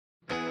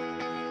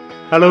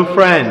Hello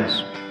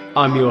friends,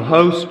 I'm your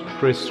host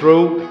Chris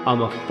Thrall.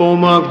 I'm a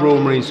former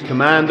Royal Marines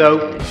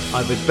Commando.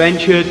 I've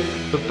adventured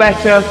for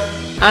better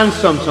and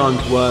sometimes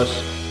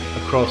worse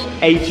across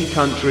 80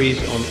 countries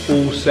on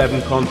all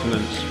 7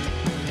 continents.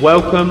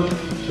 Welcome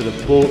to the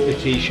Bought the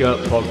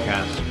T-Shirt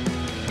podcast.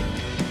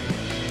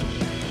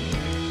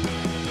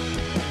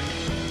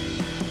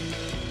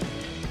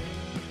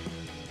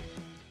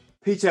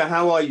 Peter,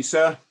 how are you,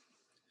 sir?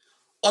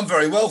 I'm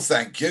very well,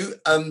 thank you.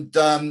 And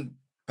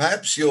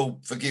perhaps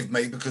you'll forgive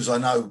me because I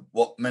know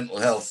what mental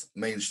health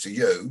means to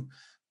you.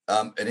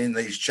 And in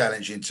these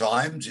challenging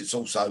times, it's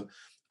also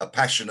a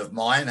passion of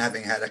mine,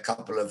 having had a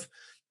couple of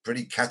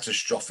pretty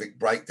catastrophic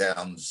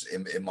breakdowns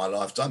in my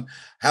lifetime.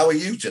 How are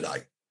you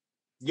today?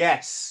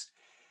 Yes.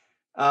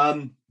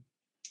 I'm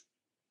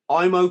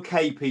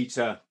okay,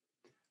 Peter.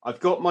 I've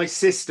got my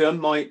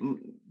system,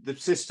 the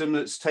system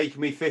that's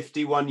taken me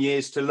 51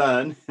 years to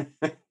learn.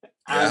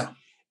 And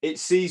it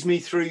sees me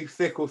through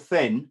thick or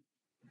thin.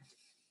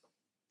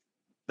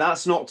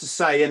 That's not to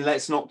say, and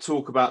let's not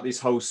talk about this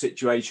whole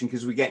situation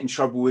because we get in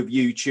trouble with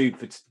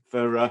YouTube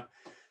for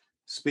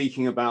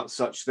speaking about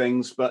such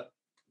things. But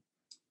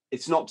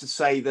it's not to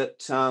say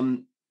that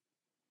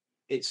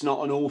it's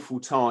not an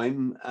awful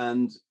time,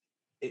 and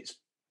it's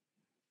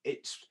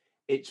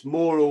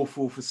more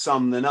awful for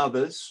some than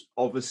others.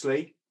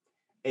 Obviously,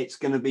 it's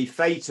going to be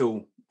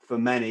fatal for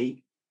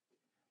many.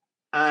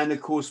 And of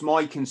course,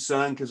 my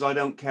concern, because I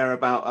don't care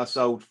about us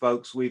old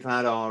folks, we've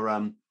had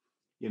our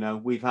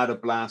we've had a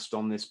blast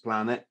on this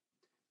planet,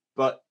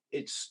 but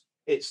it's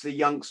the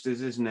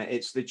youngsters, isn't it?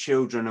 It's the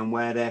children and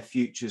where their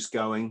future's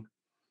going,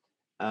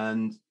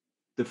 and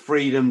the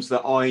freedoms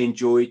that I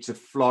enjoyed to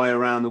fly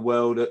around the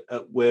world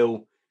at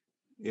will,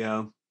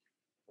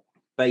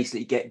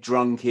 basically get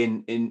drunk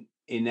in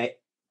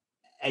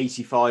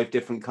 85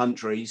 different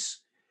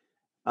countries.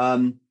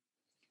 All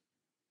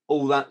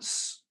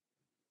that's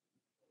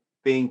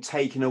being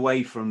taken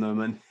away from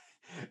them,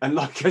 and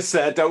like I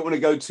said, I don't want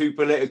to go too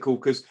political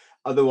because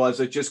otherwise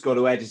I just got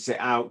to edit it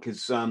out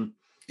because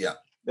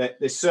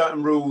there's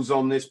certain rules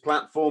on this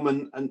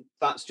platform, and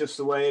that's just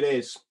the way it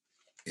is.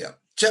 Yeah,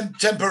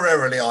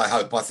 temporarily, I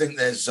hope. I think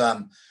there's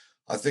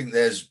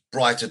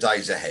brighter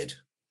days ahead.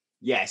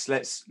 Yes,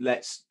 let's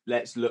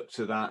look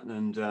to that,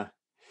 and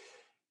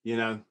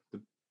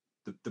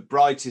the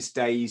brightest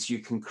days you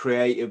can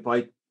create it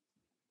by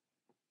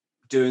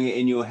doing it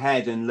in your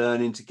head and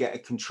learning to get a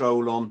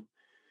control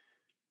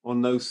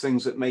on those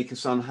things that make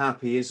us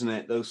unhappy, isn't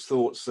it? Those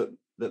thoughts that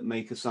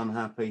make us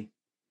unhappy.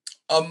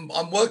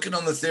 I'm working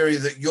on the theory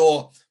that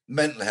your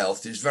mental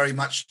health is very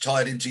much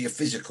tied into your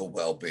physical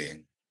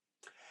well-being.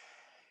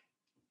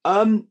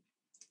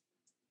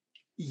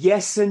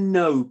 Yes and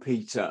no,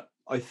 Peter.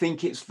 I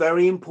think it's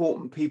very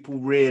important people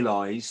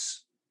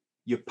realize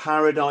your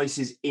paradise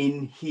is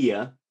in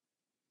here,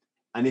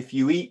 and if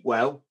you eat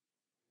well,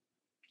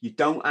 you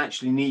don't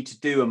actually need to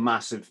do a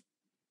massive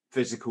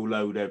physical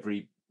load a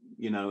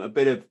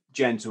bit of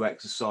gentle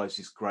exercise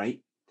is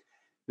great.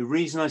 The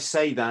reason I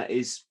say that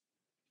is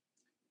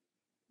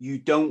you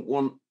don't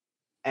want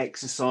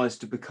exercise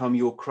to become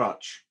your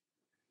crutch.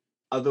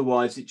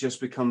 Otherwise, it just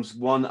becomes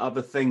one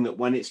other thing that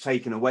when it's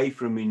taken away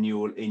from in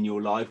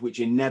your life, which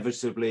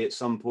inevitably at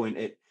some point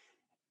it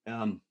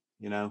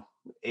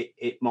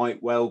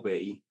might well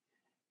be,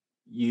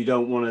 you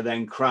don't want to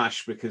then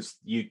crash because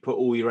you'd put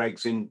all your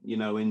eggs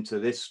into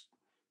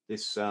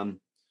this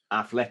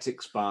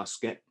athletics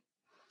basket.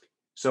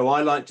 So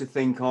I like to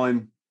think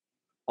I'm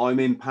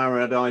in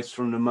paradise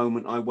from the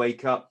moment I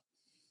wake up.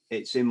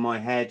 It's in my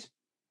head.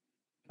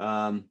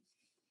 I'm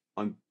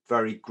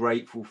very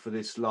grateful for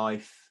this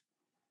life.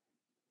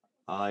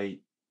 I'm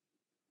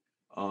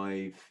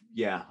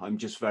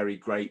just very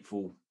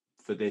grateful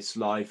for this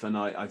life, and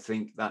I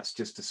think that's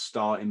just a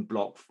starting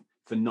block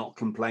for not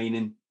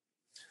complaining.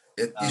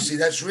 You see,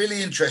 that's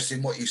really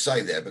interesting what you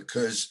say there,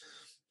 because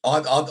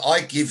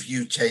I give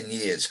you 10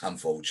 years,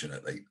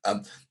 unfortunately.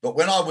 But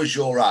when I was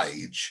your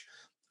age,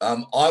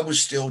 I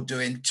was still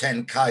doing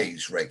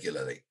 10Ks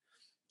regularly.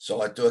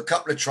 So I'd do a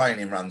couple of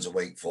training runs a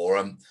week for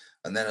them.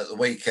 And then at the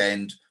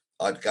weekend,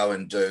 I'd go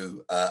and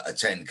do a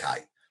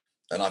 10K.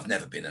 And I've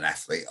never been an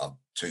athlete. I'm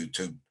too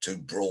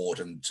broad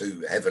and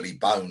too heavily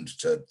boned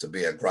to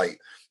be a great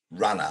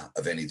runner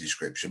of any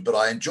description. But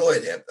I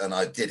enjoyed it and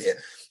I did it.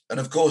 And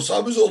of course, I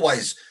was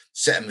always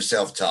setting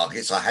myself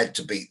targets. I had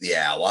to beat the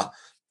hour,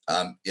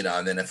 and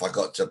then if I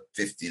got to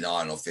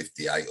 59 or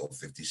 58 or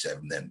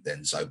 57,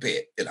 then so be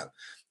it,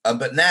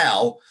 But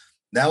now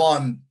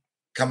I'm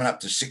coming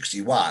up to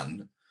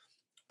 61.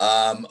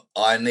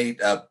 I need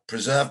to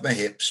preserve my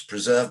hips,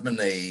 preserve my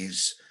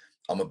knees.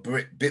 I'm a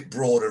bit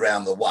broad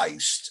around the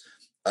waist,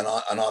 and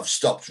I've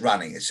stopped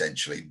running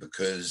essentially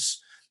because,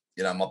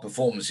 my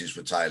performances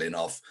were tailing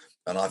off,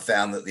 and I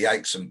found that the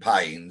aches and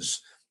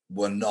pains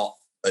were not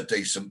a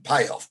decent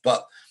payoff.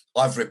 But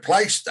I've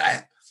replaced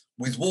that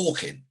with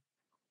walking,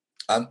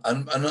 and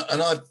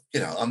I,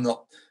 I'm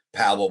not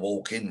power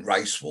walking,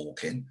 race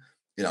walking.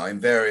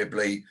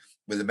 Invariably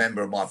with a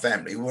member of my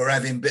family, we're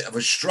having a bit of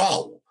a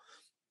stroll.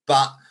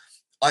 But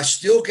I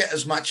still get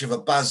as much of a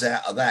buzz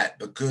out of that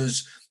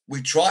because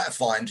we try to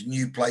find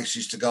new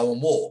places to go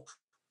and walk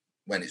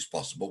when it's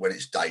possible, when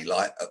it's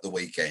daylight at the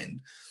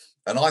weekend.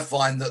 And I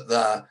find that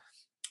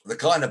the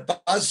kind of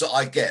buzz that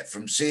I get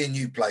from seeing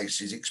new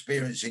places,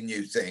 experiencing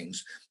new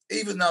things,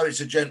 even though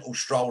it's a gentle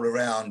stroll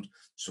around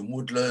some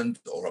woodland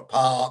or a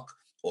park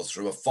or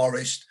through a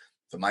forest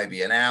for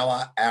maybe an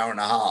hour, hour and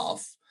a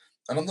half,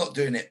 and I'm not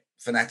doing it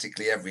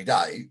fanatically every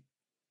day,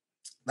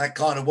 that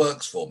kind of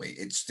works for me.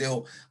 I'm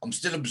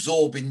still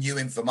absorbing new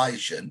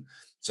information.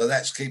 So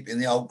that's keeping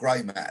the old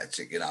grey matter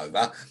ticking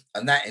over.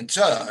 And that in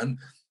turn,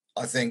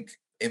 I think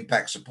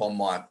impacts upon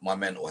my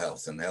mental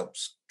health and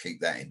helps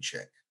keep that in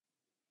check.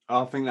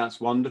 I think that's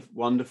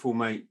wonderful,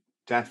 mate.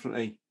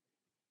 Definitely.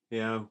 You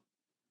know,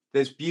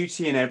 there's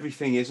beauty in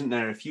everything, isn't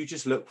there? If you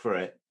just look for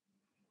it.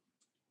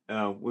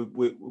 I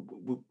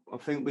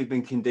think we've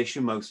been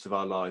conditioned most of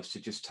our lives to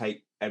just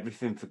take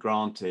everything for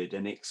granted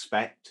and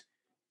expect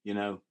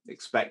to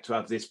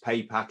have this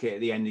pay packet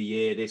at the end of the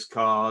year, this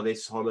car,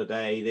 this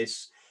holiday,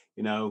 this,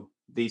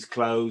 these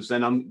clothes.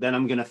 Then I'm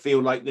going to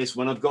feel like this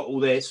when I've got all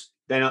this.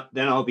 Then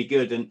I'll be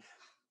good.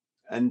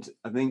 And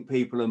I think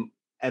people are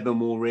ever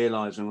more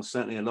realizing, or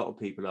certainly a lot of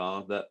people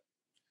are, that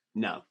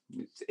no,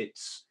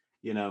 it's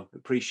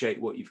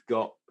appreciate what you've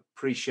got,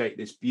 appreciate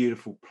this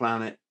beautiful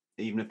planet,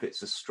 even if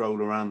it's a stroll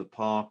around the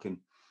park. And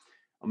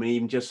I mean,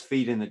 even just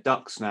feeding the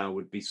ducks now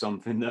would be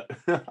something that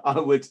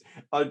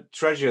I'd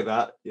treasure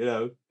that,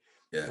 Yeah.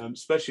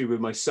 Especially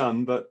with my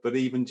son, but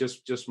even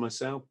just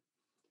myself.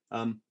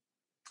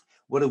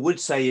 What I would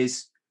say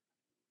is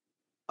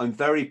I'm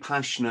very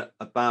passionate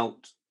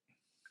about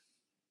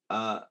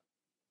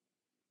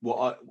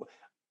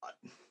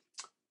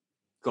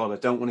God, I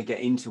don't want to get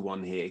into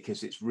one here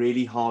because it's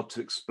really hard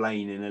to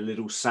explain in a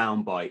little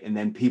soundbite, and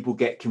then people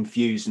get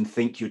confused and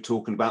think you're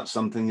talking about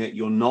something that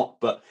you're not.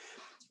 But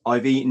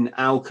I've eaten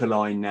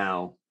alkaline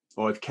now,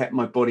 or I've kept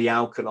my body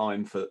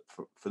alkaline for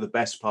the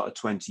best part of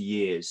 20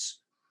 years.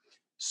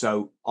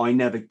 So I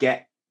never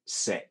get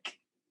sick.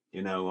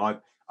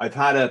 I've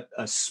had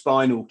a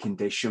spinal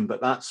condition, but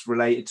that's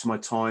related to my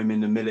time in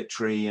the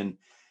military and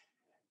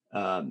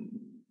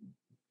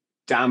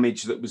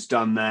damage that was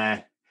done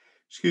there.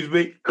 Excuse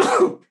me.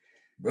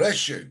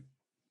 Bless you.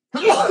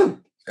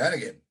 And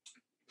again.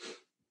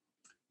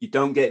 You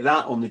don't get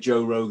that on the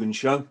Joe Rogan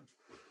show.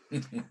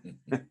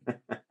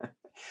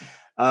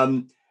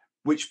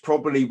 Which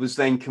probably was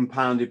then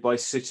compounded by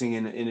sitting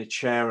in a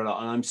chair a lot.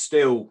 And I'm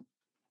still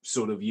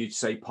sort of, you'd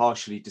say,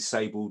 partially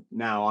disabled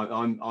now.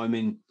 I'm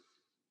in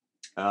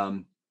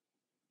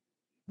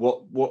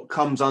what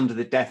comes under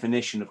the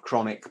definition of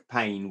chronic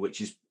pain,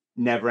 which is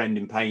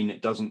never-ending pain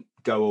that doesn't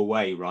go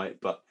away, right?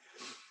 But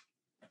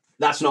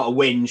that's not a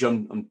whinge.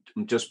 I'm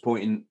just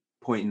pointing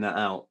that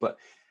out. But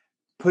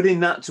putting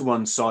that to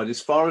one side,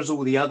 as far as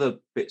all the other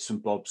bits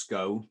and bobs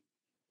go,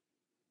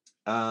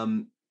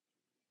 I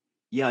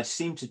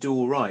seem to do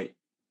all right.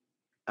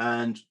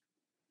 And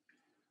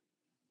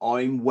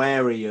I'd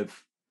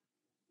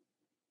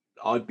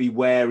be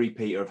wary,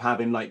 Peter, of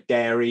having like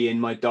dairy in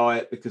my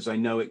diet because I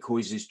know it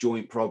causes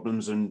joint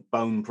problems and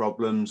bone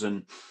problems,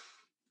 and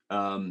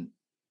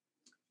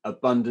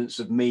abundance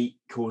of meat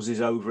causes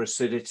over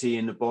acidity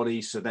in the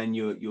body. So then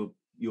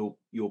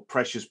your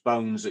precious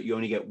bones that you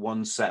only get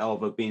one set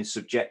of are being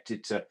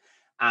subjected to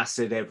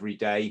acid every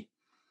day.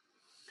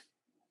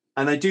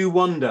 And I do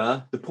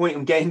wonder, the point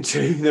I'm getting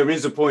to, there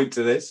is a point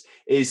to this,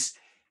 is,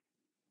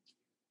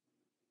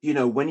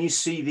 when you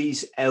see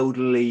these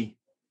elderly,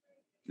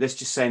 let's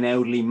just say an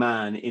elderly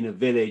man in a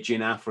village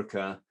in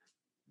Africa,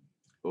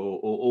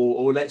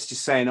 or let's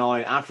just say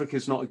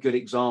Africa's not a good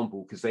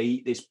example because they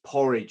eat this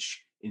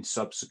porridge in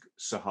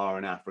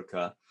sub-Saharan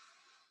Africa.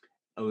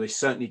 Oh, they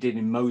certainly did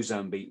in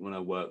Mozambique when I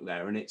worked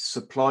there, and it's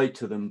supplied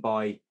to them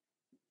by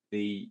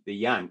the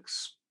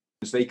Yanks.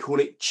 They call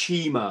it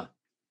chima,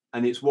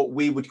 and it's what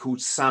we would call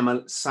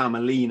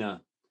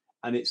semolina,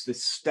 and it's the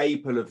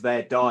staple of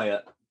their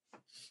diet.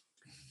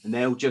 And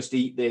they'll just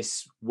eat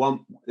this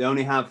one. They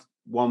only have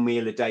one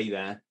meal a day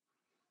there,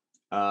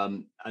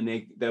 and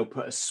they'll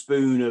put a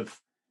spoon of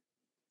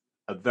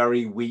a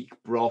very weak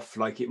broth,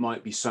 like it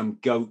might be some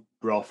goat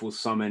broth or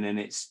something, and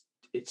it's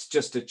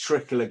just a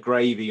trickle of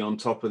gravy on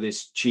top of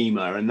this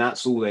chima, and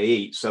that's all they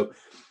eat. So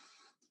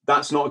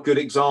that's not a good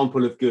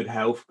example of good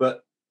health.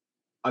 But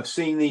I've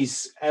seen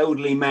these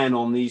elderly men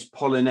on these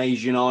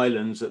Polynesian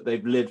islands that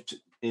they've lived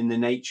in the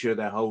nature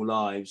their whole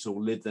lives,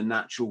 or lived the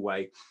natural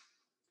way,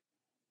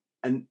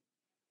 and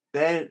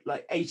they're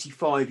like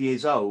 85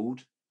 years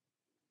old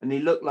and they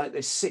look like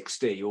they're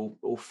 60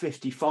 or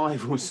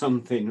 55 or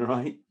something,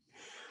 right?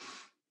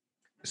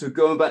 So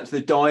going back to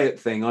the diet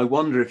thing, I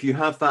wonder if you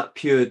have that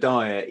pure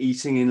diet,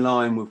 eating in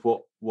line with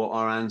what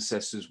our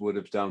ancestors would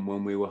have done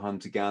when we were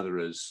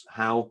hunter-gatherers,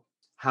 how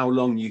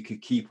long you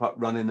could keep up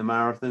running the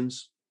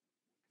marathons?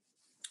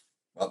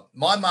 Well,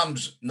 my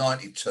mum's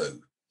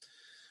 92.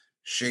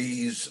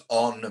 She's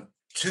on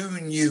 2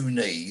 new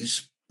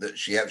knees that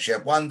she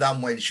had one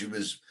done when she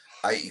was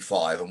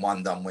 85 and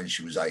one done when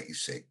she was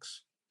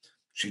 86.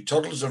 She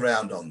toddles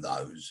around on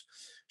those.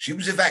 She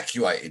was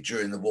evacuated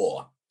during the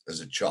war as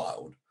a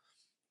child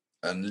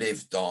and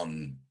lived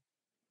on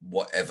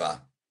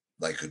whatever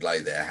they could lay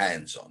their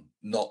hands on.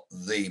 Not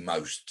the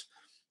most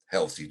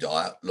healthy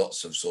diet,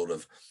 lots of sort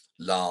of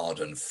lard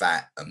and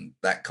fat and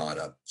that kind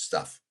of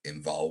stuff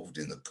involved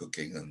in the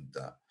cooking. And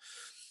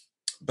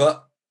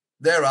but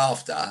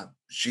thereafter,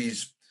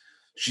 she's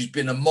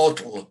been a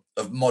model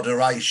of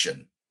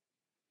moderation,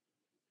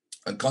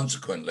 and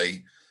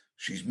consequently,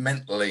 she's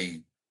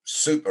mentally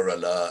super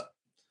alert.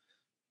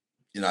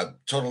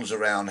 Toddles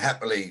around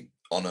happily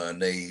on her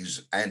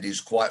knees, and is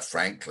quite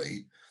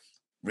frankly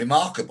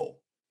remarkable.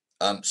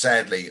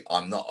 Sadly,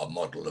 I'm not a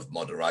model of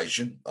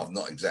moderation. I've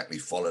not exactly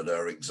followed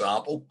her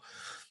example,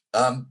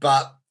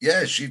 but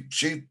yeah,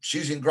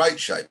 she's in great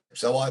shape.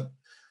 So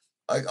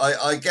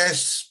I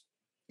guess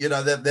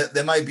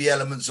there may be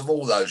elements of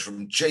all those,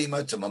 from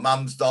Chima to my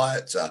mum's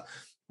diet to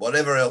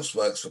whatever else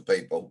works for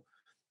people,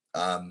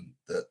 and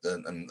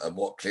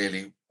what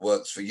clearly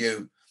works for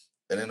you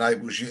and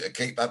enables you to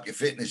keep up your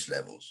fitness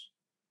levels.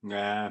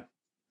 Yeah,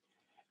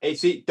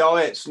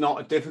 diet's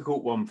not a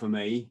difficult one for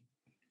me,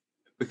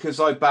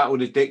 because I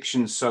battled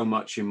addiction so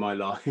much in my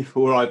life,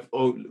 or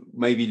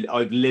maybe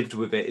I've lived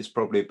with it is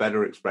probably a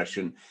better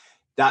expression.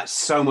 That's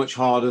so much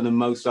harder than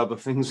most other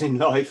things in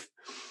life.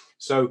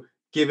 So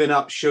giving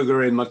up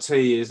sugar in my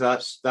tea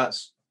that's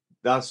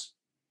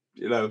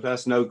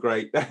no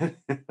great.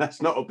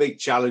 That's not a big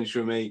challenge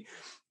for me.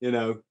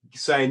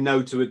 Saying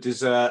no to a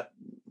dessert.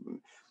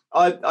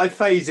 I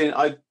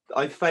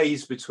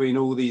phase between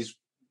all these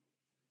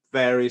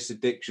various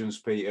addictions,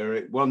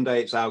 Peter. One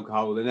day it's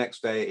alcohol, the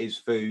next day it is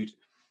food.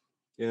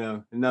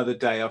 Another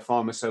day I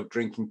find myself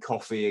drinking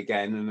coffee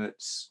again,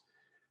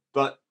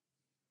 but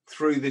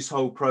through this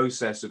whole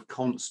process of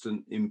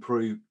constant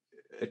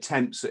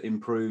attempts at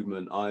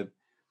improvement,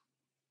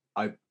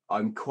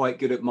 I'm quite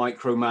good at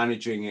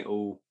micromanaging it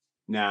all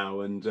now,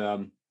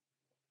 and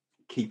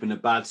keeping the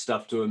bad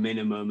stuff to a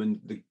minimum,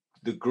 and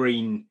the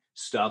green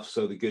stuff,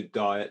 so the good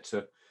diet,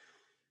 to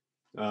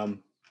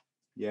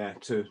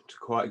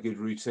quite a good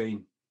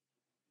routine.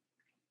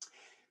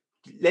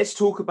 Let's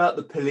talk about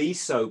the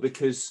police, though,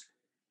 because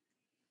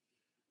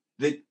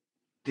the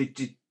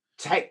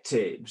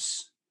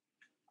detectives,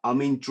 I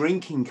mean,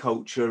 drinking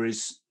culture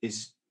is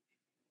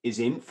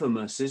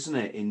infamous, isn't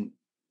it,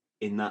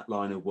 in that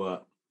line of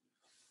work?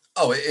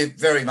 Oh, it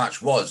very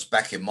much was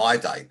back in my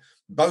day,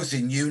 both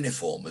in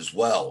uniform as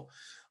well.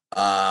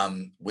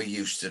 We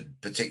used to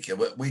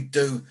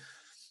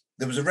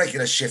there was a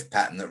regular shift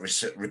pattern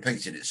that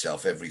repeated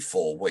itself every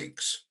 4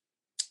 weeks.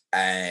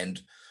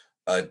 And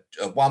at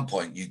one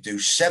point you do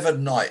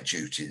 7 night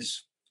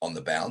duties on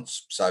the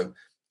bounce. So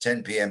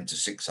 10 p.m. to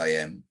 6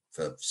 a.m.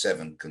 for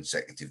 7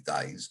 consecutive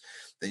days.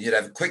 Then you'd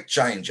have a quick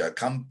changeover,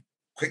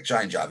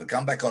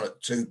 come back on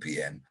at 2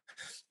 p.m.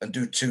 and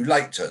do 2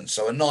 late turns.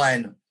 So a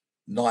 9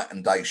 night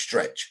and day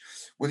stretch.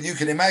 Well, you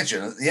can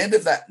imagine at the end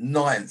of that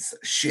 9th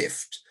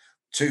shift,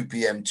 2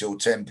 p.m. till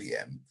 10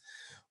 p.m.,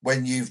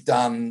 when you've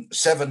done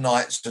 7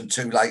 nights and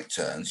 2 late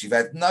turns, you've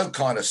had no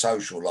kind of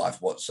social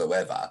life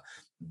whatsoever,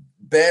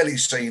 barely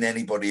seen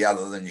anybody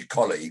other than your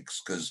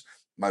colleagues, because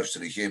most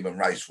of the human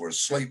race were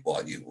asleep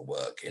while you were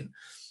working.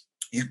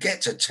 You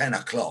get to 10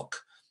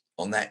 o'clock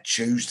on that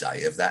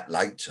Tuesday of that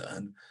late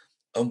turn,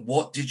 and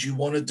what did you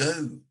want to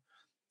do?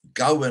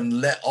 Go and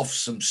let off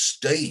some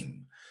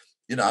steam,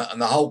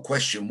 and the whole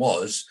question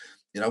was,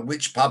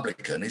 which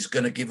publican is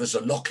going to give us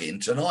a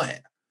lock-in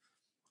tonight?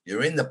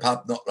 You're in the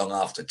pub not long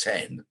after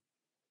 10,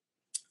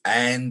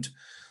 and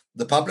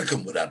the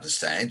publican would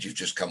understand you've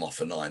just come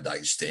off a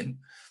 9-day stint,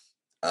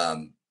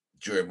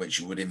 during which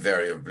you would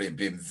invariably have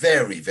been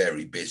very,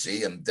 very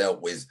busy and dealt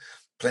with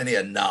plenty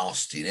of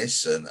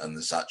nastiness and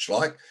the such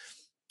like.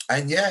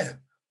 And yeah,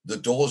 the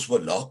doors were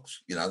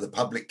locked, the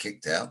public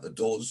kicked out, the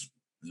doors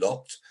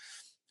locked,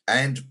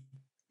 and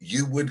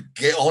you would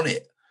get on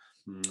it.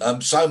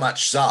 So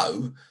much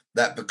so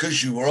that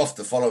because you were off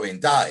the following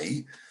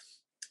day,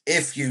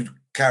 if you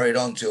carried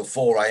on till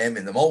 4 a.m.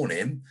 in the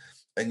morning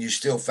and you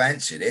still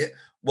fancied it,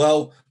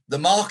 well, the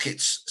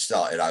markets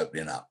started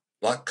opening up,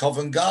 like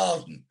Covent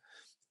Garden,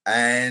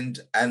 and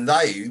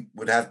they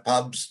would have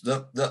pubs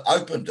that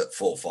opened at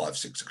 4, 5,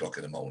 6 o'clock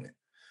in the morning.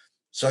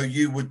 So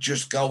you would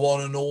just go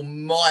on an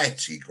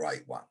almighty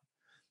great one.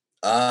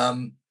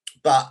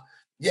 But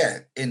yeah,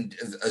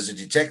 as a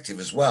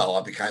detective as well,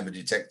 I became a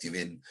detective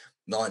in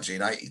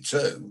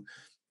 1982.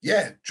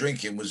 Yeah,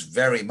 drinking was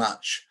very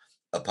much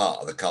a part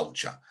of the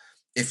culture.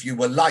 If you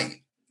were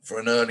late for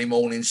an early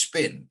morning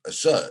spin, a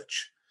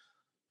search,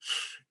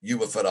 you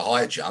were for the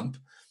high jump,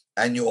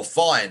 and your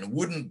fine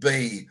wouldn't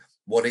be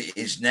what it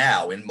is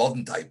now in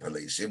modern day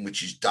policing,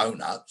 which is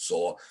donuts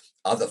or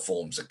other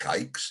forms of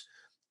cakes.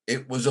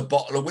 It was a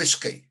bottle of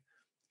whiskey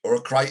or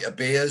a crate of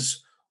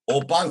beers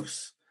or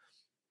both.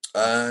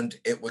 And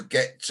it would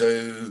get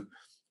to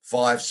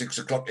 5, 6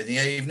 o'clock in the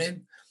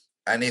evening.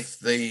 And if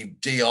the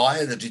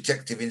DI, the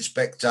detective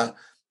inspector,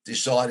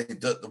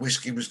 decided that the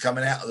whiskey was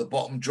coming out of the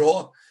bottom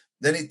drawer,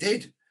 then it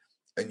did.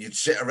 And you'd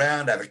sit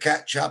around, have a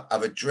catch up,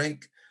 have a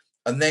drink,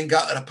 and then go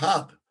to the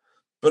pub.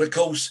 But of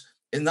course,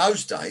 in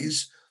those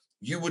days,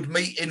 you would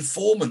meet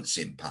informants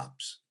in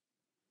pubs,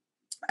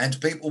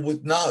 and people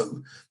would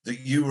know that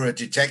you were a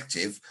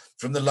detective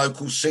from the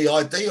local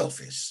CID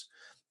office.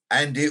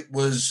 And it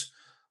was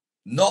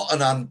not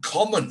an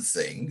uncommon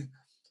thing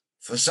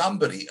for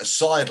somebody to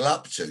sidle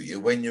up to you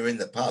when you're in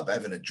the pub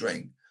having a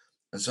drink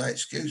and say,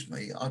 "Excuse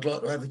me, I'd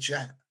like to have a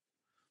chat."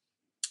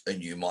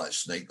 And you might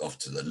sneak off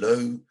to the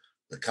loo,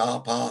 the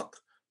car park,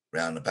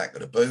 round the back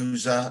of the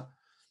boozer,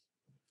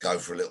 go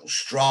for a little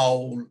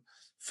stroll,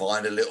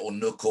 find a little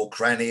nook or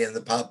cranny in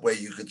the pub where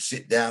you could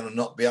sit down and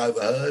not be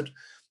overheard.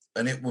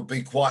 And it would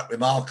be quite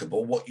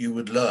remarkable what you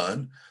would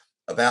learn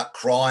about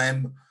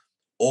crime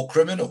or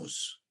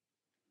criminals.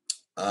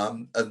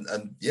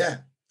 And yeah,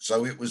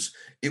 so it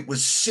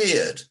was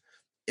seared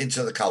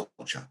into the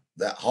culture,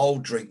 that whole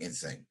drinking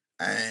thing.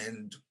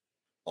 And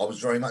I was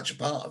very much a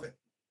part of it.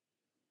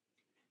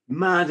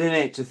 Mad, in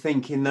it, to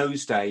think in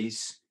those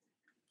days,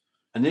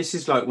 and this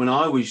is like when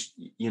I was,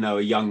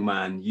 a young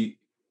man,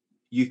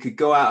 you could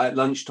go out at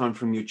lunchtime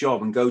from your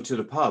job and go to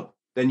the pub.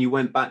 Then you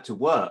went back to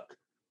work.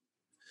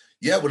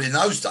 Yeah, well, in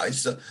those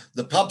days,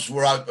 the pubs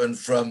were open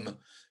from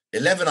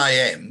 11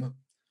 a.m.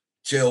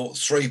 till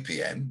 3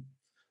 p.m.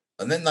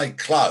 and then they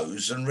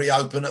close and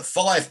reopen at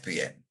 5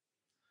 p.m.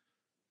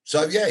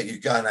 So, yeah, you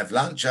go and have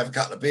lunch, have a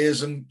couple of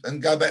beers and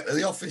go back to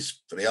the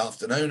office for the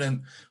afternoon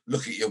and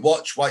look at your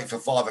watch, wait for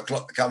 5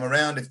 o'clock to come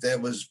around if there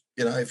was,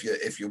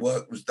 if your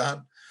work was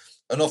done,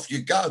 and off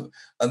you go.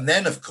 And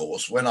then, of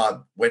course, when I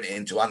went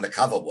into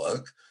undercover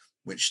work,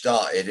 which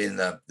started in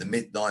the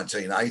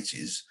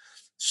mid-1980s,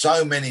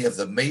 so many of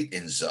the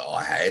meetings that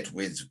I had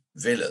with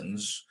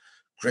villains,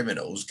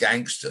 criminals,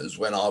 gangsters,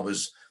 when I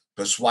was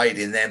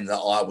persuading them that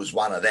I was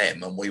one of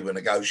them and we were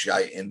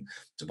negotiating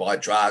to buy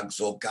drugs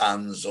or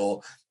guns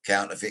or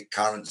counterfeit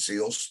currency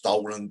or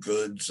stolen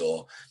goods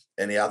or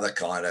any other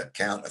kind of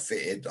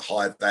counterfeited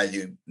high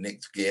value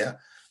nicked gear,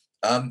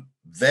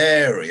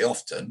 very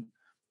often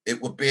it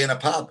would be in a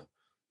pub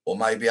or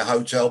maybe a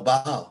hotel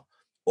bar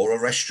or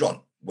a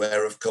restaurant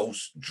where, of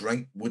course,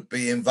 drink would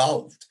be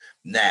involved.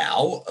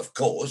 Now, of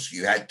course,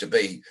 you had to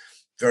be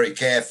very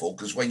careful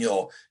because when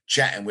you're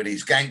chatting with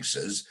these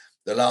gangsters,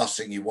 the last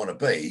thing you want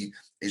to be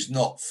is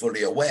not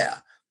fully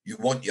aware. You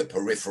want your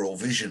peripheral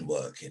vision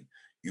working.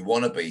 You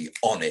want to be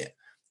on it.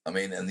 I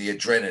mean, and the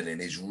adrenaline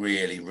is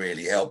really,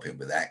 really helping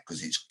with that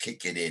because it's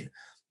kicking in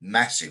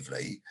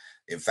massively.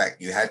 In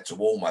fact, you had to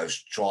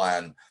almost try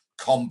and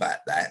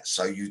combat that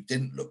so you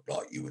didn't look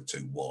like you were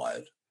too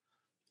wired.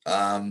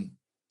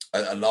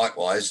 And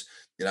likewise,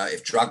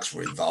 if drugs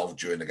were involved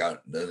during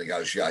the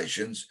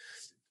negotiations,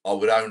 I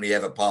would only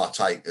ever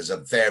partake as a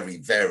very,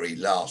 very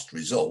last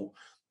resort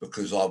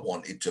because I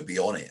wanted to be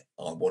on it.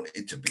 I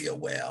wanted to be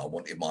aware. I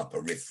wanted my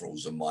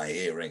peripherals and my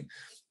hearing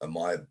and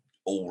my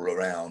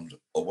all-around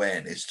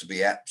awareness to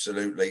be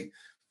absolutely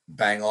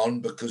bang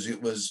on because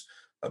it was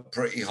a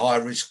pretty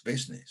high-risk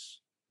business.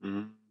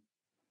 Mm-hmm.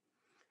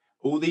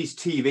 All these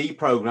TV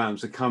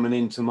programs are coming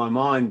into my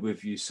mind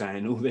with you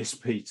saying all this,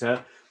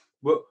 Peter.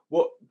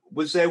 What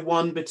was there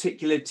one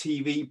particular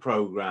TV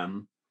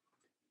program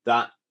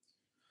that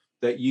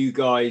you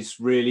guys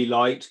really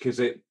liked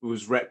because it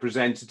was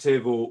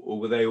representative, or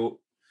were they all?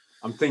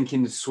 I'm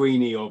thinking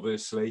Sweeney,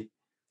 obviously.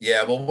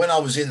 Yeah, well, when I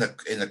was in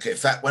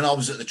fact, when I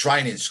was at the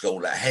training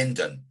school at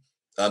Hendon,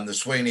 the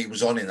Sweeney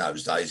was on in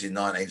those days in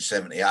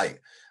 1978,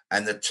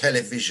 and the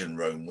television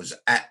room was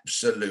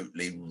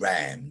absolutely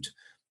rammed.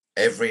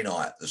 Every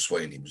night the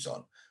Sweeney was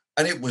on,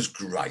 and it was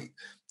great.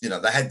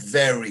 They had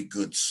very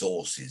good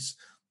sources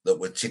that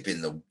were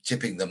tipping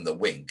them the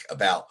wink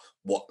about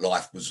what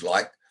life was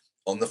like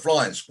on the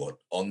flying squad,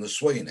 on the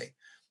Sweeney.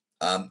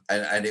 And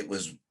it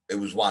was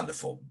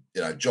wonderful.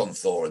 John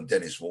Thor and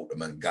Dennis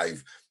Waterman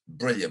gave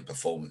brilliant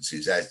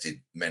performances, as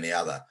did many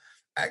other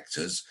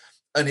actors.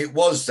 And it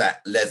was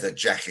that leather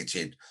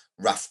jacketed,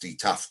 roughy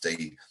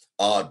tufty,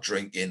 hard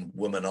drinking,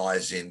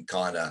 womanizing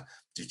kind of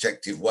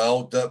detective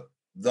world that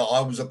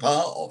I was a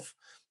part of.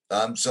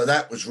 So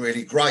that was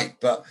really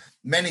great. But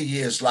many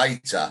years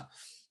later,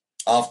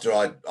 after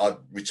I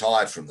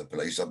retired from the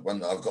police,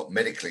 when I got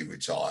medically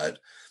retired,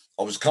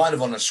 I was kind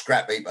of on a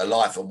scrap heap of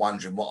life and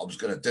wondering what I was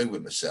going to do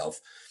with myself.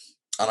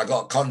 And I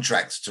got a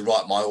contract to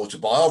write my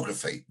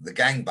autobiography, The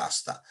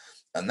Gangbuster.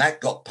 And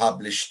that got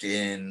published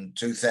in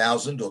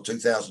 2000 or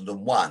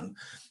 2001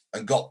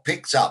 and got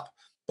picked up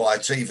by a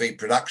TV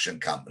production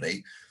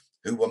company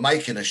who were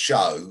making a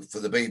show for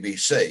the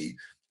BBC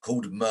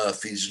called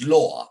Murphy's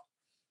Law.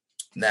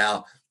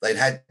 Now, they'd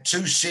had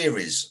 2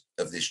 series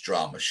of this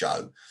drama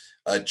show.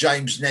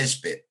 James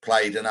Nesbitt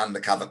played an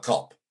undercover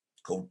cop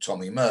called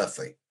Tommy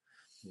Murphy.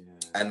 Yeah.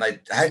 And they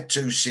had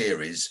 2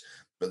 series,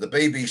 but the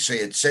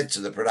BBC had said to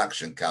the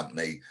production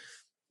company,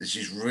 this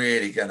is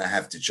really going to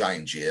have to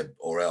change here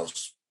or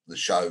else the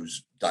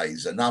show's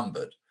days are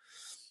numbered.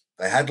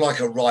 They had like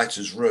a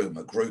writer's room,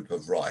 a group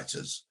of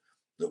writers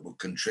that would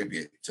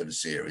contribute to the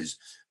series.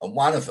 And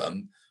one of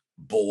them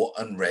bought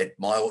and read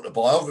my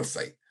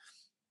autobiography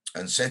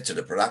and said to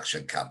the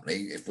production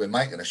company, if we're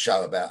making a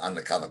show about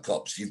undercover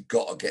cops, you've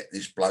got to get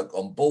this bloke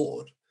on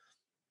board.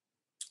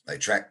 They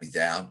tracked me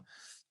down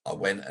I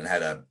went and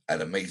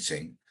had a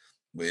meeting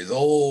with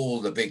all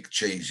the big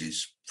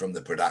cheeses from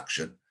the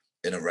production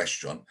in a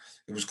restaurant.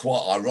 It was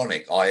quite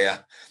ironic. I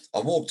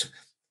walked.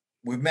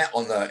 We met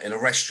in a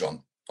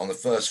restaurant on the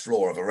first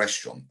floor of a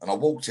restaurant, and I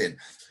walked in,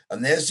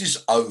 and there's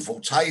this oval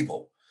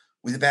table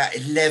with about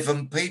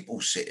 11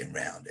 people sitting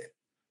around it,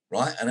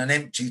 right, and an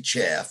empty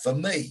chair for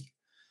me.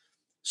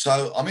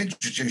 So I'm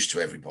introduced to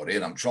everybody,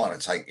 and I'm trying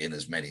to take in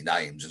as many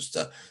names as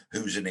to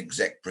who's an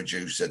exec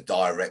producer,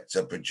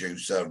 director,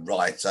 producer,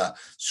 writer,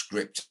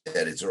 script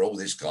editor, all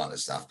this kind of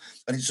stuff.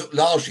 And it's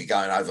largely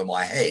going over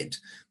my head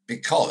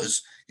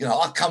because,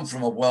 I come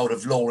from a world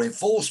of law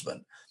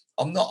enforcement.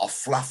 I'm not a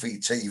fluffy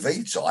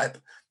TV type.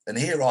 And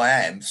here I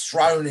am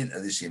thrown into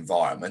this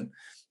environment.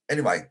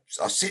 Anyway,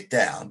 I sit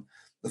down.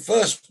 The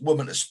first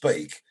woman to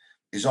speak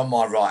is on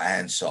my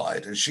right-hand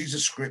side, and she's a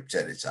script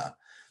editor,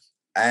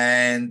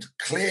 and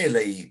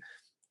clearly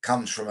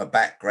comes from a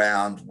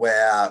background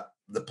where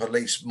the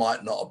police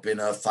might not have been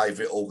her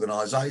favourite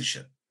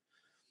organisation.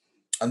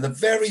 And the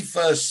very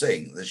first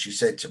thing that she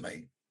said to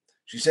me,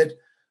 she said,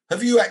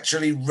 "Have you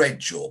actually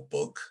read your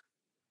book?"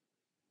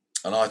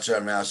 And I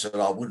turned around and said,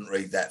 "I wouldn't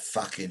read that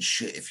fucking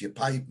shit if you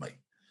paid me."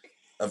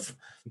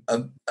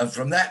 And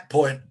from that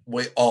point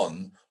we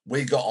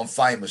got on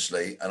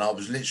famously, and I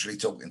was literally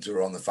talking to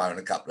her on the phone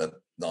a couple of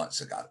nights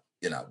ago.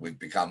 We've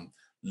become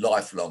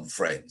lifelong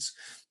friends,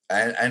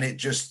 and it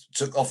just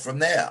took off from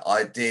there.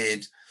 I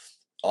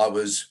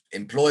was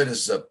employed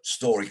as a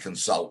story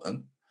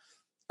consultant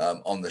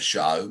on the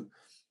show.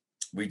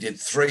 We did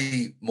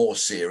 3 more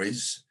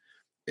series.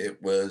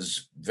 It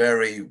was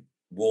very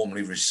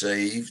warmly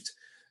received.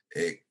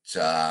 It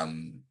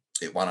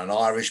won an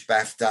Irish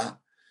BAFTA.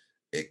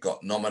 It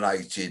got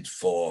nominated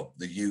for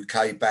the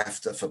UK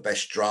BAFTA for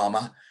Best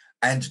Drama,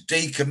 and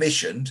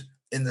decommissioned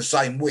in the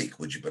same week.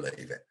 Would you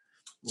believe it?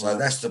 So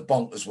that's the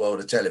bonkers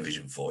world of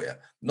television for you.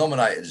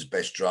 Nominated as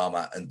Best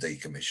Drama and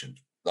decommissioned,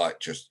 like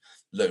just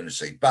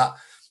lunacy. But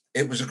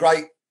it was a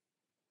great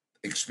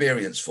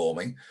experience for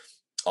me.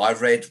 I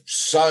read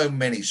so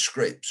many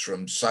scripts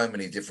from so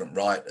many different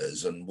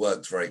writers and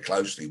worked very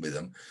closely with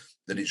them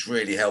that it's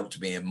really helped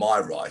me in my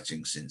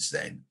writing since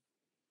then.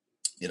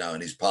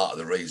 And it's part of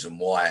the reason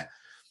why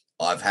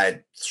I've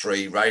had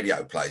 3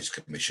 radio plays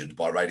commissioned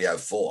by Radio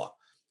 4,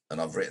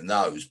 and I've written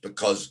those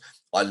because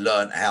I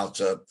learned how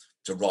to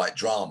write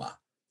drama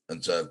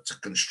and to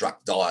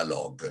construct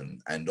dialogue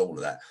and all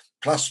of that,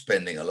 plus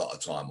spending a lot of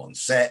time on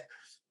set,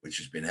 which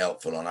has been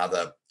helpful on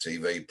other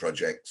TV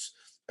projects.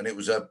 And it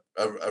was a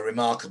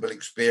remarkable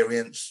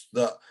experience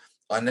that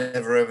I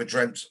never ever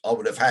dreamt I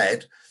would have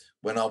had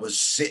when I was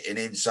sitting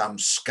in some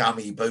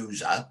scummy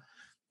boozer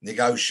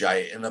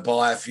negotiating to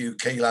buy a few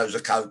kilos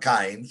of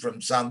cocaine from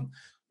some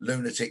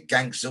lunatic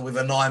gangster with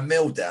a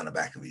 9mm down the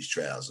back of his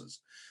trousers.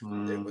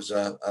 It was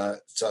so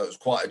it was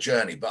quite a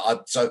journey.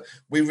 But so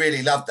we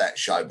really loved that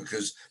show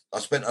because I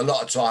spent a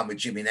lot of time with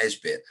Jimmy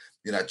Nesbitt,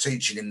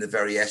 teaching him the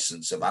very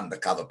essence of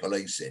undercover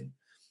policing,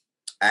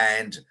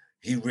 and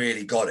he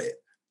really got it.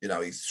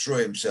 He threw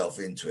himself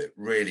into it,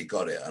 really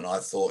got it, and I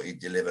thought he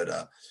delivered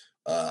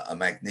a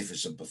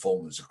magnificent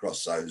performance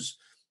across those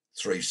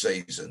 3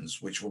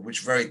 seasons, which were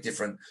very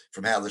different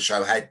from how the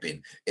show had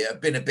been. It had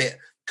been a bit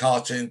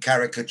cartoon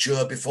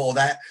caricature before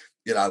that.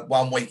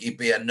 1 week he'd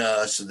be a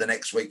nurse and the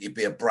next week he'd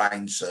be a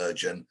brain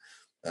surgeon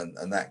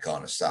and that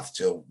kind of stuff,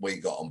 till we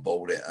got on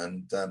board it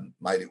and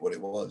made it what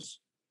it was.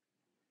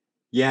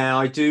 Yeah,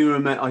 I do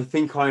remember. I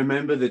think I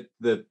remember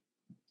the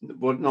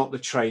not the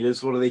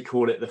trailers. What do they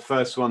call it? The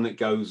first one that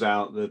goes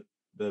out,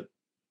 the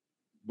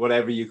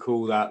whatever you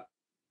call that,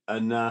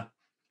 and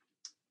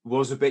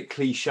was a bit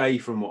cliche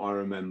from what I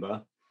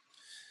remember.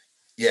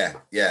 Yeah.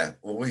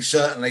 Well, we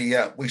certainly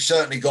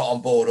got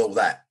on board all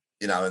that.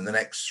 In the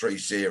next 3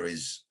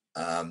 series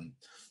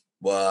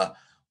were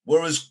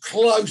as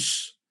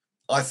close,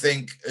 I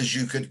think, as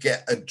you could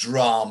get a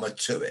drama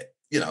to it.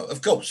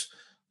 Of course,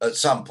 at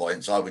some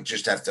points I would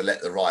just have to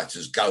let the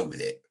writers go with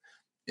it.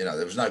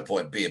 There was no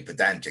point being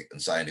pedantic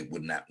and saying it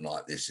wouldn't happen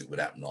like this, it would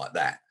happen like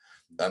that.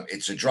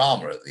 It's a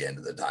drama at the end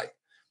of the day.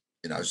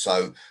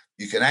 So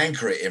you can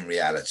anchor it in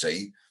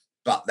reality,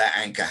 but that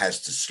anchor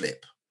has to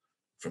slip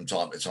from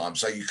time to time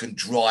so you can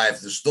drive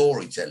the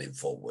storytelling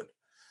forward.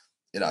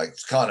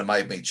 It's kind of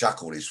made me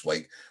chuckle this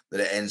week that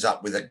it ends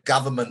up with a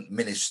government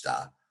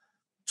minister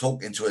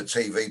talking to a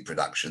TV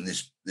production,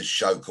 this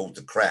show called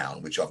The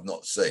Crown, which I've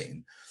not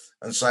seen,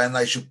 and saying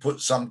they should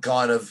put some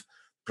kind of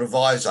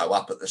proviso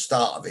up at the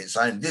start of it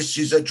saying this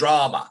is a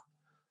drama,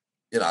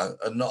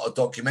 and not a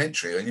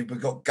documentary. And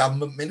you've got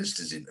government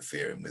ministers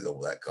interfering with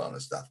all that kind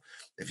of stuff.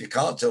 If you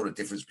can't tell the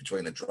difference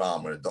between a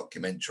drama and a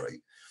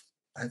documentary,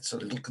 that's a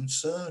little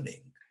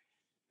concerning.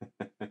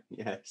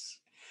 Yes.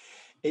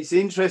 It's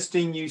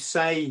interesting you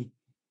say,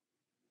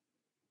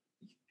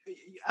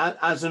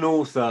 as an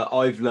author,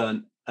 I've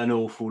learned an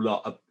awful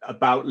lot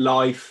about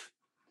life,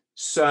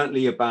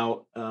 certainly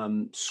about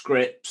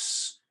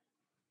scripts.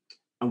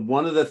 And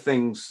one of the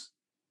things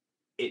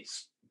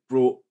it's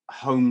brought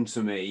home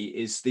to me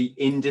is the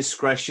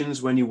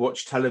indiscretions when you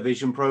watch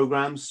television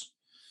programs.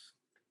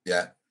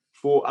 Yeah.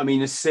 I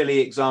mean, a silly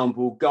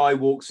example, guy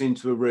walks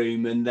into a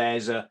room and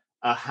there's a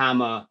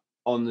hammer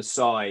on the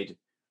side.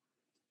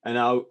 And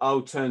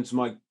I'll turn to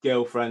my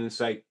girlfriend and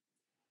say,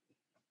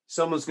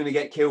 someone's going to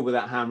get killed with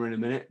that hammer in a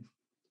minute.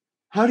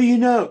 How do you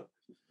know?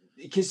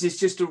 Because it's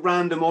just a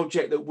random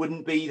object that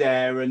wouldn't be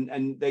there,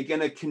 and they're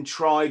going to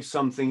contrive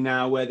something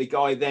now where the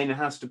guy then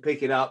has to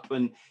pick it up,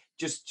 and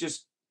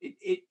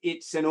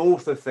it's an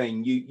author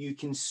thing. You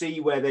can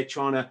see where they're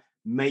trying to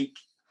make.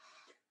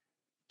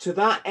 To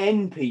that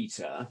end,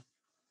 Peter,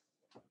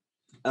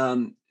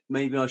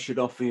 maybe I should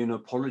offer you an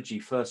apology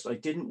first. I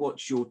didn't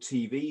watch your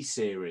TV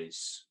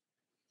series,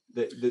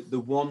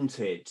 the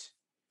Wanted.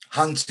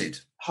 Hunted.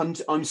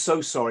 I'm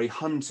so sorry,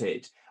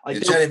 Hunted.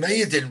 You're telling me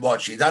you didn't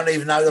watch it? You don't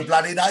even know the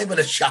bloody name of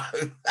the show.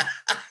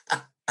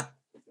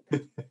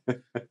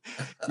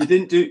 You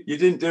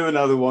didn't do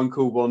another one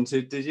called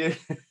Wanted, did you?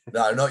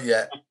 No, not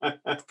yet.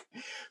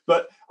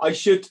 But I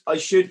should.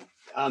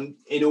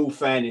 In all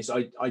fairness,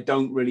 I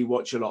don't really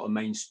watch a lot of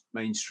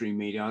mainstream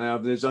media. I know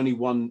there's only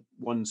one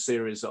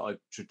series that I've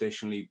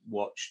traditionally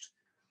watched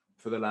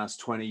for the last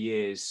 20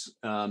 years,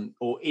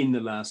 or in the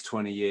last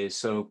 20 years.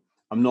 So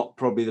I'm not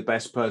probably the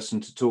best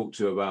person to talk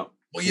to about.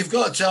 Well, you've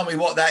got to tell me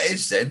what that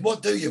is then.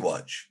 What do you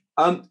watch?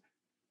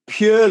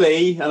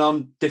 Purely, and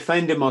I'm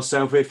defending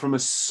myself here, from a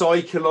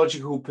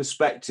psychological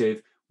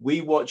perspective, we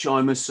watch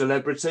I'm a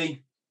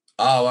Celebrity.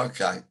 Oh,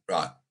 okay.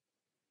 Right.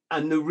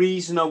 And the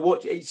reason I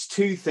watch, it's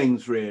two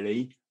things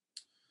really.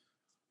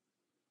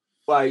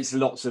 Well, it's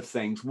lots of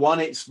things. One,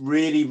 it's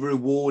really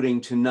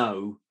rewarding to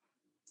know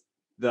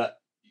that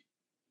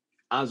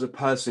as a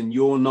person,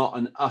 you're not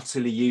an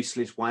utterly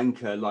useless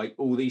wanker like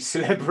all these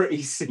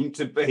celebrities seem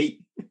to be.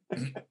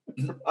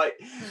 Right?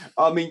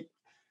 I mean,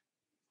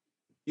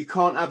 you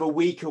can't have a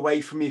week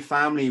away from your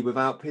family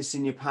without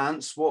pissing your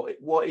pants.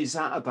 What is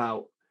that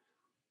about?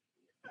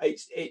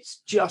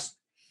 It's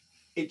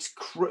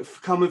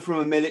coming from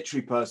a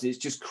military person. It's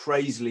just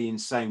crazily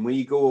insane. When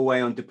you go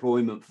away on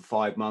deployment for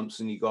 5 months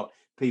and you got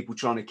people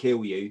trying to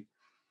kill you,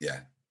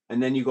 yeah,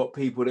 and then you got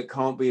people that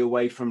can't be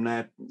away from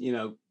their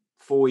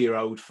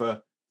 4-year-old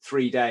for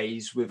 3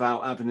 days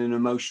without having an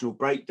emotional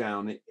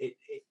breakdown.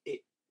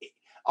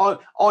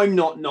 I'm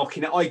not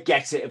knocking it. I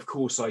get it. Of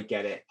course, I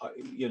get it.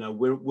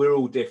 We're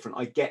all different.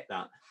 I get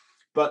that,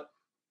 but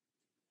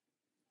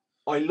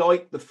I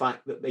like the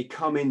fact that they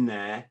come in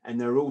there and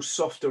they're all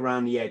soft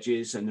around the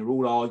edges and they're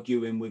all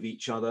arguing with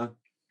each other.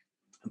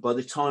 And by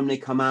the time they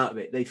come out of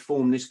it, they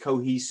form this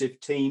cohesive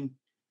team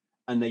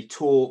and they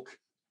talk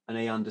and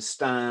they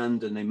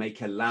understand and they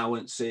make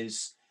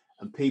allowances.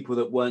 And people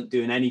that weren't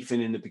doing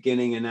anything in the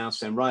beginning are now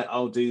saying, right,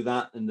 I'll do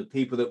that. And the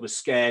people that were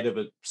scared of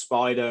a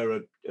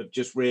spider have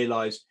just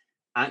realized,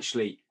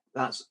 actually,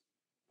 that's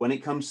when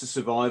it comes to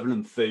survival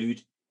and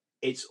food,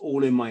 it's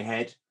all in my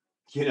head.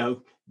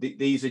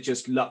 These are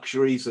just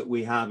luxuries that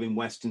we have in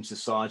Western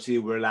society.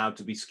 We're allowed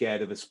to be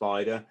scared of a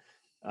spider.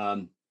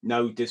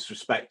 No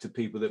disrespect to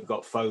people that've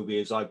got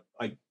phobias. I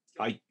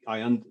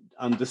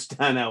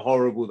understand how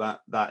horrible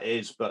that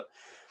is. But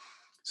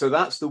so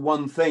that's the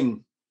one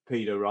thing,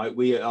 Peter, right?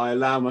 I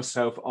allow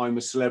myself, I'm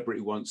a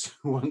Celebrity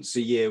once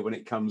a year when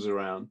it comes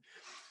around.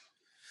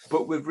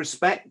 But with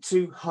respect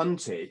to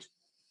Hunted,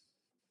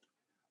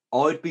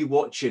 I'd be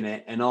watching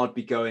it and I'd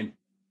be going,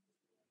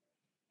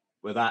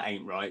 well, that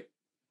ain't right.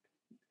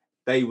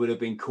 They would have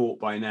been caught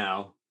by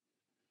now.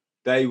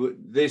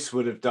 This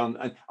would have done,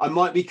 and I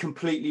might be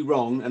completely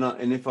wrong.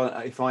 And if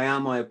I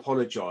am, I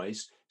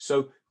apologize.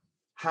 So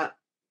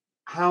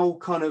how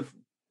kind of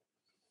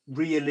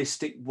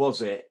realistic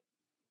was it,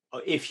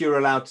 if you're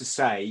allowed to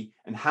say,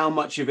 and how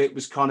much of it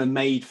was kind of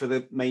made for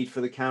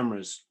the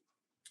cameras?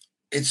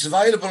 It's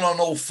available on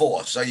all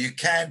four, so you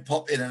can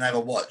pop in and have a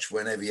watch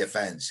whenever you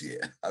fancy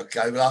it.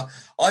 Okay, well,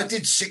 I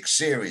did 6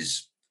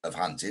 series of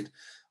Hunted.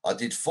 I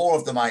did 4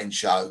 of the main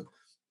show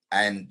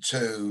and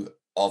 2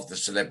 of the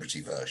celebrity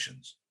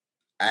versions,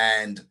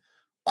 and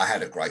I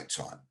had a great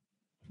time.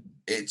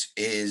 It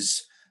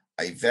is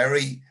a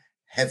very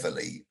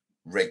heavily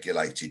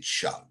regulated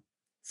show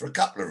for a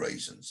couple of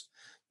reasons.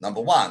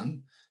 Number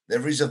one,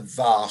 there is a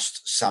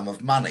vast sum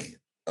of money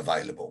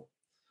available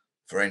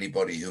for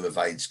anybody who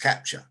evades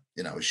capture,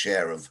 a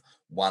share of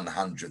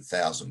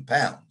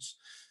 £100,000.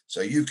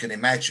 So you can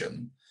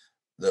imagine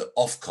that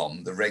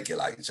Ofcom, the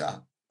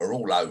regulator, are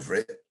all over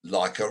it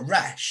like a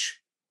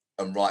rash,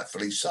 and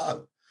rightfully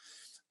so.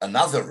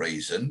 Another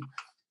reason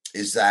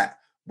is that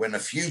when a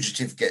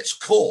fugitive gets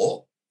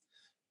caught,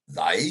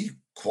 they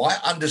quite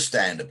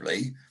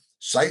understandably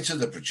say to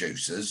the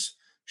producers,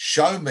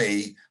 show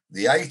me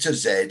the A to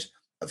Z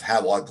of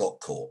how I got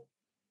caught.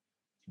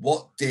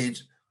 What did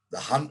the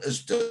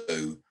hunters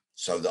do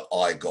so that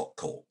I got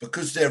caught?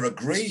 Because they're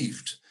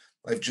aggrieved.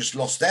 They've just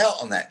lost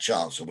out on that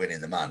chance of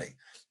winning the money.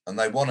 And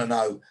they want to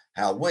know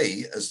how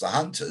we, as the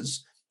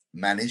hunters,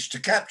 managed to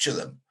capture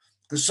them.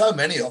 Because so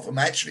many of them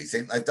actually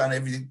think they've done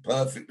everything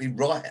perfectly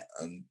right.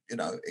 And,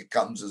 it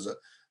comes as a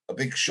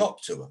big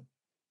shock to them.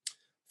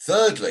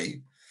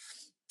 Thirdly,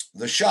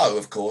 the show,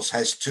 of course,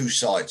 has 2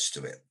 sides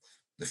to it: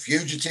 the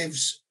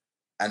fugitives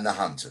and the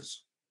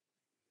hunters.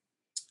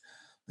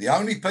 the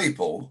only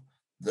people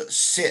that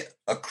sit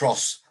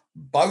across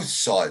both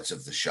sides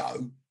of the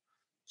show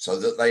so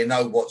that they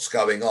know what's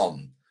going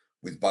on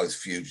with both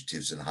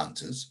fugitives and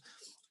hunters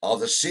are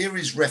the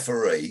series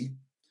referee,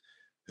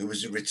 who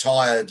was a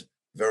retired,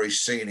 very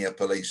senior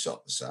police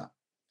officer,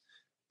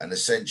 and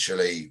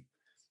essentially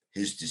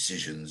his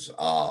decisions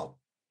are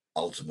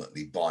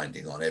ultimately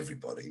binding on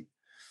everybody,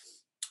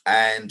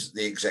 and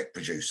the exec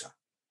producer.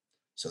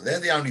 So they're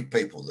the only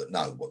people that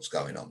know what's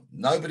going on.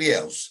 Nobody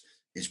else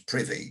is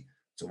privy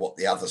to what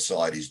the other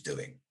side is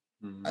doing.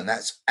 Mm-hmm. And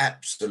that's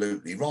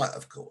absolutely right,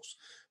 of course,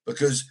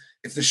 because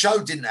if the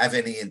show didn't have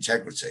any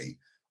integrity,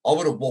 I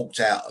would have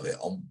walked out of it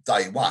on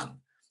day one.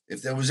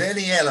 If there was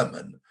any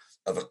element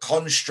of a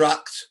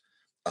construct,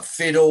 a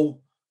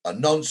fiddle, a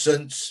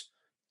nonsense,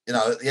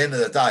 at the end of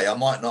the day, I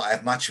might not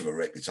have much of a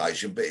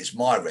reputation, but it's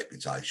my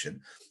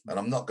reputation, and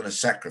I'm not going to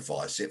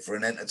sacrifice it for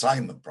an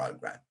entertainment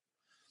program.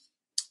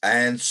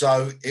 And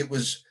so it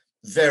was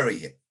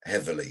very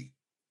heavily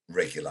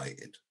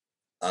regulated.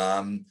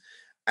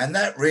 And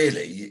that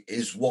really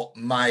is what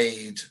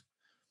made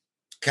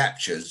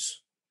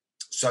captures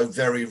so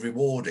very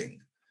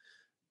rewarding.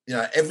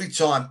 Every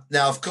time.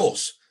 Now, of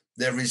course,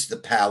 there is the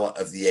power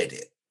of the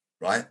edit,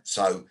 right?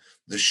 So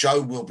the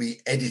show will be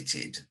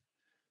edited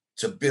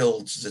to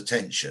build the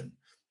tension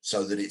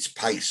so that it's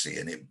pacey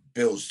and it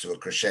builds to a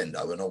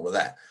crescendo and all of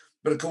that.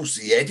 But of course,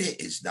 the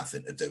edit is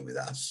nothing to do with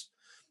us.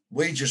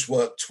 We just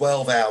work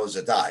 12 hours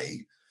a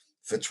day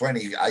for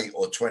 28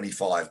 or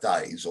 25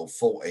 days or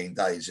 14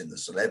 days in the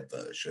celeb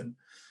version,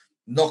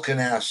 knocking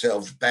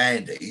ourselves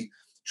bandy,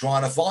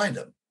 trying to find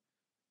them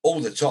all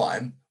the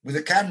time with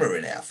a camera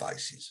in our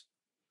faces,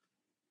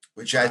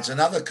 which adds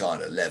another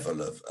kind of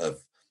level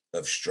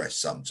of stress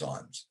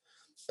sometimes.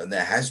 And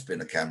there has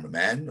been a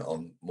cameraman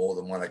on more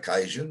than one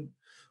occasion,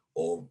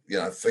 or,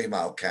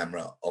 female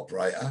camera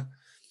operator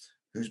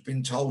who's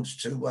been told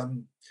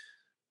to,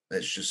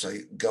 let's just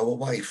say, go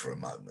away for a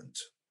moment.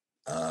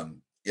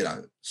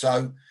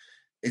 So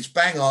it's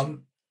bang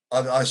on.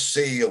 I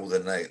see all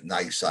the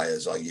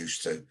naysayers I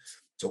used to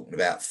talking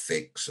about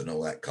fix and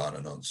all that kind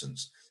of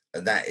nonsense.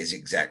 And that is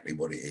exactly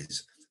what it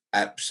is.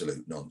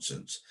 Absolute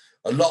nonsense.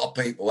 A lot of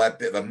people had a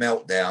bit of a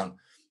meltdown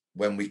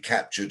when we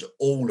captured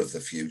all of the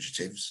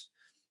fugitives,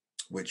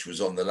 which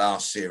was on the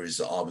last series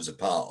that I was a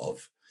part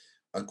of.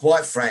 And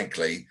quite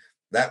frankly,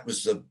 that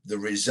was the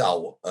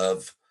result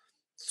of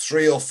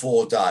 3 or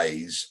 4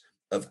 days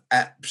of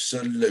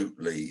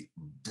absolutely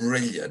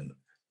brilliant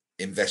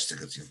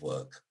investigative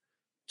work,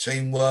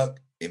 teamwork,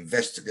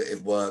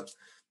 investigative work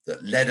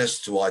that led us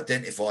to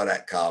identify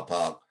that car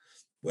park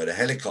where the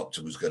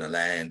helicopter was going to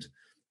land,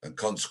 and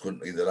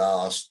consequently the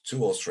last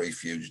 2 or 3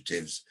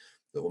 fugitives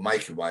that were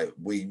making way,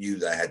 we knew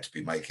they had to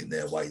be making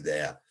their way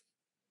there,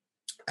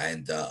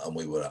 and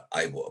we were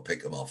able to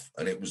pick them off.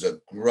 And it was a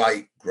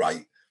great,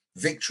 great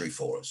victory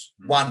for us.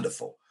 Mm-hmm.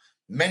 Wonderful.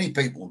 Many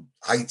people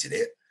hated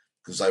it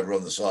because they were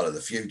on the side of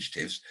the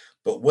fugitives,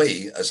 but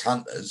we as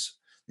hunters,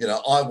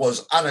 I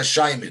was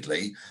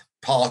unashamedly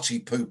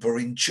party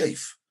pooper in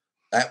chief.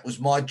 That was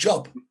my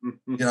job,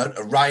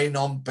 to rain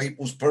on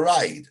people's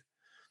parade.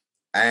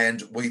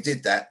 And we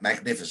did that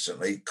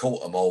magnificently,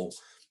 caught them all.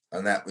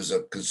 And that was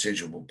a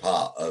considerable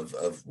part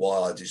of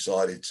why I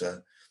decided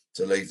to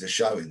leave the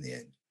show in the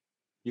end.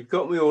 You've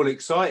got me all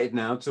excited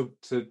now to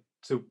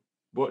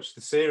watch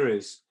the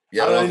series.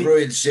 Yeah, I've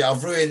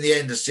ruined the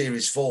end of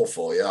series 4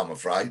 for you, I'm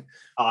afraid.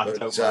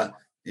 But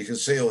you can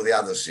see all the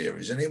other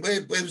series, and it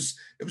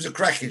was a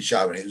cracking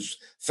show, and it was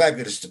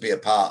fabulous to be a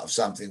part of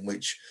something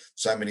which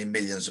so many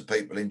millions of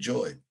people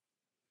enjoyed.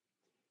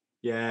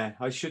 Yeah,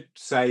 I should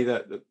say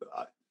that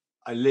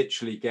I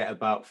literally get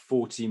about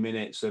 40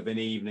 minutes of an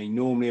evening,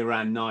 normally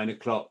around 9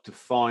 o'clock, to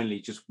finally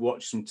just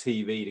watch some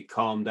TV to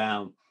calm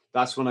down.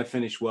 That's when I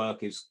finish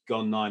work. It's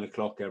gone 9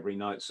 o'clock every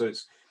night. So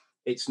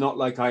it's not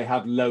like I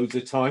have loads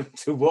of time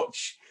to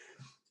watch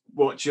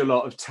a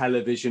lot of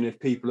television, if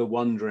people are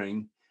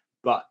wondering,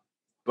 but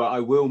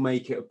I will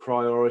make it a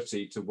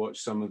priority to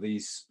watch some of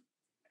these.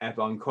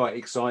 I'm quite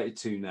excited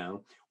to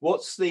now.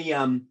 What's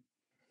the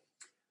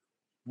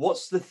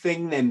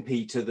thing then,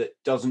 Peter, that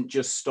doesn't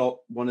just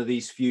stop one of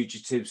these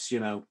fugitives,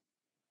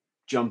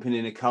 jumping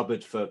in a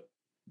cupboard for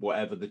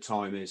whatever the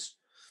time is?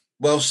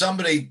 Well,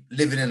 somebody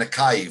living in a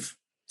cave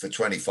for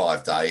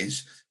 25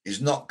 days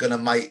is not going to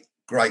make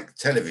great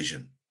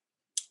television.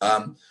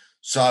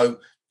 So,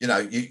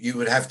 you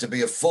would have to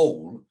be a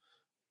fool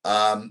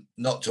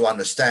not to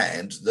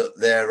understand that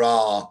there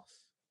are,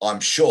 I'm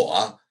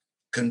sure,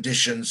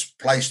 conditions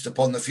placed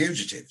upon the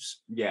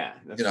fugitives. Yeah.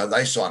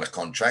 They sign a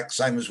contract,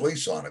 same as we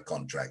sign a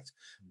contract.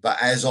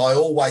 But as I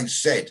always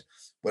said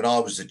when I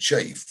was the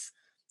chief,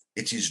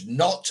 it is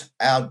not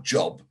our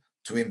job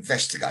to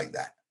investigate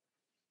that.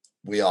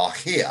 We are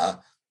here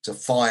to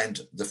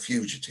find the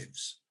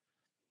fugitives.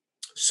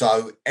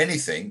 So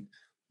anything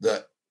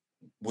that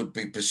would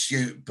be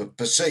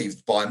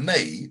perceived by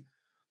me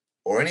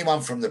or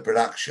anyone from the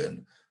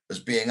production as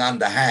being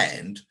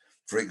underhand,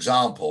 for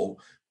example,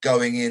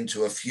 going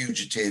into a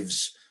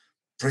fugitive's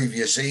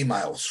previous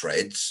email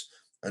threads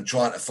and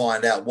trying to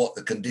find out what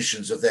the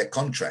conditions of their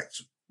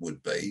contract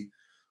would be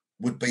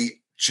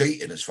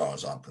cheating as far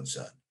as I'm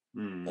concerned.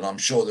 And I'm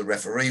sure the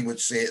referee would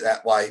see it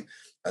that way,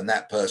 and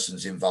that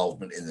person's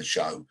involvement in the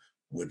show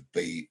would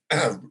be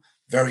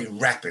very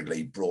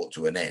rapidly brought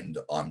to an end,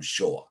 I'm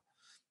sure.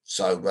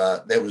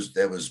 So there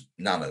was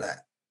none of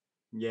that.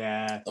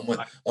 Yeah.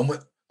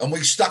 And we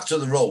stuck to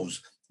the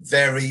rules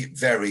very,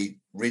 very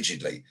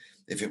rigidly.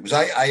 If it was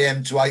 8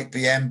 a.m. to 8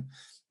 p.m.,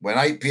 when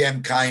 8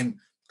 p.m. came,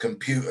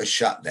 computer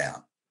shut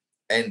down.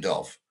 End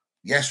of.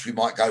 Yes, we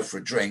might go for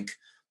a drink,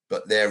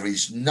 but there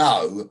is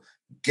no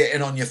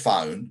getting on your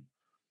phone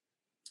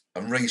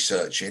and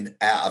researching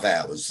out of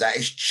hours. That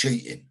is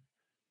cheating.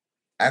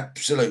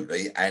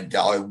 Absolutely. And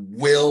I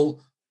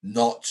will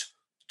not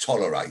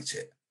tolerate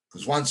it.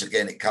 Because once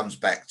again, it comes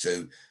back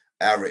to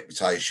our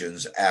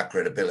reputations, our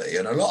credibility.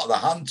 And a lot of the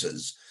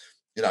hunters,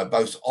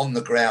 both on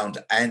the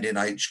ground and in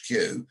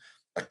HQ,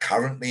 are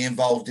currently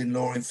involved in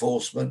law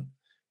enforcement,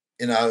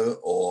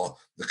 or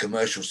the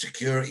commercial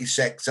security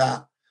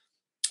sector.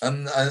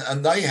 And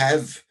they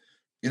have,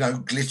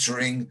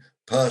 glittering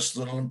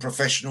personal and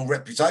professional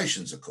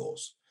reputations, of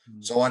course.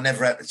 So I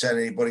never had to tell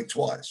anybody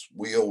twice.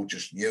 We all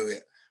just knew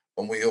it,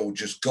 and we all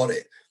just got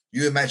it.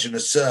 You imagine a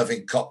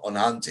serving cop on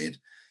Hunted,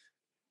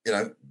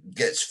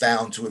 gets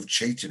found to have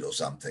cheated or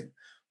something.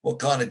 What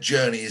kind of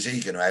journey is he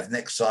going to have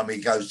next time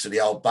he goes to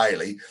the Old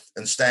Bailey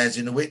and stands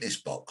in the witness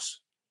box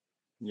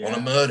on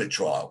a murder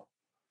trial?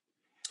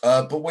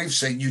 But we've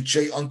seen you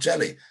cheat on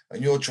telly,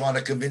 and you're trying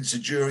to convince a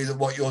jury that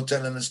what you're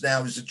telling us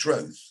now is the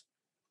truth.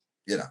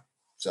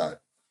 So.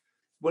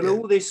 Well,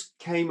 all this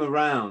came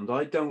around.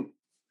 I don't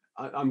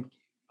know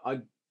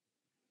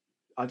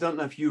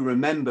if you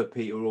remember,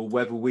 Peter, or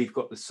whether we've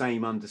got the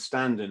same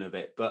understanding of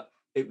it, but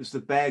it was the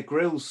Bear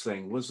Grylls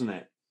thing, wasn't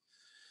it?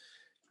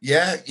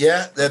 Yeah.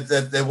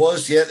 There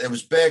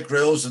was Bear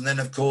Grylls, and then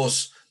of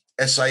course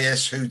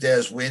SAS Who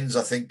Dares Wins,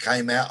 I think,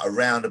 came out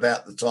around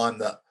about the time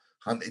that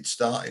Hunted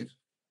started.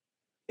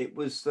 It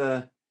was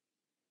for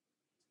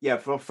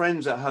our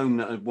friends at home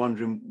that are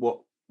wondering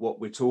what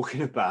we're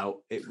talking about,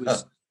 it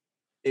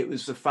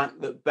was the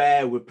fact that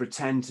Bear would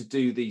pretend to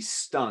do these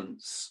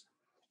stunts.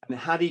 And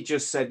had he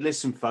just said,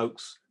 listen,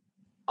 folks,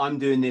 I'm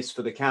doing this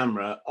for the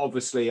camera.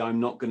 Obviously, I'm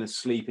not going to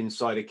sleep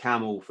inside a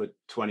camel for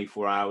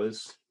 24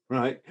 hours,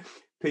 right?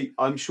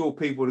 I'm sure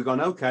people would have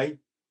gone, okay,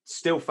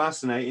 still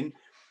fascinating.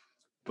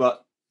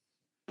 But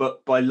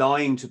by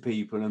lying to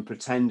people and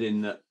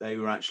pretending that they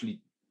were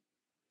actually,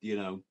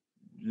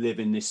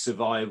 living this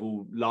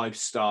survival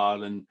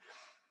lifestyle and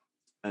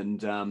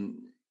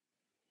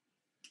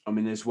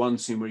there's one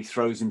scene where he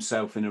throws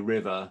himself in a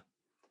river,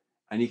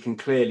 and you can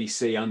clearly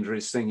see under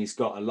his thing he's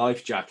got a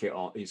life jacket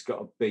on. He's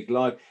got a big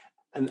life.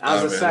 And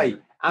as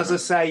I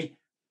say,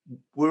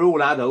 we're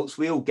all adults.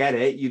 We all get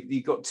it.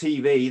 You've got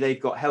TV.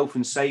 They've got health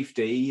and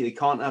safety. They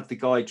can't have the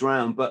guy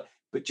drown. But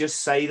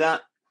just say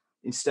that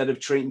instead of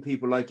treating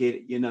people like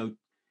it.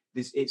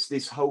 It's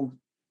this whole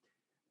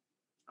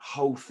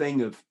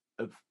thing of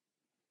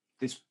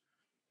this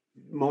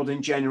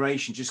modern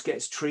generation just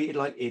gets treated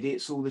like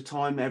idiots all the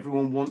time.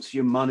 Everyone wants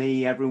your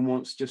money. Everyone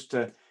wants just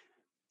to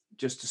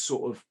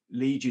sort of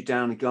lead you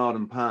down a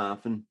garden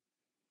path. And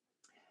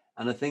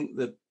I think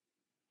that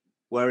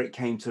where it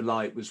came to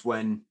light was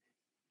when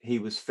he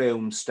was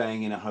filmed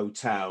staying in a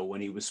hotel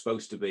when he was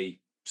supposed to be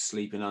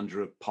sleeping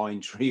under a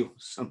pine tree or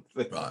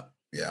something. Right.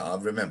 Yeah, I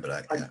remember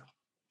that. Yeah.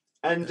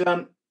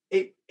 And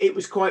it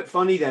was quite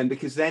funny then,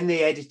 because then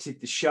they edited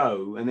the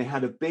show and they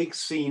had a big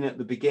scene at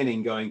the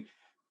beginning going,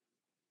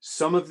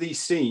 some of these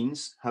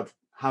scenes have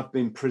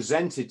been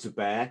presented to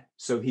Bear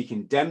so he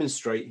can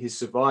demonstrate his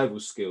survival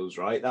skills,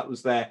 right? That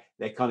was their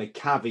kind of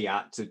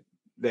caveat to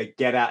their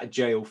get out of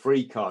jail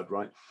free card,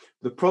 right?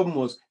 The problem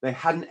was they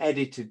hadn't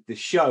edited the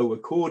show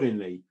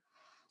accordingly.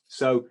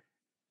 So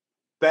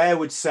Bear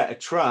would set a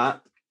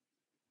trap.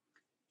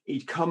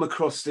 He'd come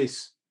across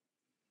this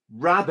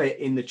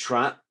rabbit in the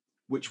trap,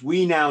 which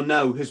we now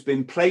know has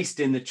been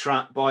placed in the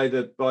trap by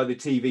the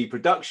TV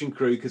production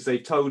crew, because they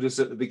told us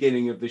at the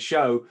beginning of the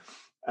show.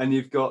 And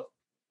you've got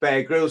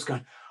Bear Grylls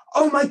going,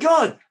 oh my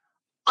God,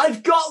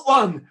 I've got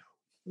one.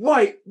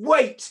 Wait.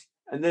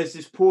 And there's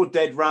this poor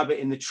dead rabbit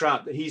in the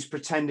trap that he's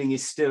pretending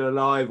is still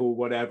alive or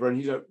whatever. And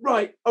he's like,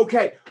 right,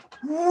 okay.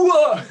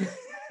 Whoa.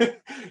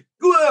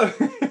 Whoa.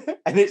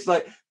 And it's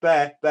like,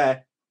 Bear,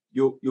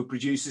 your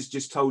producers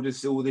just told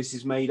us all this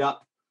is made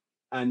up.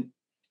 And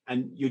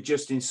you're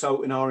just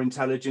insulting our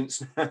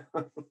intelligence now.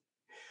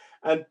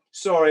 And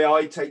sorry,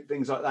 I take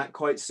things like that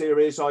quite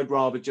serious. I'd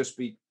rather just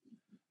be,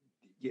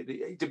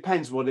 it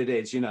depends what it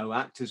is,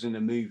 actors in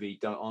a movie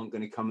aren't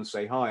going to come and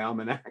say, hi,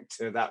 I'm an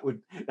actor. That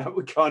would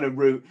kind of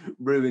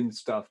ruin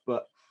stuff.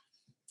 But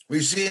we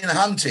see in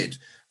Hunted,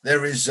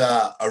 there is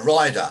a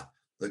rider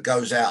that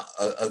goes out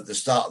at the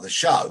start of the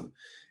show,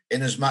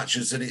 in as much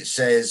as that it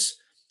says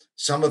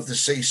some of the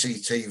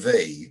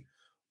CCTV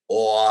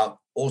or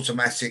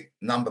automatic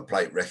number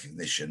plate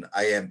recognition,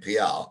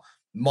 ANPR,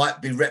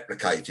 might be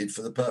replicated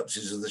for the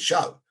purposes of the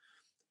show.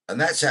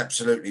 And that's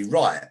absolutely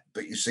right.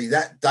 But you see,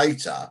 that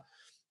data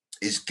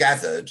is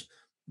gathered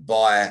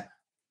by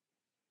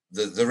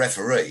the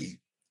referee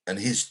and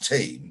his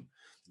team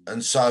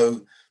And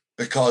so,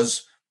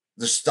 because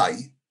the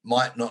state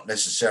might not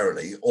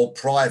necessarily, or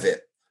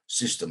private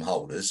system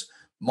holders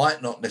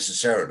might not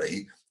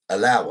necessarily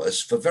allow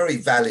us, for very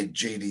valid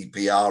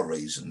GDPR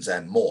reasons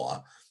and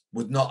more,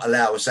 would not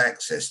allow us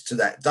access to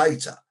that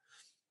data.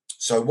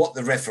 So what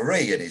the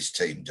referee and his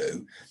team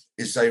do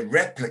is they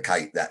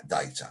replicate that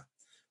data.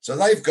 So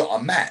they've got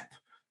a map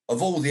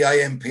of all the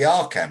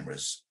ANPR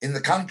cameras in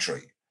the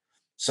country.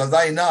 So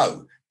they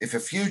know if a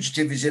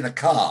fugitive is in a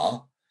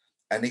car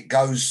and it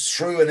goes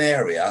through an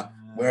area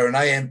where an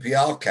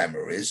ANPR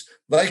camera is,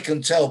 they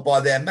can tell by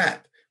their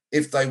map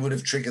if they would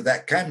have triggered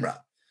that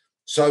camera.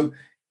 So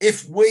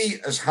if we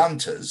as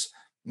hunters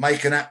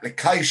make an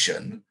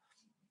application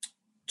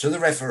to the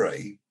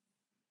referee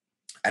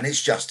and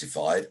it's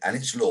justified and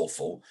it's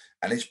lawful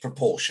and it's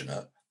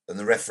proportionate, then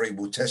the referee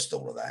will test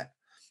all of that.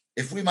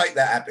 If we make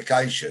that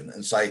application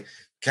and say,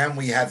 can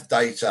we have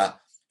data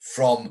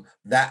from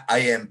that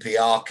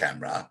ANPR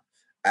camera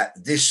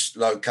at this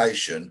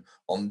location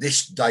on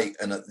this date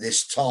and at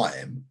this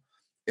time,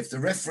 if the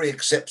referee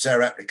accepts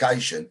our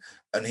application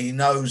and he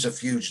knows a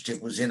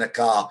fugitive was in a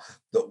car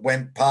that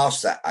went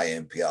past that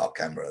ANPR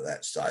camera at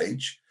that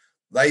stage,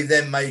 they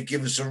then may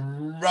give us a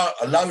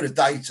load of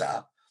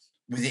data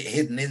with it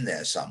hidden in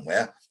there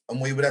somewhere,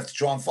 and we would have to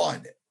try and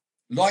find it,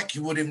 like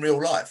you would in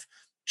real life,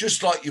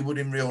 just like you would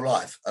in real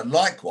life. And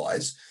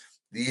likewise,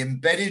 the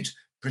embedded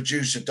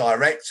producer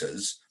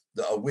directors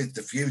that are with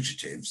the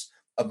fugitives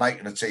are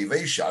making a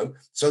TV show,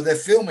 so they're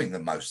filming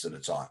them most of the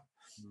time.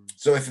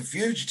 So if a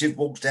fugitive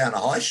walks down a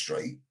high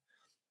street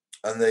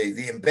and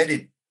the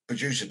embedded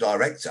producer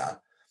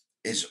director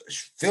is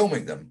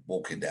filming them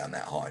walking down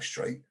that high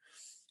street,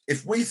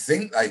 if we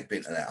think they've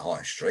been to that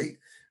high street,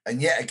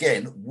 and yet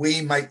again,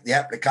 we make the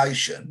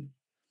application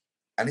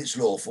and it's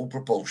lawful,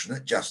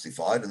 proportionate,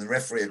 justified, and the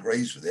referee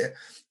agrees with it,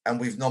 and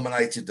we've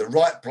nominated the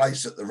right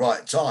place at the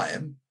right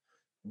time,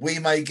 we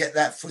may get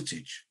that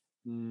footage.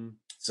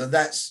 So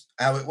that's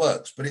how it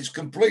works. But it's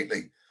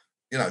completely,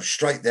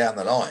 straight down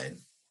the line.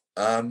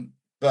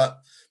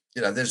 But,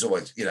 there's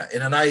always,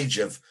 in an age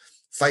of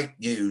fake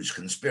news,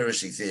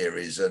 conspiracy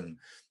theories, and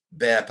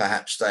Bear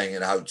perhaps staying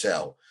in a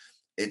hotel,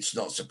 it's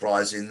not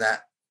surprising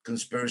that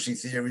conspiracy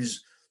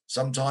theories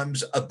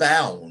sometimes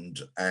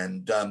abound,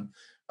 and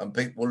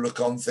people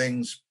look on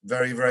things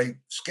very, very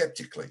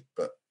skeptically.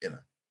 But,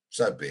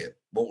 so be it.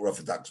 Water off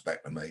a duck's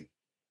back to me.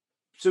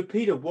 So,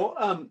 Peter, what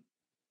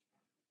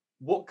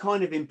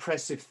kind of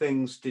impressive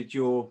things did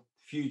your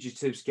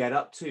fugitives get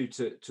up to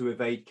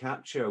evade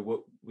capture?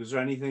 Was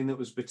there anything that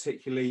was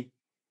particularly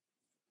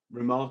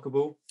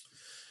remarkable?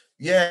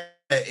 Yeah,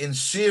 in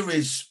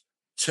series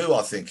 2,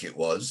 I think it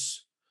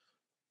was,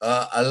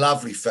 a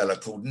lovely fella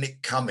called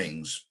Nick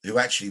Cummings, who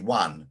actually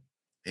won.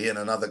 He and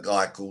another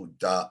guy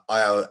called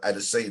Io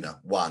Adesina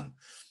won,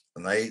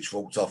 and they each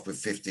walked off with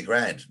 50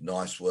 grand.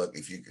 Nice work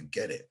if you can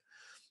get it.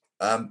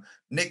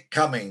 Nick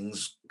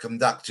Cummings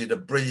conducted a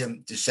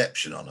brilliant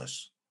deception on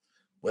us,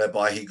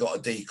 whereby he got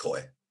a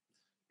decoy,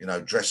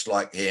 dressed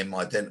like him,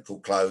 identical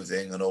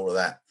clothing and all of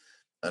that,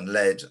 and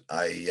led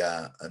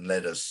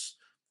us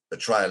a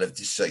trail of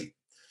deceit,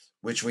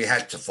 which we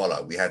had to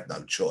follow. We had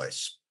no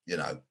choice.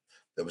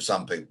 There were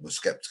some people who were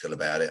skeptical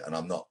about it, and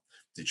I'm not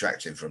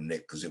detracting from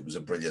Nick because it was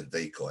a brilliant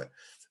decoy.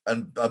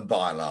 And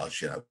by and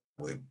large,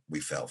 we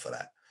fell for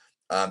that.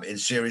 In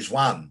series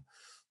 1,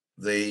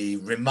 the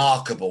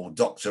remarkable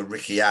Dr.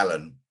 Ricky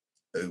Allen,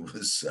 who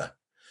was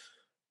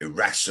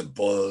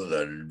irascible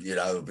and,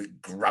 a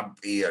bit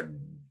grumpy and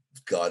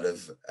kind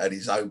of had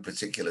his own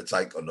particular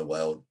take on the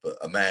world, but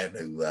a man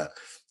who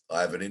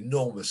I have an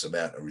enormous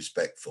amount of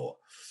respect for.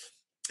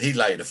 He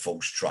laid a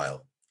false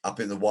trail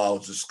up in the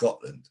wilds of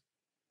Scotland.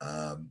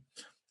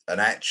 And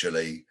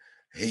actually,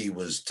 he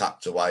was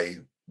tucked away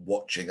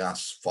watching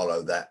us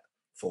follow that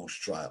false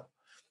trail.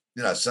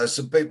 So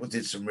some people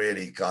did some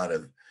really kind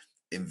of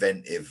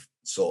inventive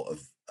sort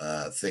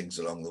of things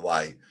along the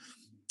way.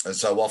 And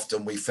so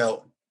often we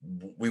felt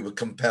we were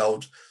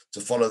compelled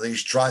to follow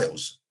these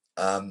trails.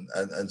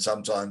 And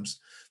sometimes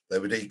they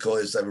were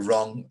decoys, they were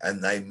wrong,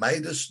 and they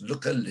made us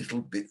look a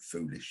little bit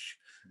foolish.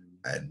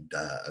 And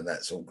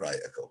that's all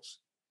great, of course.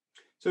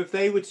 So if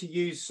they were to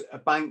use a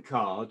bank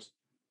card,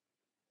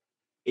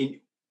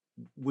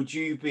 would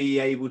you be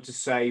able to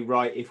say,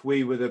 right, if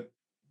we were the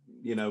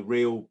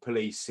real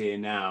police here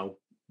now,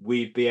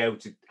 we'd be able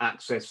to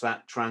access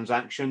that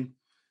transaction?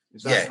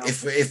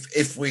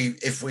 If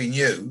we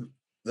knew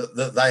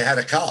that they had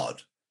a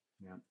card,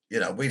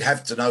 we'd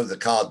have to know the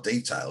card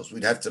details,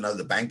 we'd have to know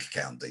the bank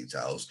account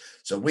details,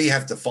 so we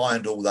have to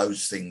find all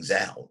those things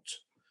out.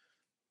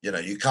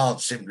 You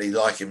can't simply,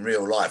 like in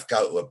real life,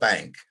 go to a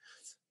bank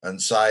and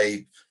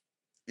say,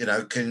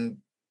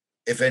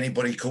 if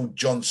anybody called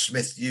John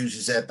Smith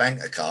uses their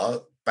bank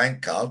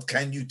card,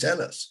 can you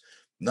tell us?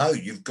 No,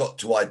 you've got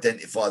to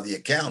identify the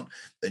account,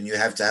 and you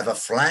have to have a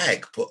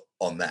flag put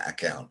on that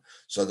account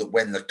so that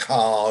when the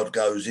card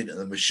goes into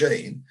the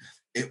machine,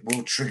 it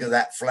will trigger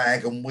that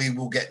flag and we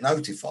will get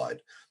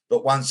notified.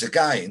 But once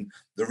again,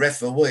 the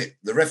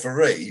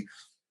referee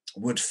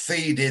would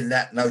feed in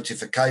that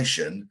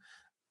notification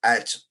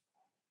at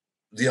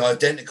the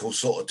identical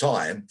sort of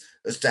time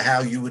as to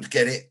how you would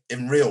get it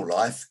in real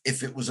life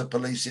if it was a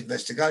police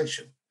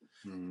investigation.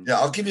 Yeah,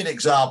 I'll give you an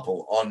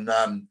example on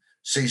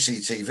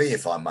CCTV,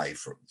 if I may.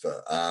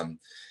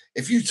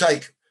 If you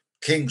take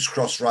King's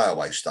Cross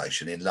Railway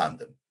Station in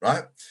London,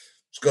 right?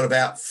 It's got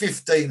about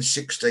 15,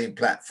 16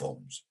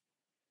 platforms.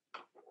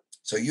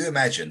 So you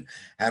imagine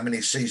how many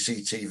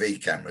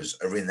CCTV cameras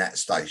are in that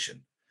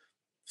station.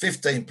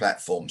 15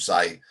 platforms,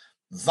 say,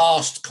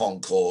 vast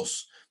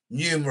concourse,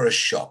 numerous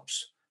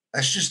shops.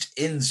 That's just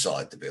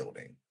inside the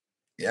building.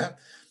 Yeah.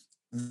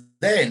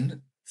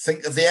 Then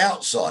think of the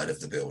outside of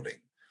the building,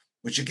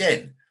 which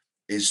again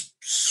is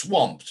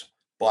swamped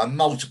by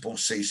multiple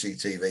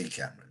CCTV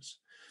cameras.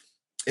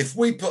 If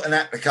we put an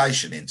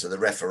application into the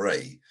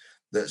referee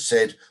that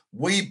said,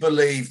 we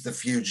believe the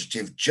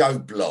fugitive Joe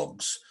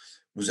Bloggs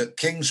was at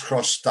King's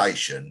Cross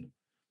Station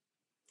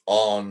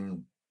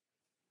on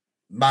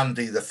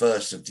Monday, the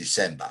 1st of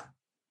December,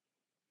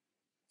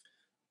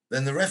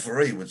 then the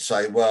referee would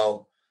say,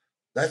 well,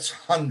 that's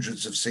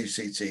hundreds of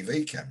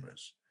CCTV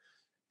cameras.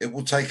 It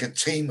will take a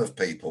team of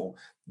people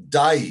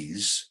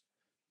days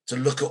to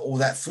look at all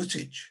that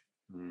footage.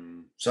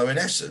 So in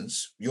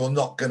essence, you're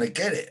not going to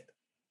get it,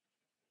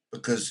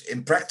 because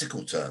in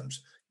practical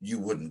terms, you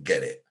wouldn't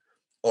get it.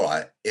 All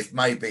right, if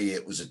maybe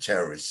it was a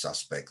terrorist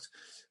suspect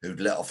who'd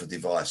let off a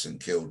device and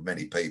killed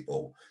many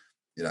people,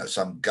 you know,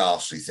 some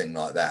ghastly thing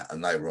like that,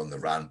 and they were on the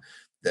run,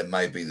 then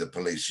maybe the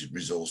police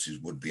resources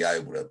would be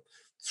able to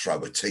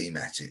throw a team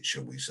at it,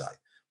 shall we say.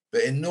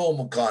 But in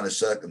normal kind of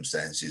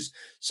circumstances,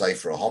 say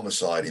for a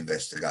homicide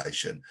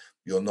investigation,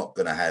 you're not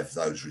going to have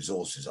those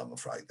resources, I'm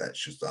afraid. That's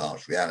just the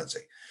harsh reality.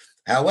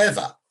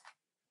 However,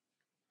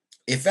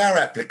 if our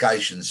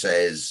application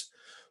says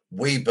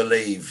we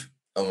believe,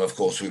 and of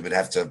course we would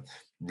have to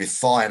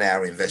refine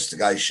our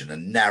investigation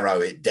and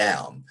narrow it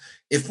down.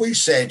 If we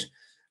said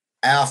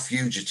our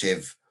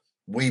fugitive,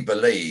 we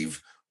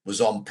believe, was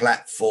on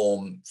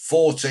platform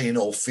 14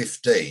 or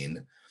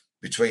 15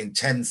 between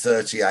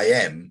 10:30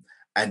 a.m.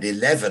 and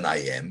 11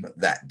 a.m.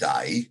 that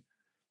day,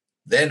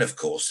 then of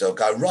course they'll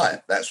go,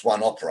 right, that's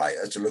one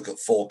operator to look at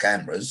 4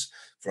 cameras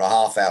for a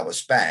half-hour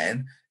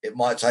span. It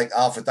might take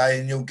half a day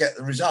and you'll get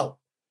the result.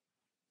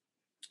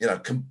 You know,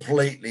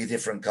 completely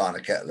different kind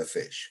of kettle of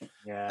fish.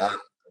 Yeah.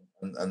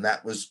 And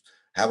that was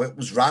how it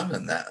was run,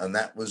 and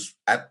that was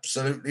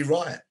absolutely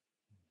right.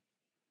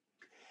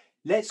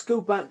 Let's go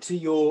back to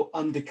your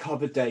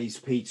undercover days,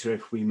 Peter,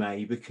 if we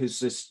may, because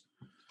this,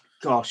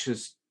 gosh,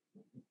 is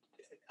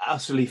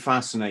utterly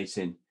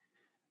fascinating.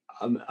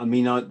 I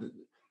mean,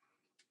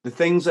 the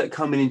things that are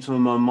coming into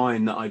my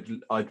mind that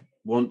I'd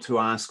want to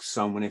ask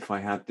someone if I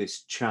had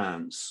this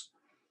chance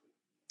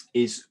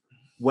is,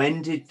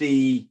 when did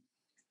the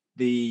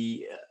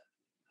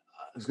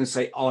I was going to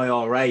say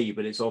IRA,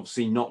 but it's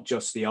obviously not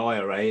just the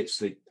IRA. It's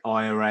the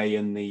IRA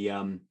and the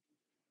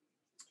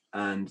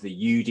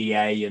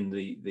UDA and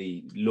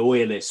the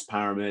loyalist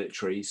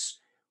paramilitaries.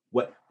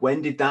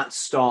 When did that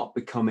start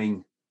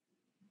becoming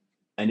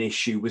an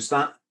issue? Was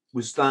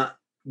that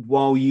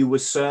while you were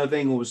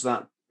serving, or was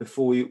that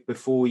before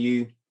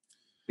you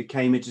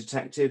became a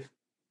detective?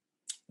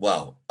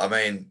 Well, I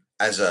mean,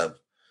 I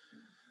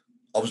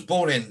was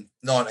born in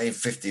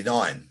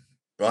 1959,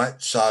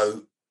 right?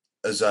 So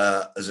as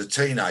a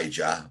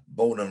teenager,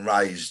 born and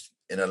raised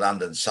in a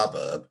London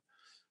suburb,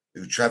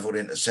 who travelled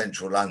into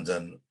central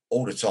London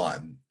all the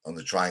time on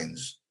the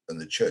trains and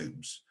the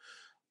tubes,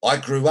 I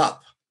grew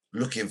up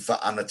looking for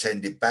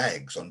unattended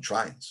bags on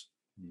trains.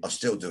 I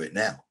still do it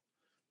now.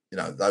 You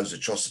know, those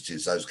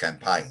atrocities, those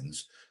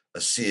campaigns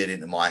are seared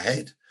into my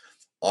head.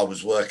 I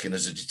was working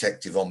as a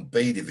detective on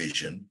B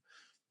Division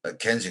at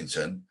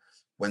Kensington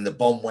when the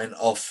bomb went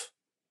off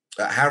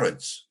at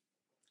Harrods,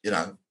 you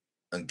know,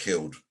 and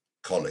killed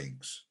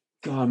colleagues.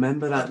 God, I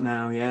remember that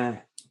now.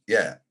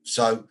 Yeah.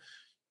 So,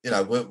 you know,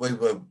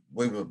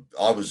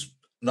 I was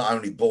not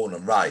only born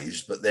and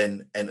raised, but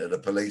then entered the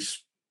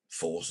police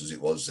force, as it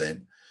was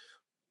then,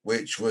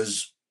 which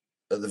was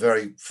at the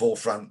very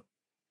forefront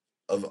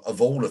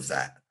of all of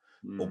that.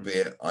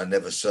 Albeit I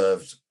never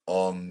served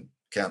on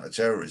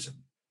counter-terrorism.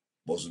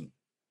 Wasn't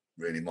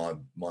really my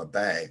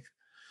bag.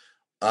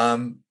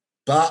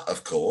 But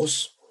of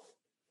course,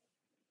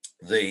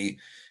 the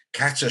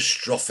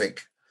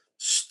catastrophic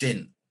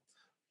stint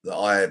that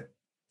I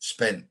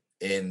spent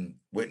in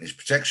witness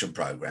protection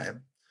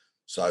program,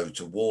 so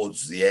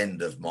towards the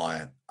end of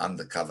my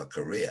undercover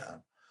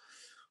career,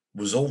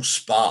 was all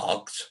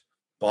sparked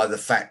by the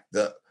fact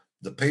that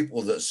the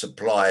people that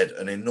supplied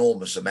an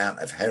enormous amount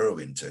of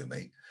heroin to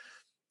me,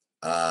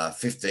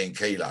 15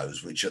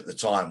 kilos, which at the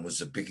time was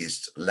the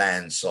biggest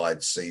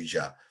landside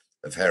seizure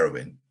of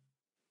heroin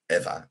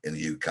ever in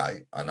the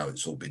UK. I know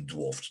it's all been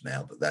dwarfed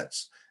now, but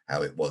that's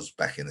how it was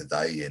back in the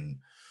day in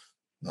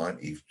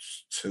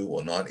 92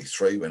 or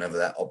 93, whenever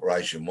that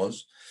operation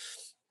was.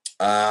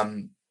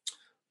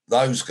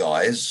 Those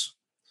guys,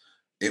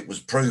 it was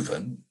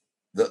proven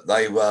that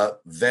they were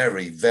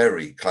very,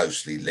 very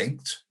closely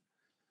linked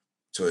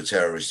to a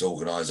terrorist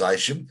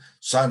organisation,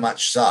 so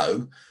much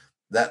so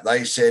that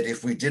they said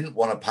if we didn't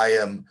want to pay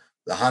them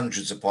the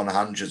hundreds upon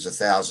hundreds of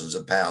thousands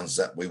of pounds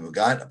that we were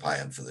going to pay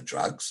them for the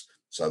drugs,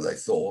 so they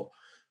thought,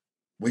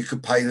 we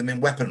could pay them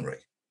in weaponry,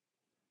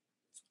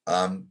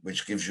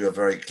 which gives you a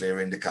very clear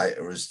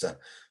indicator as to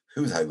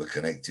who they were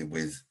connected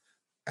with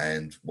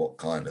and what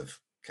kind of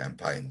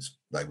campaigns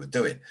they were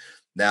doing.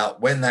 Now,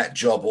 when that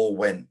job all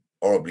went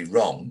horribly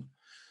wrong,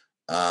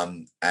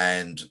 and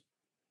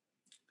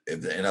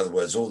in other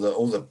words,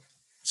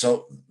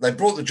 so they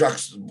brought the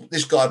drugs.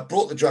 This guy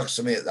brought the drugs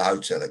to me at the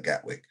hotel at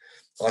Gatwick.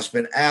 I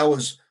spent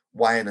hours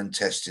weighing and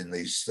testing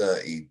these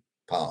 30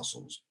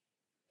 parcels.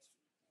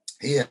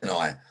 He and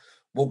I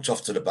walked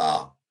off to the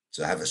bar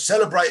to have a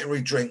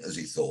celebratory drink, as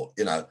he thought,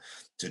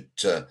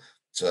 to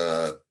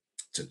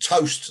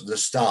toast the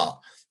start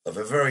of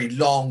a very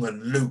long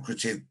and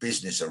lucrative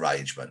business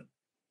arrangement.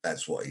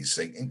 That's what he's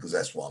thinking, because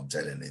that's what I'm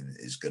telling him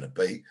is going to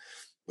be.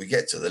 We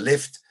get to the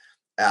lift,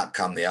 out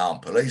come the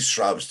armed police,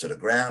 throw us to the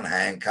ground,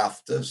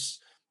 handcuffed us,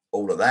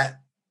 all of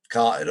that,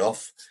 carted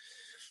off.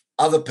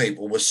 Other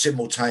people were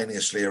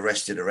simultaneously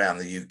arrested around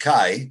the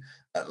UK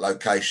at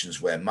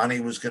locations where money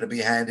was going to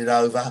be handed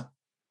over,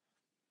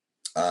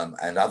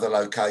 and other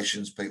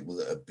locations, people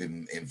that have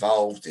been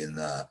involved in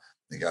the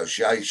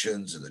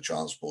negotiations and the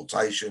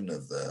transportation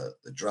of the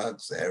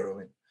drugs, the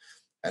heroin,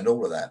 and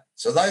all of that.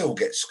 So they all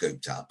get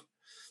scooped up.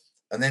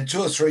 And then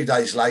 2 or 3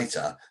 days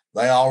later,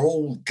 they are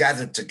all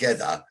gathered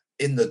together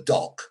in the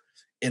dock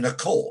in a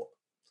court,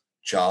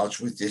 charged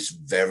with this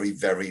very,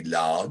 very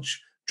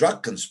large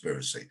drug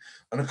conspiracy.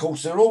 And of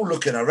course, they're all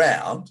looking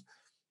around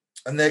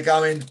and they're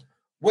going,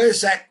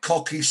 where's that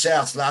cocky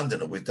South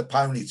Londoner with the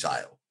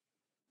ponytail?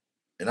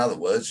 In other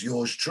words,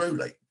 yours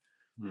truly.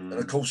 And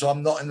of course,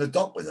 I'm not in the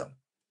dock with them.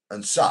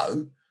 And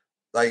so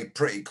they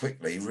pretty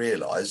quickly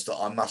realised that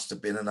I must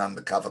have been an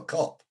undercover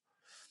cop.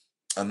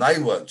 And they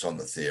worked on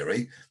the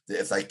theory that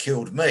if they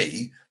killed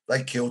me,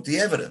 they killed the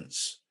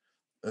evidence.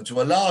 And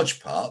to a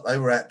large part, they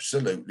were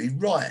absolutely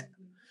right.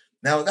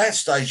 Now, at that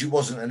stage, it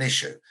wasn't an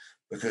issue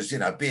because,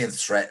 being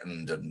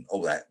threatened and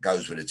all that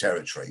goes with the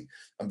territory.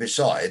 And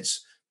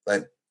besides,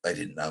 they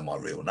didn't know my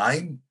real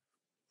name.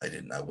 They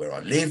didn't know where I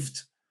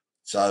lived.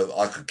 So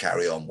I could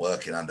carry on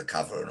working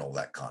undercover and all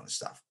that kind of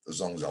stuff, as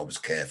long as I was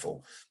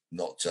careful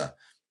not to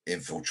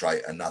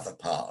infiltrate another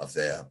part of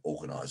their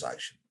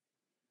organisation.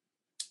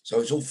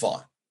 So it's all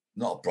fine,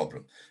 not a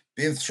problem.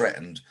 Being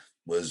threatened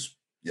was,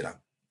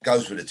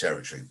 goes with the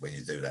territory when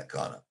you do that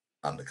kind of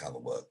undercover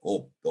work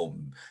or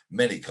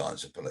many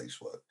kinds of police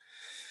work.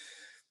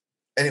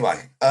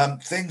 Anyway,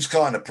 things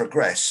kind of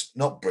progress,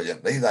 not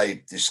brilliantly.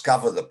 They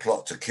discover the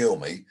plot to kill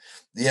me.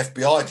 The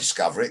FBI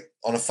discover it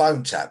on a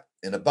phone tap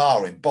in a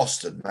bar in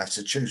Boston,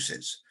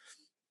 Massachusetts.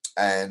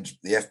 And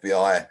the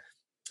FBI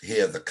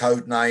hear the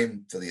code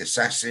name for the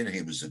assassin.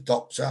 He was a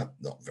doctor,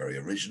 not very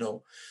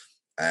original.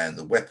 And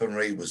the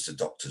weaponry was the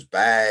doctor's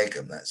bag,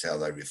 and that's how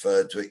they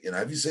referred to it.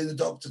 Have you seen the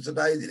doctor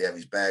today? Did he have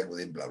his bag with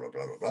him? Blah, blah,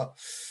 blah, blah,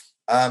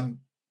 blah.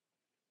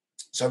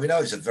 So we know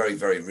it's a very,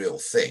 very real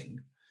thing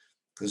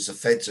because the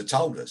feds have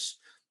told us.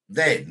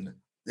 Then,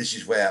 this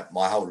is where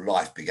my whole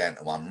life began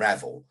to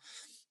unravel.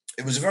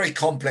 It was a very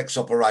complex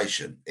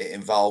operation. It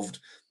involved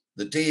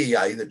the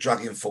DEA, the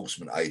Drug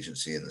Enforcement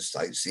Agency in the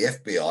States, the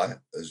FBI,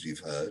 as you've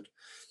heard,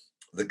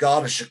 the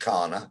Garda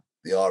Síochána,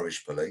 the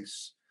Irish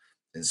police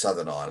in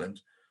Southern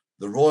Ireland,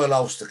 the Royal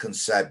Ulster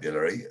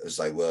Constabulary, as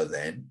they were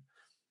then,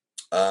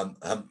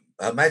 Her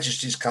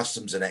Majesty's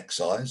Customs and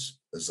Excise,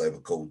 as they were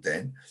called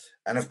then,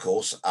 and of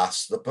course,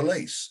 us, the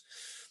police.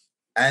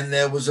 And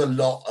there was a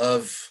lot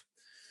of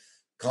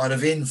kind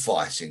of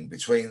infighting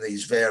between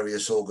these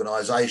various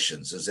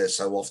organisations, as there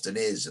so often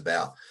is,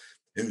 about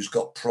who's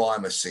got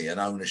primacy and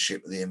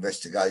ownership of the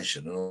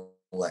investigation and all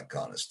that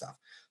kind of stuff.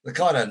 The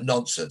kind of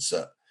nonsense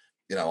that,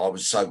 I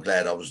was so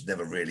glad I was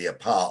never really a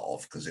part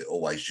of because it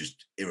always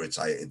just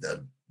irritated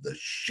the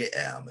shit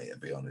out of me, to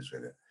be honest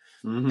with you.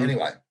 Mm-hmm.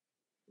 Anyway,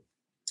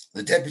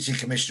 the Deputy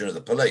Commissioner of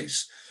the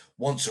Police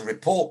wants a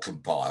report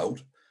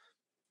compiled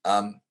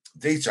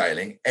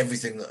detailing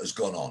everything that has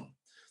gone on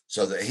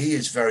so that he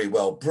is very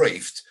well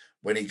briefed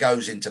when he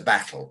goes into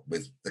battle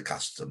with the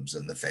customs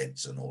and the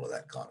feds and all of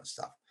that kind of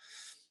stuff.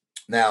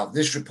 Now,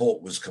 this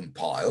report was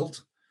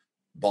compiled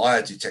by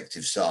a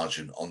detective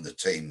sergeant on the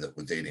team that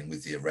were dealing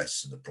with the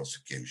arrests and the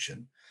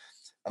prosecution.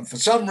 And for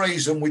some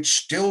reason, which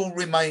still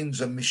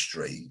remains a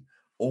mystery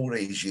all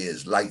these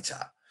years later,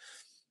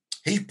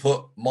 he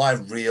put my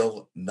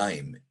real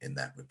name in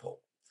that report.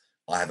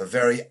 I have a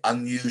very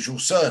unusual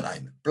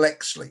surname,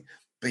 Bleksley,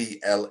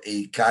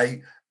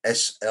 Bleksley.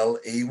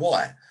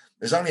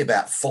 There's only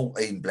about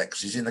 14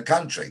 Bleksleys in the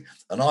country,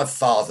 and I've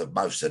fathered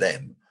most of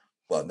them.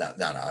 Well, no,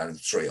 only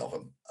 3 of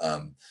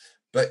them.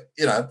 But,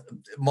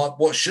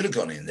 what should have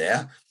gone in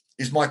there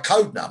is my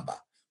code number,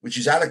 which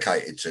is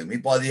allocated to me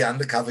by the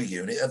undercover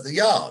unit of the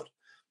yard.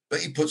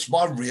 But he puts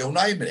my real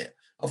name in it.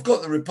 I've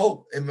got the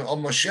report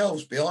on my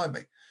shelves behind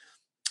me.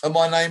 And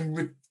my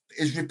name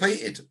is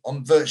repeated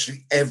on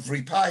virtually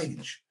every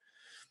page.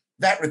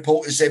 That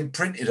report is then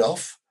printed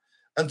off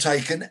and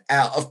taken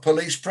out of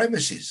police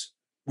premises,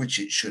 which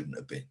it shouldn't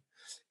have been.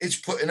 It's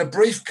put in a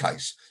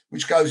briefcase,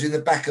 which goes in the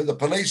back of the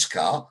police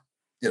car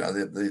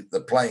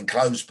the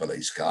plainclothes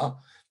police car,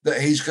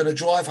 that he's going to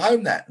drive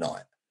home that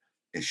night.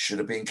 It should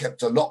have been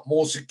kept a lot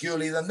more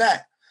securely than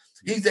that.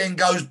 He then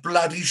goes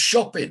bloody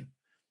shopping.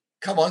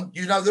 Come on,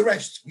 you know the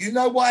rest. You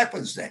know what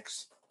happens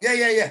next.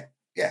 Yeah.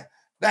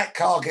 That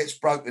car gets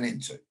broken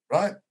into,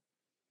 right?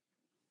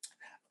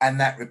 And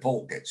that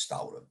report gets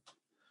stolen.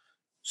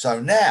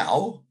 So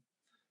now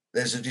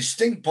there's a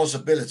distinct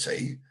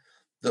possibility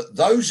that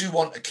those who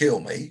want to kill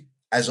me,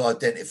 as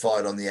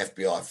identified on the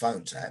FBI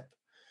phone tap,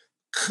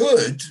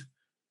 could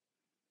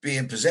be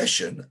in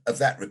possession of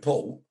that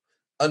report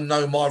and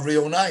know my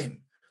real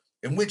name,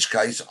 in which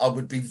case I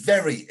would be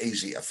very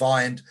easy to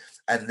find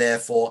and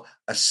therefore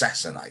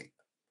assassinate.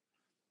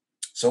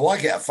 So I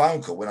get a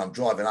phone call when I'm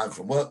driving home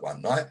from work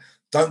one night.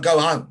 Don't go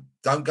home.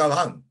 Don't go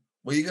home.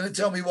 Well, you're going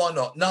to tell me why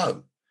not?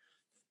 No.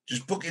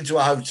 Just book into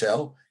a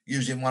hotel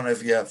using one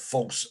of your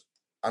false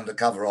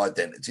undercover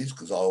identities,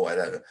 because I always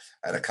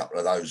had a couple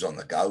of those on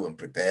the go and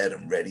prepared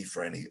and ready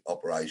for any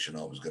operation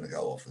I was going to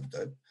go off and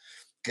do.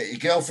 Get your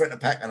girlfriend to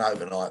pack an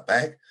overnight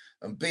bag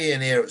and be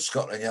in here at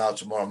Scotland Yard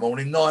tomorrow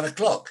morning, 9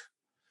 o'clock.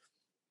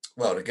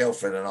 Well, the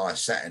girlfriend and I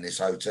sat in this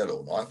hotel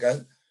all night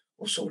going,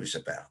 what's all this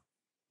about?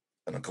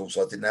 And of course,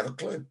 I didn't have a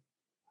clue.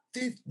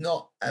 Did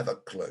not have a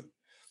clue.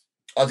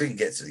 I didn't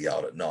get to the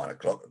yard at 9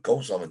 o'clock. Of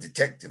course, I'm a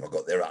detective. I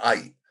got there at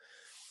 8.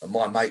 And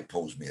my mate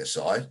pulls me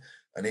aside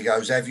and he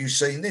goes, have you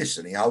seen this?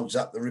 And he holds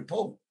up the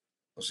report.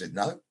 I said,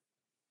 no.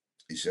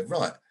 He said,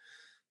 right,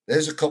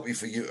 there's a copy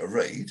for you to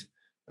read.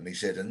 And he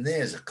said, and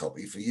there's a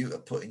copy for you to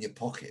put in your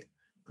pocket,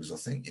 because I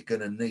think you're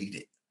going to need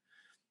it.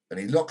 And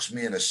he locks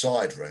me in a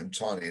side room,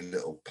 tiny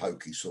little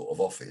pokey sort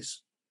of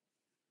office.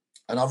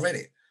 And I read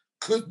it.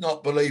 Could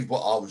not believe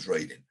what I was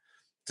reading.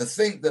 To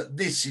think that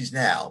this is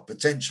now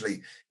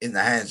potentially in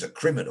the hands of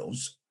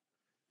criminals,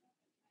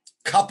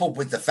 coupled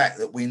with the fact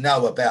that we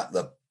know about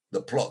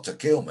the plot to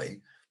kill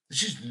me,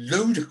 this is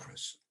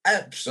ludicrous,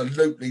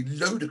 absolutely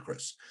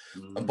ludicrous.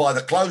 Mm. And by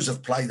the close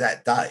of play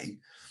that day,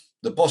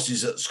 the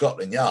bosses at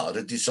Scotland Yard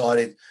had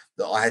decided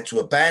that I had to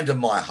abandon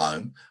my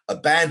home,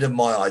 abandon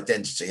my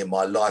identity and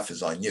my life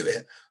as I knew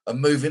it,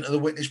 and move into the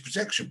witness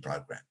protection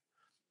program.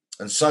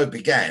 And so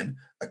began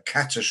a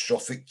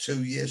catastrophic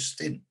 2-year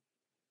stint.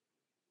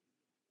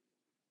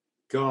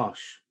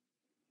 Gosh.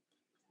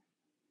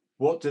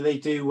 What do they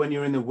do when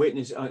you're in the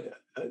witness?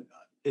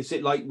 Is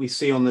it like we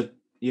see on the,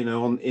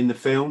 in the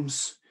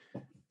films?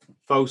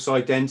 False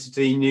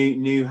identity,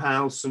 new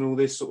house and all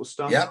this sort of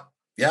stuff?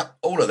 Yep,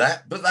 all of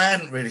that. But they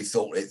hadn't really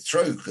thought it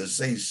through, because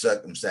these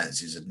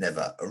circumstances had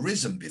never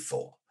arisen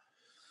before.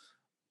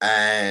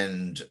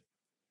 And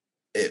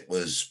it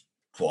was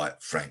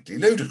quite frankly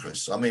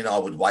ludicrous. I mean, I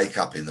would wake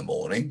up in the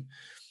morning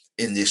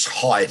in this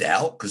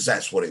hideout, because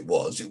that's what it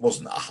was. It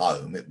wasn't a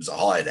home, it was a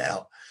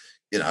hideout.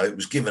 It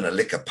was given a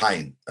lick of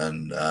paint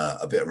and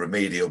a bit of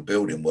remedial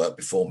building work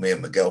before me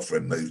and my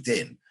girlfriend moved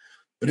in.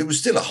 But it was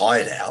still a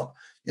hideout.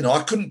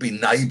 I couldn't be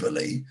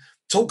neighbourly.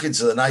 Talking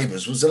to the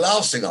neighbours was the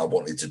last thing I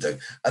wanted to do.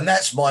 And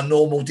that's my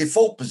normal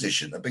default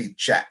position, to be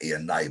chatty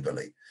and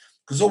neighbourly.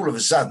 Because all of a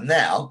sudden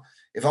now,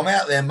 if I'm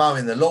out there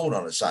mowing the lawn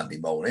on a Sunday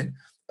morning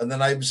and the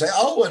neighbours say,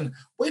 oh, and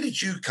where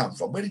did you come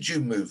from? Where did you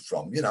move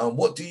from? And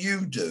what do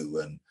you do?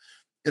 And,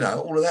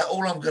 all of that,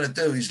 all I'm going to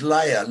do is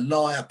lay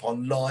lie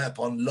upon lie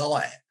upon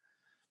lie.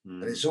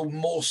 And it's all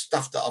more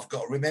stuff that I've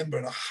got to remember,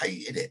 and I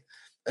hated it.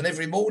 And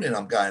every morning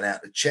I'm going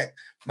out to check,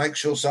 make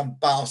sure some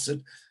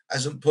bastard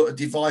hasn't put a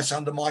device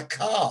under my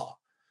car.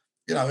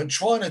 And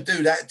trying to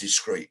do that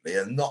discreetly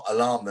and not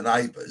alarm the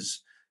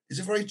neighbours is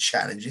a very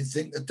challenging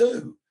thing to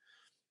do.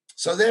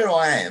 So there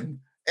I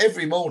am.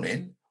 Every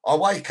morning I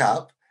wake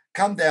up,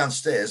 come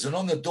downstairs, and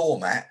on the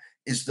doormat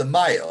is the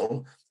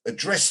mail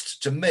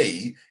addressed to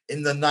me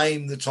in the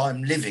name that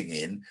I'm living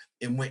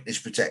in witness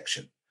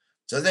protection.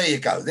 So there you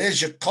go.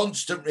 There's your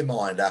constant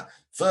reminder,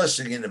 first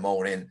thing in the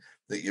morning,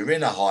 that you're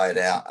in a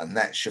hideout and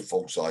that's your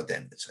false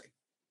identity.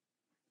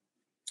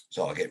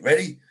 So I get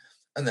ready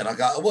and then I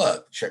go to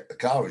work, check the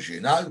car, as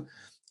you know.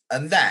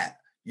 And that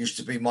used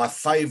to be my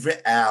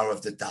favourite hour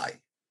of the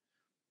day,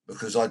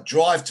 because I'd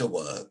drive to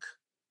work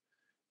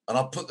and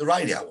I'd put the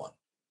radio on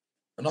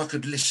and I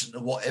could listen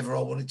to whatever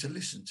I wanted to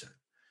listen to.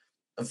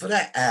 And for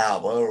that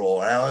hour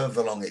or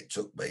however long it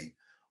took me,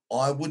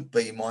 I would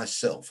be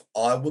myself.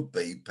 I would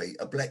be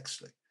Peter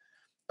Bleksley.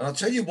 And I'll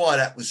tell you why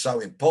that was so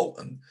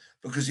important,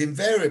 because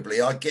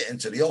invariably I get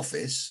into the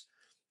office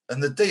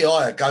and the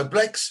DI would go,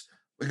 Blex,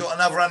 we got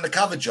another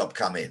undercover job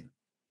come in.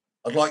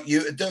 I'd like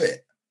you to do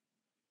it.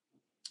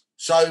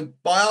 So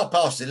by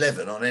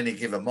 11:30 on any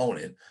given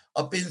morning,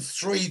 I've been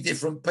 3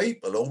 different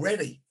people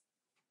already.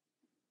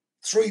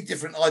 3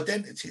 different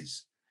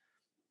identities.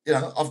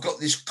 I've got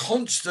this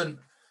constant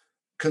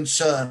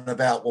concern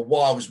about, well,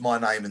 why was my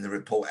name in the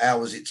report? How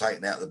was it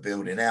taken out of the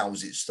building? How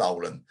was it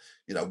stolen?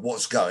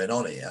 What's going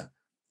on here?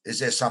 Is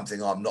there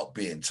something I'm not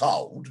being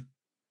told?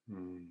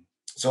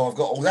 So I've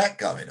got all that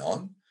going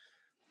on.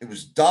 It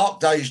was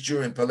dark days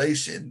during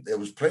policing. There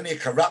was plenty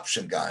of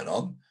corruption going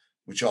on,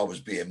 which I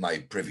was being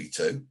made privy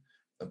to,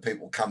 and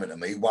people coming to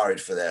me worried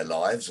for their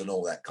lives and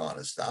all that kind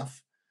of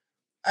stuff.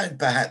 And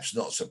perhaps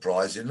not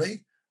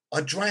surprisingly,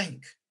 I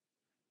drank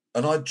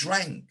and I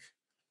drank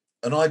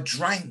and I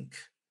drank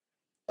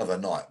of a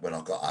night when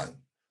I got home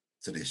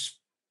to this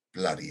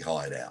bloody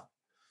hideout.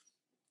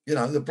 You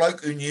know, the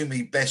bloke who knew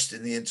me best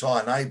in the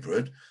entire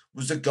neighbourhood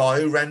was the guy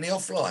who ran the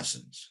off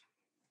licence,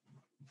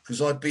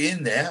 because I'd be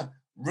in there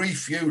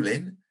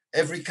refueling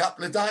every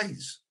couple of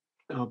days.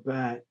 I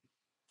bet.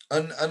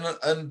 And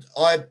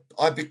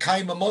I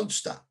became a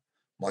monster.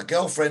 My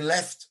girlfriend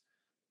left,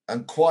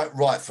 and quite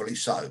rightfully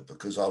so,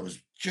 because I was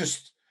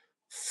just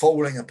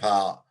falling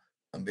apart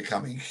and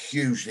becoming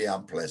hugely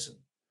unpleasant.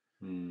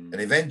 And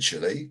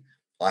eventually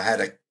I had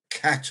a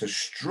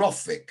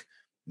catastrophic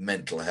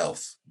mental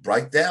health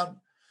breakdown,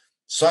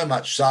 so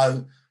much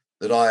so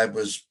that I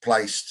was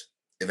placed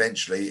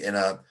eventually in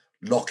a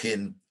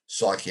lock-in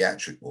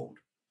psychiatric ward.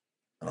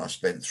 And I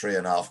spent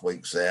 3.5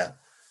 weeks there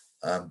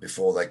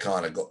before they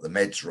kind of got the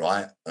meds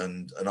right,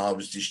 and I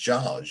was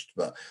discharged.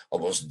 But I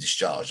wasn't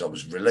discharged, I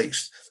was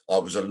released. I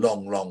was a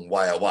long, long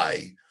way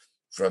away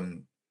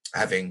from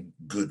having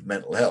good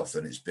mental health,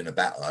 and it's been a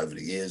battle over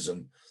the years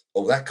and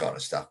all that kind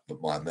of stuff.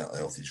 But my mental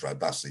health is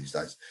robust these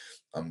days,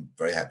 I'm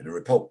very happy to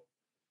report.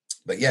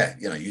 But yeah,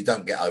 you know, you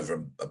don't get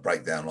over a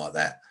breakdown like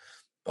that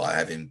by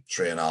having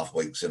 3.5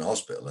 weeks in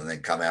hospital and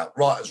then come out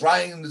right as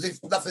rain, as if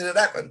nothing had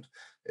happened.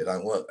 It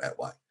don't work that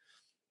way.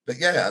 But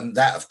yeah, and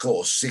that, of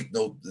course,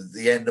 signaled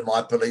the end of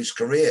my police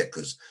career,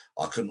 because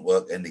I couldn't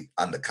work any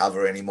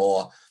undercover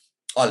anymore.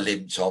 I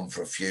limped on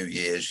for a few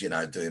years, you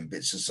know, doing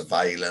bits of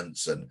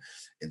surveillance and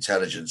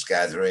intelligence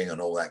gathering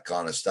and all that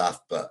kind of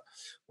stuff. But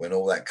when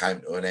all that came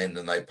to an end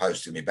and they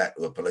posted me back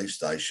to a police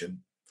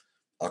station,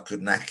 I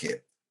couldn't hack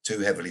it. Too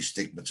heavily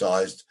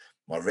stigmatized.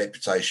 My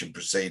reputation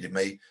preceded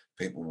me.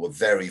 People were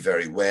very,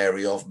 very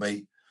wary of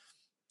me.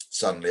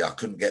 Suddenly I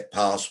couldn't get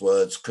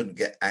passwords, couldn't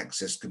get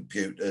access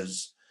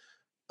computers.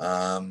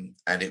 And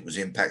it was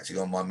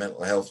impacting on my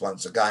mental health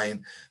once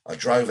again. I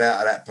drove out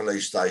of that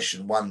police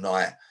station one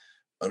night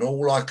and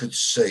all I could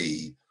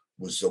see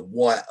was the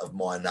white of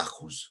my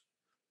knuckles.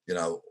 You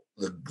know,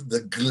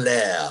 the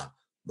glare,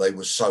 they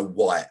were so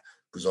white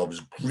because I was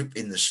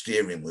gripping the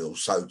steering wheel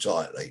so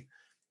tightly.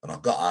 And I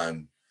got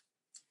home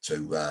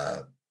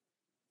to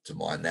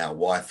my now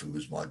wife, who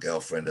was my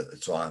girlfriend at the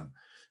time,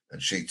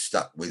 and she'd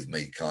stuck with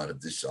me kind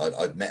of this.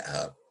 I'd met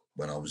her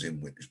when I was in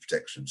witness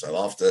protection. So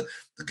after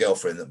the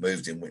girlfriend that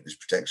moved in witness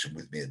protection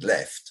with me had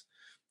left,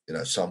 you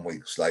know, some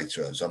weeks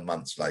later, some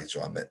months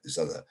later, I met this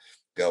other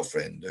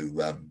girlfriend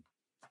who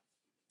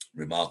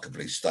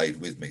remarkably stayed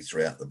with me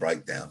throughout the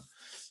breakdown.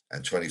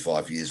 And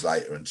 25 years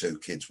later, and 2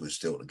 kids were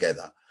still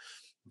together.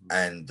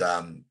 And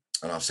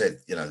I said,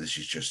 you know, this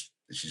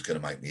is going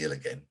to make me ill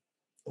again,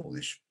 all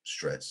this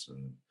stress.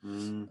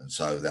 And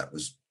so that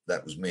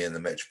was me and the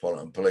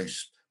Metropolitan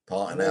Police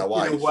parting our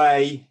ways. In a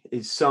way,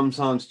 is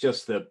sometimes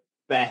just the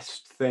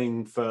best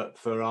thing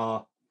for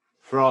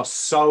our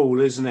soul,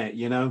 isn't it?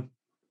 You know,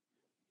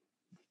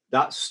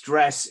 that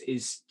stress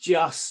is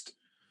just,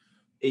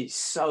 it's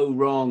so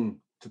wrong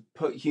to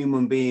put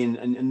human being,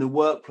 and the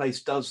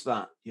workplace does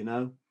that, you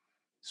know,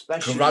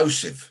 especially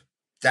corrosive,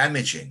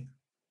 damaging.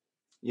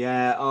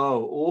 Yeah.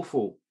 Oh,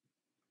 awful.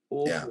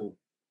 Yeah.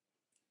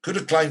 Could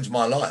have claimed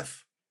my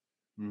life.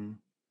 You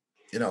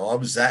know, I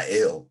was that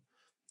ill.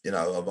 You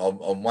know,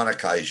 on one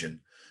occasion,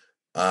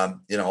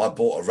 you know, I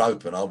bought a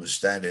rope and I was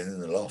standing in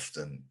the loft,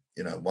 and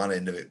you know, one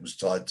end of it was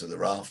tied to the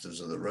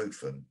rafters of the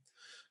roof and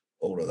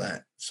all of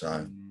that.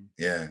 So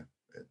yeah,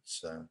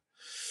 it's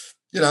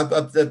you know,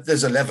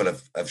 there's a level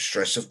of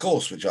stress, of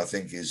course, which I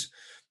think is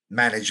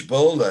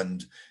manageable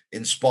and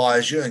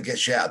inspires you and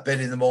gets you out of bed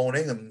in the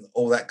morning and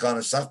all that kind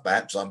of stuff.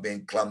 Perhaps I'm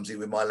being clumsy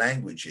with my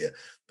language here.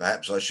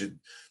 Perhaps I should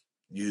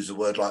use a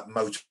word like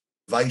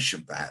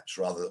motivation, perhaps,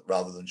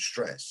 rather than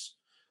stress.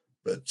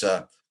 But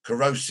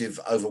corrosive,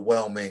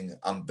 overwhelming,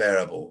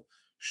 unbearable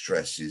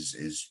stress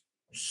is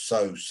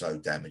so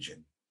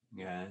damaging.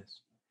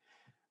 Yes.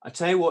 I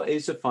tell you what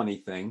is a funny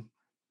thing.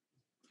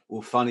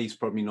 Well, funny is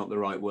probably not the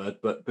right word,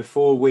 but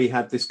before we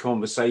had this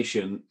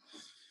conversation,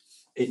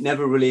 it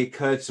never really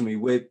occurred to me.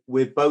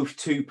 We're both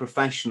 2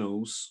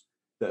 professionals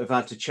that have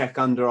had to check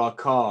under our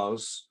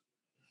cars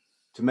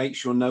to make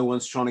sure no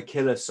one's trying to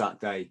kill us that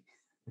day.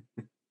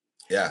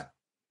 Yeah.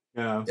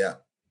 Yeah. Yeah.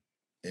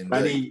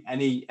 Indeed.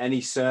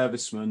 Any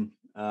serviceman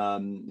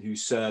who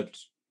served,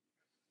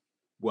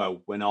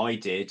 well, when I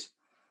did,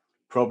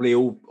 probably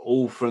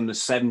all from the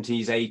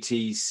 70s,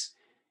 80s,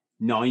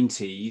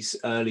 90s,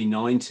 early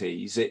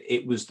 90s,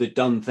 it was the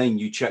done thing.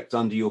 You checked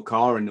under your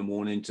car in the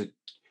morning to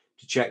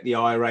check the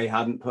IRA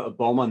hadn't put a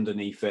bomb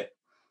underneath it,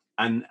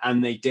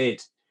 and they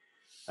did.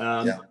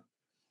 Not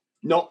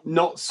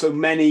so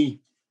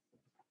many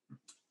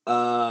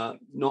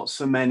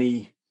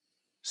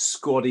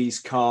Scotties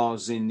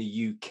cars in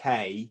the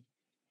UK.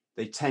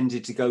 They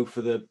tended to go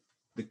for the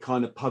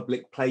kind of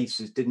public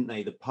places, didn't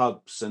they? The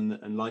pubs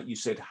and like you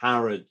said,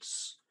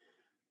 Harrods,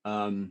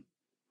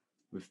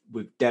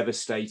 with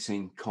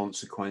devastating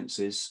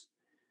consequences.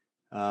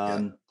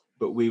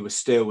 But we were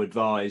still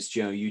advised,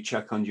 you know, you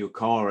check under your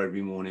car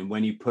every morning.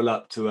 When you pull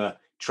up to a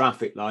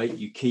traffic light,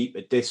 you keep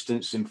a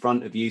distance in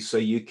front of you so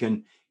you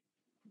can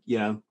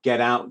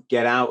get out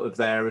of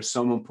there as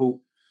someone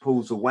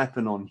pulls a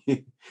weapon on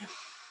you.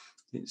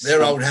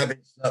 They're old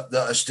habits that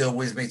are still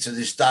with me to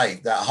this day.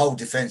 That whole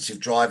defensive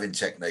driving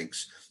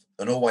techniques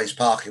and always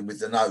parking with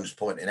the nose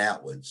pointing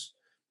outwards,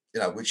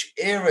 which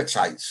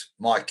irritates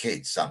my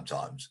kids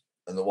sometimes.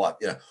 And the wife,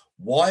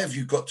 why have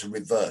you got to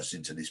reverse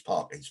into this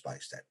parking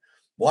space then?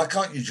 Why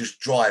can't you just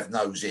drive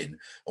nose in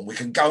and we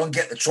can go and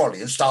get the trolley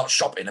and start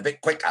shopping a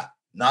bit quicker?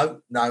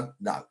 No.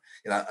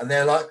 And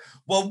they're like,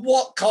 well,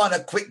 what kind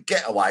of quick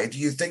getaway do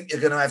you think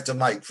you're going to have to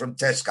make from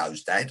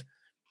Tesco's, Dad?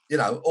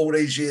 All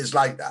these years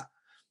later.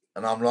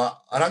 And I'm like,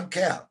 I don't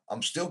care.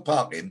 I'm still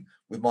parking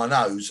with my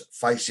nose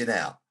facing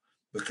out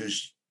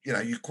because,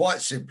 you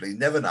quite simply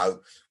never know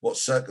what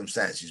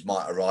circumstances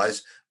might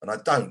arise. And I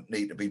don't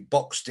need to be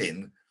boxed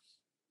in,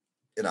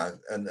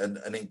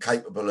 and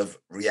incapable of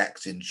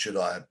reacting should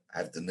I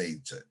have the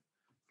need to.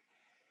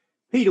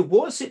 Peter,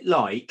 what's it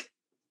like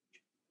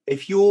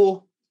if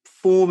you're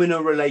forming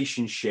a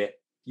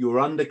relationship, you're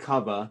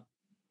undercover,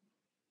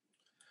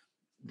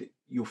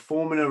 you're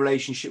forming a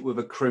relationship with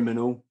a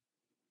criminal,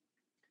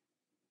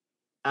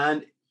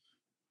 and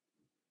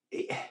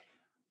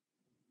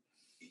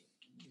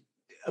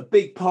a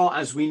big part,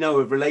 as we know,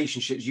 of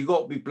relationships, you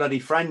got to be bloody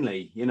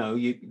friendly.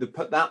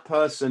 That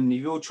person, if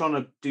you're trying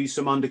to do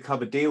some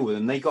undercover deal with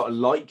them, they got to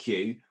like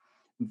you.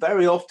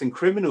 Very often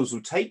criminals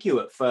will take you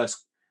at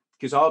first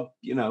because I've,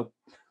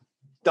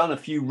 done a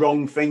few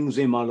wrong things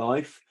in my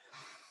life.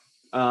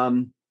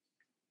 And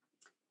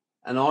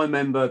I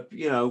remember,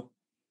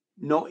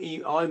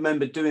 I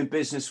remember doing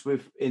business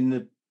in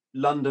the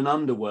London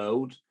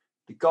underworld.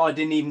 The guy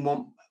didn't even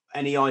want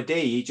any ID.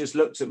 He just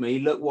looked at me,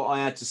 looked what I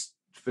had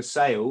for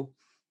sale,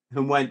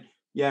 and went,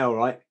 yeah, all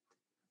right,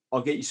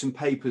 I'll get you some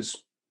papers.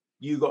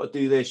 You got to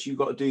do this. You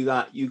got to do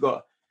that.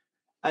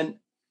 And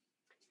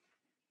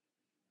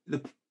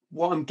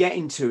what I'm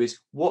getting to is,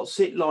 what's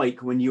it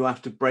like when you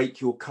have to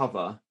break your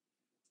cover,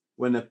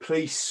 when the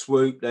police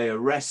swoop, they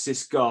arrest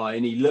this guy,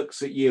 and he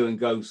looks at you and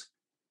goes,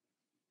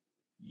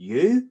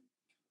 you?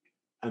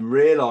 And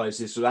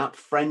realizes that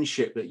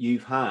friendship that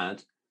you've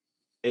had,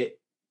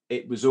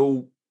 it was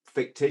all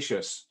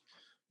fictitious.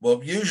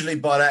 Well, usually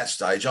by that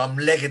stage, I'm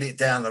legging it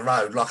down the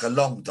road like a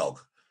long dog.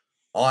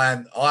 I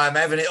am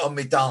having it on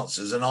me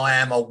dancers, and I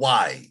am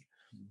away.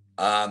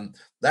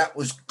 That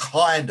was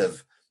kind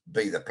of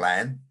be the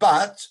plan,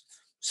 but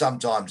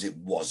sometimes it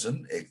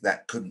wasn't.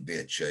 That couldn't be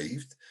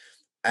achieved.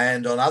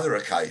 And on other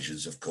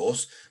occasions, of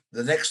course,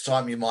 the next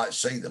time you might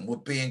see them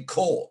would be in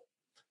court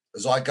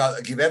as I go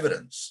to give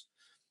evidence.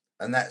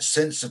 And that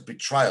sense of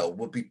betrayal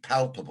would be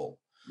palpable.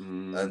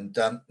 And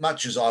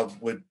much as I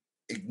would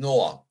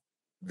ignore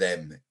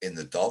them in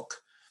the dock,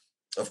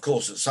 of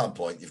course, at some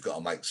point, you've got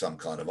to make some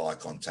kind of eye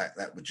contact.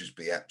 That would just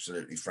be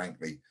absolutely,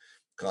 frankly,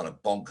 kind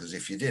of bonkers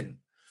if you didn't.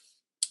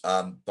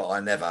 But I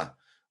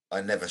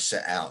never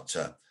set out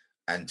to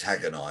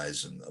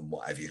antagonize and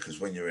what have you, because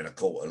when you're in a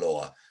court of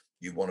law,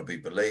 you want to be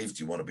believed,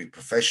 you want to be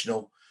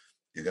professional,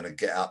 you're going to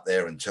get up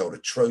there and tell the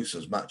truth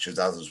as much as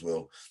others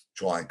will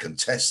try and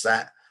contest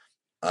that.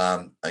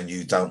 And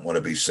you don't want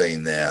to be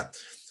seen there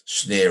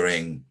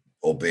sneering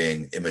or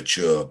being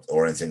immature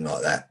or anything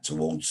like that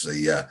towards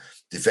the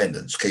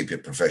defendants. Keep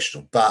it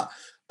professional. But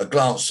a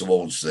glance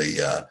towards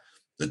the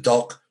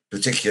dock,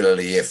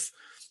 particularly if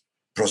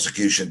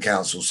prosecution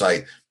counsel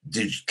say,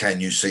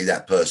 can you see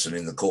that person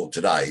in the court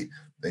today?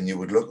 Then you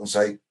would look and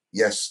say,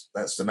 yes,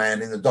 that's the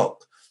man in the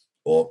dock.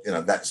 Or,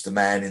 that's the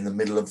man in the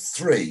middle of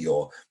 3,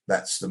 or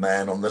that's the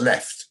man on the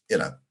left,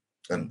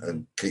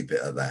 and keep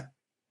it at that.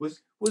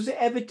 Was it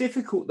ever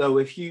difficult, though,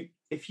 if you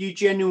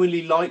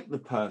genuinely liked the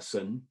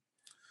person,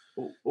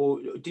 or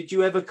did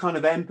you ever kind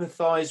of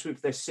empathize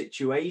with their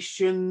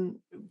situation?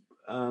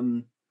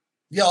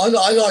 Yeah,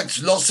 I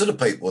liked lots of the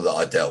people that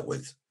I dealt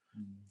with,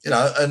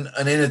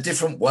 and in a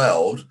different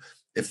world,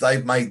 if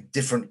they've made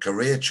different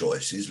career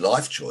choices,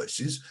 life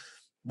choices,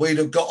 we'd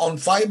have got on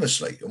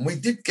famously, and we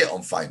did get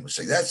on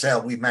famously. That's how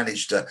we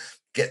managed to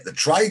get the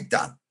trade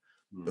done,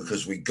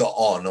 because we got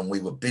on and we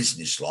were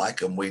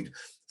businesslike, and we'd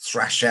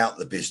thrash out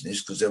the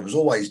business, because there was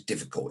always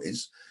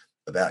difficulties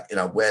about,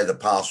 where the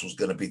parcel's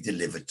going to be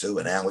delivered to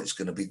and how it's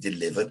going to be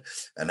delivered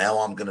and how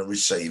I'm going to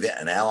receive it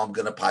and how I'm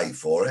going to pay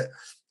for it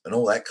and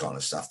all that kind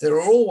of stuff. There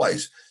are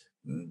always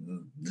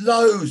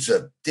loads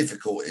of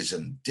difficulties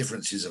and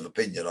differences of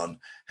opinion on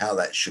how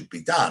that should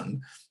be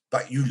done,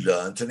 but you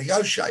learn to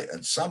negotiate.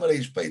 And some of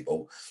these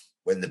people,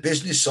 when the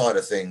business side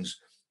of things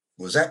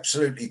was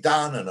absolutely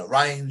done and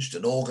arranged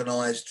and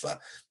organised for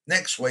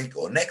next week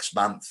or next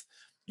month,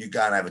 you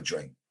go and have a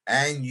drink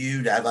and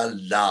you'd have a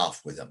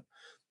laugh with them,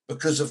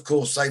 because, of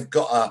course, they've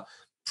got a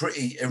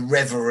pretty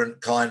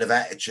irreverent kind of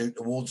attitude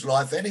towards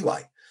life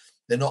anyway.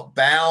 They're not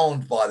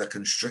bound by the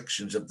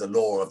constrictions of the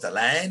law of the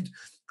land,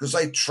 because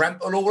they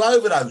trample all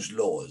over those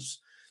laws.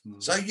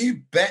 So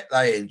you bet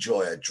they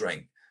enjoy a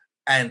drink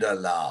and a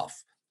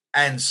laugh,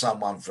 and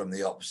someone from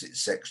the opposite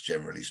sex,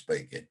 generally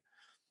speaking.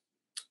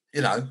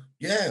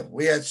 Yeah,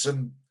 we had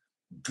some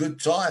good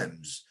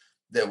times.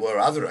 There were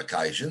other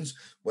occasions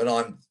when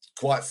I'm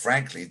quite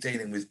frankly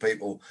dealing with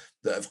people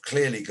that have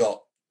clearly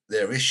got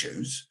their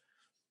issues,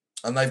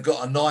 and they've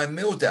got a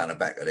 9mm down the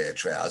back of their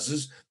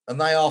trousers, and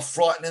they are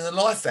frightening the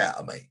life out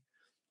of me,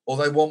 or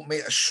they want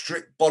me to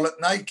strip bollock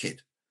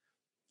naked,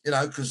 you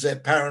know, because they're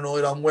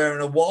paranoid I'm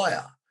wearing a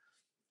wire,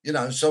 you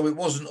know. So it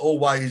wasn't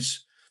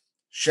always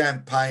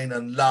champagne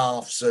and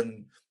laughs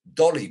and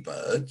dolly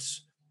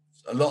birds.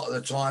 A lot of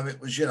the time it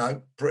was, you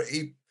know,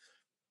 pretty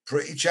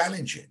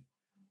challenging,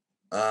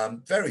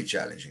 very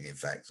challenging, in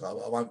fact. I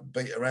won't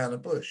beat around the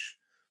bush.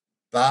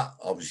 But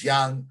I was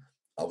young,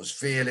 I was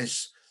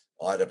fearless,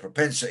 I had a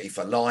propensity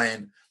for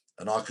lying,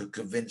 and I could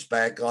convince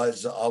bad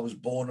guys that I was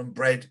born and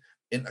bred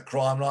into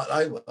crime like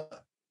they were.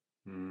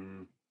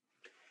 Mm.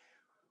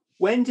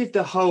 When did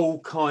the whole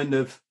kind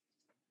of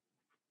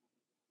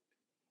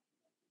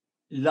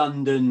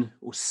London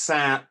or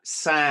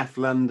South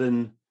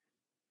London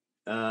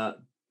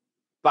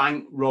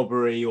bank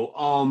robbery or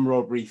armed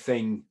robbery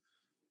thing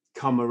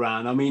come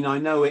around? I mean, I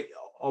know it,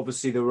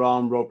 obviously there were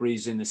armed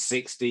robberies in the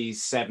 60s,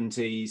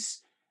 70s,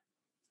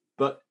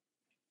 but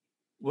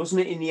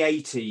wasn't it in the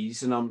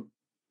 80s? And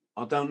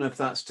I don't know if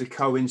that's to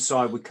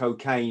coincide with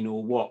cocaine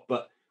or what,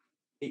 but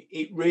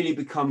it really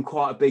become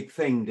quite a big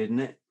thing,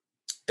 didn't it?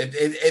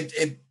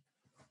 It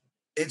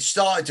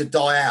started to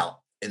die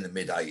out in the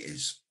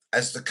mid-80s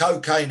as the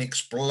cocaine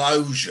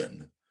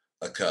explosion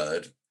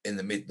occurred in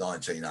the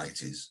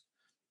mid-1980s.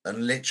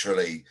 And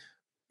literally,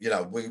 you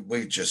know,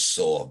 we just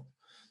saw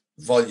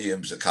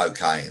volumes of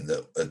cocaine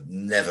that had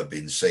never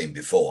been seen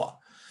before.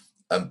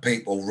 And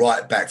people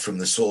right back from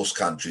the source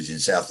countries in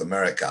South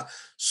America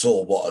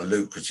saw what a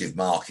lucrative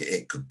market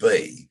it could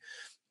be,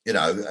 you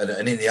know.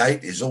 And in the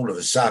 80s, all of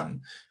a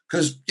sudden,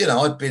 because, you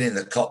know, I'd been in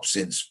the cops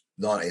since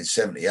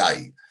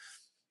 1978.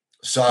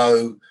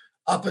 So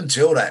up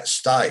until that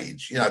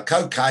stage, you know,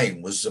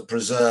 cocaine was the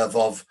preserve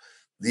of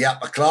the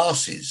upper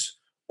classes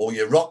or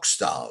your rock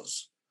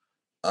stars.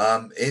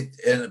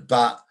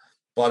 But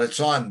by the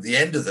time the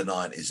end of the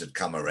 90s had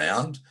come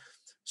around,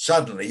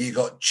 suddenly you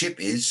got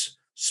chippies,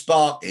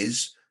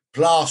 sparkies,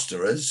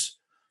 plasterers,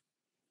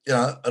 you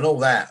know, and all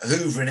that,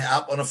 hoovering it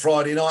up on a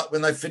Friday night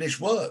when they finish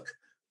work,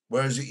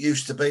 whereas it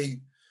used to be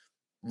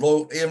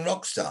royalty and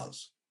rock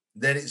stars.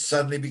 Then it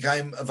suddenly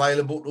became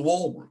available to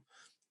all,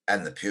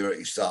 and the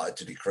purity started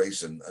to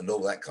decrease and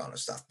all that kind of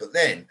stuff. But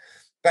then,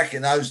 back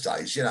in those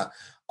days, you know,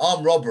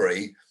 armed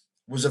robbery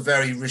was a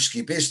very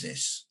risky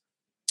business.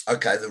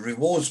 Okay, the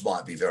rewards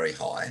might be very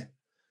high,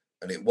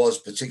 and it was,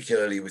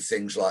 particularly with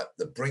things like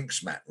the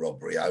Brinksmat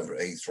robbery over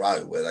at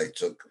Heathrow, where they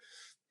took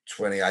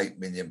 £28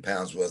 million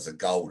worth of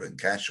gold and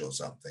cash or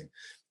something.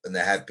 And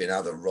there have been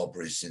other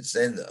robberies since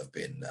then that have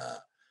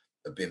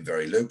been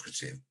very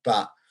lucrative.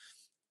 But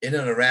in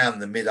and around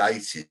the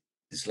mid-80s,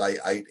 late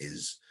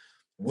 80s,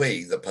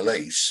 we, the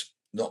police,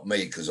 not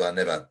me, because I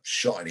never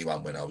shot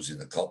anyone when I was in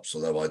the cops,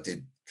 although I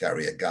did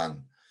carry a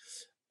gun.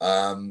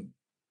 The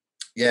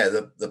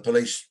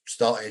police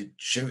started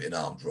shooting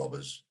armed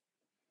robbers.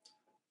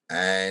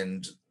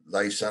 And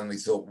they suddenly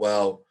thought,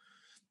 well,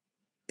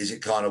 is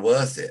it kind of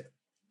worth it?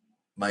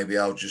 Maybe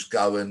I'll just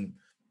go and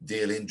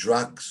deal in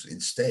drugs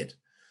instead.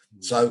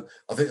 Mm. So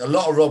I think a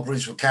lot of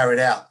robberies were carried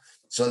out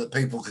so that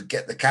people could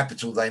get the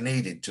capital they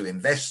needed to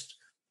invest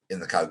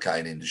in the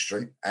cocaine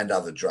industry and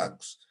other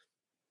drugs.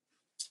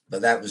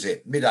 But that was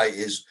it.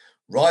 Mid-80s,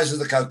 rise of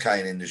the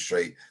cocaine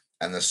industry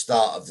and the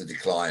start of the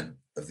decline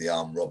of the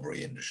armed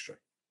robbery industry.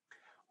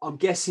 I'm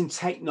guessing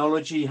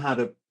technology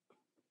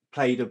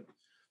played a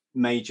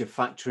major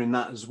factor in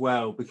that as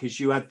well, because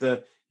you had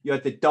the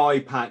dye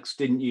packs,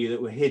 didn't you, that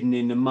were hidden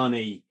in the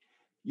money.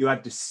 You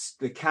had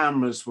the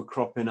cameras were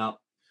cropping up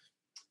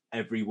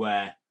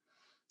everywhere.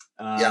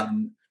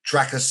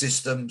 Tracker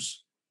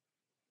systems.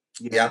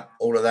 Yeah,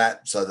 all of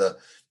that. So the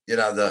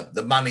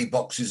money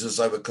boxes, as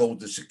they were called,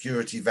 the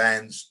security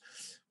vans,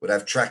 would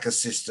have tracker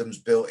systems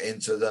built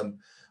into them.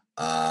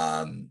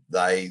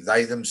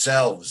 They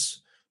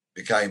themselves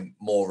became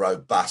more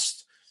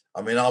robust.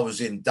 I mean, I was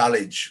in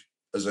Dulwich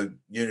as a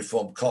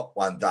uniformed cop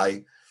one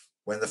day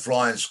when the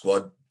flying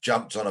squad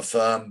jumped on a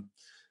firm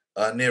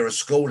near a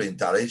school in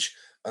Dulwich,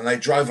 and they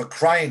drove a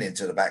crane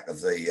into the back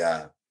of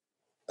the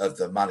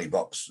money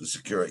box, the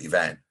security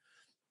van.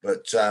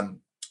 But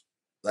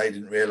they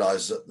didn't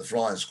realise that the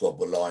flying squad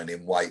were lying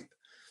in wait,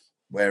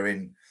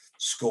 wearing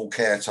school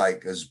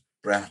caretakers'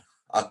 brown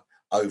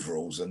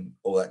overalls and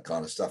all that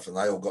kind of stuff, and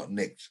they all got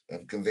nicked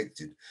and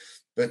convicted.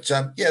 But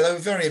they were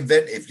very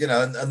inventive, you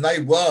know, and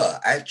they were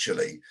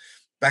actually,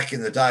 back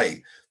in the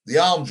day, the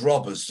armed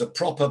robbers, the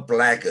proper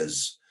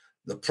blaggers,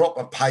 the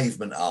proper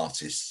pavement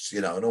artists,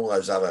 you know, and all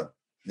those other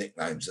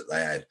nicknames that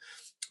they had.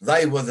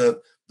 They were the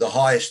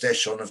highest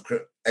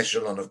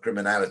echelon of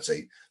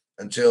criminality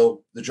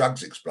until the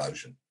drugs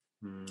explosion.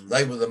 Mm.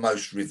 They were the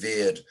most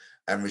revered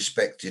and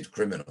respected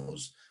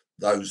criminals,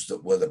 those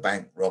that were the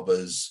bank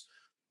robbers,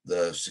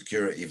 the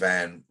security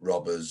van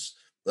robbers,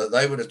 that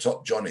they were the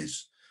top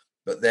Johnnies.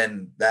 But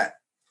then that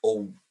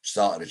all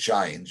started to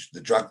change.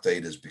 The drug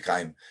dealers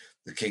became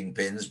the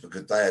kingpins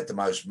because they had the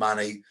most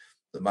money,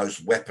 the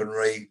most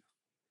weaponry.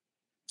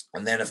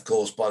 And then, of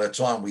course, by the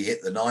time we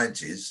hit the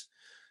 90s,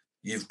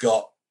 you've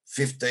got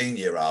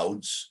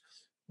 15-year-olds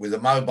with a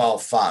mobile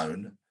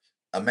phone,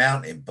 a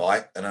mountain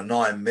bike, and a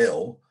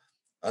 9mm,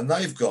 and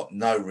they've got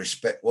no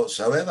respect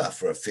whatsoever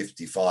for a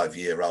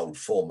 55-year-old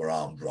former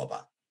armed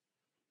robber.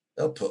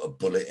 They'll put a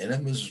bullet in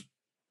him as,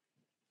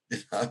 you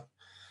know,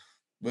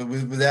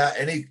 without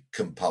any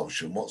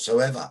compulsion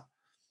whatsoever.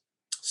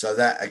 So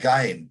that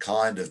again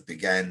kind of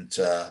began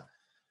to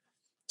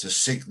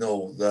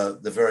signal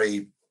the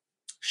very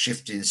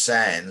shifting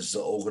sands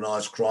that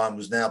organised crime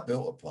was now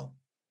built upon.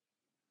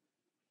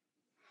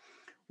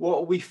 What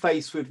are we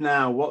faced with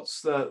now?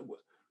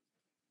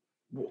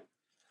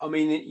 I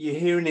mean, you're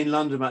hearing in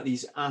London about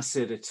these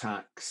acid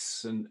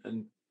attacks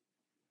and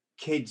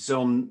kids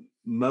on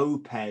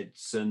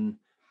mopeds, and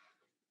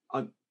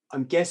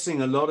I'm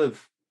guessing a lot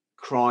of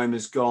crime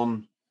has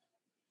gone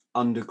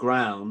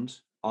underground,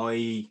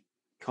 i.e.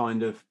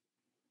 kind of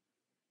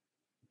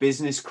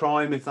business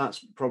crime, if that's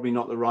probably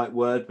not the right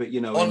word, but,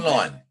 you know.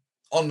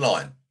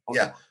 Online.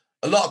 Yeah.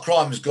 A lot of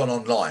crime has gone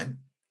online.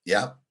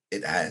 Yeah,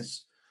 it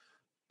has.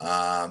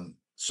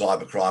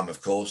 Cybercrime,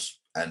 of course,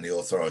 and the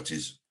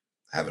authorities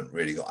haven't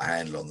really got a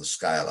handle on the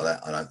scale of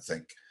that, I don't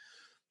think,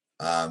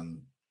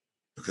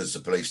 because the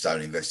police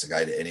don't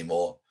investigate it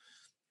anymore.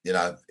 You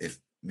know, if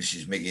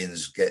Mrs.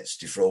 Miggins gets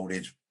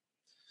defrauded,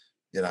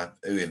 you know,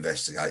 who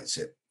investigates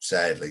it?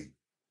 Sadly,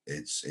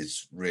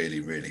 it's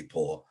really, really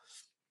poor,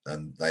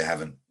 and they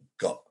haven't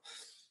got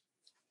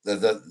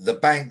the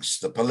banks,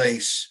 the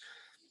police,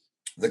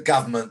 the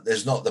government.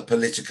 There's not the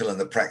political and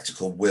the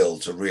practical will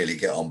to really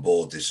get on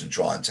board this and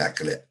try and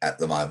tackle it at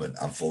the moment,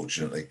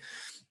 unfortunately,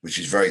 which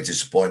is very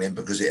disappointing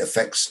because it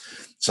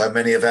affects so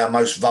many of our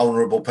most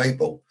vulnerable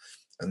people,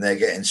 and they're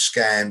getting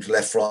scammed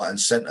left, right, and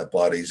centre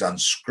by these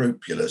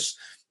unscrupulous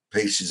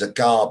pieces of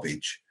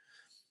garbage.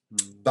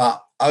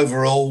 But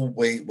overall,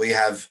 we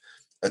have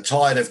a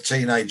tide of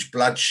teenage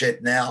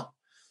bloodshed now,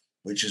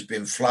 which has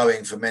been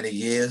flowing for many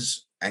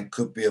years and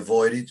could be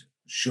avoided,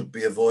 should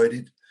be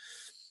avoided.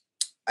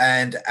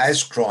 And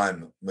as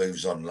crime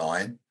moves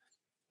online,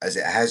 as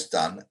it has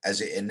done,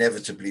 as it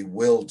inevitably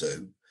will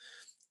do,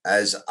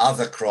 as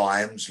other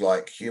crimes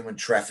like human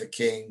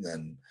trafficking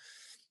and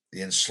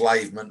the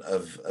enslavement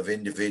of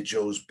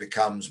individuals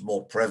becomes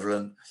more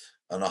prevalent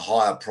and a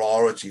higher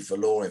priority for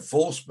law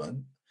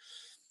enforcement,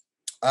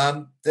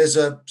 there's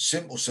a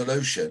simple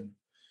solution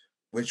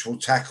which will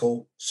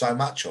tackle so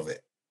much of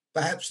it.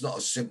 Perhaps not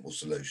a simple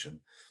solution,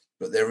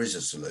 but there is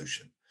a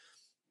solution.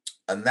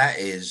 And that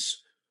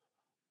is,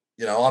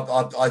 you know,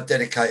 I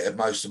dedicated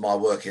most of my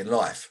working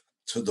life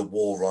to the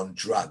war on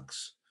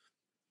drugs.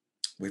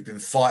 We've been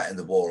fighting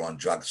the war on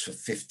drugs for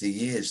 50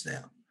 years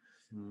now.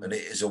 And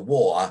it is a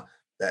war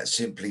that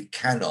simply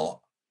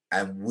cannot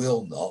and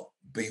will not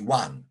be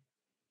won,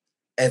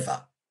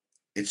 ever.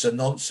 It's a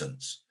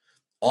nonsense.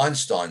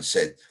 Einstein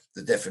said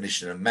the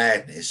definition of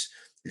madness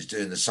is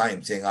doing the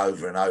same thing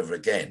over and over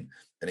again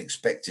and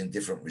expecting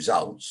different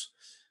results.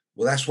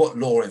 Well, that's what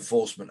law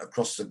enforcement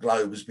across the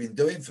globe has been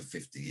doing for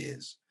 50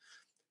 years.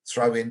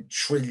 Throwing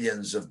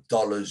trillions of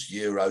dollars,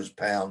 euros,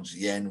 pounds,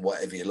 yen,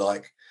 whatever you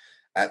like,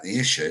 at the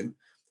issue,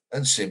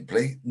 and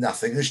simply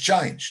nothing has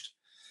changed.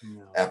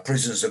 No. Our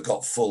prisons have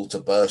got full to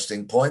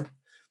bursting point.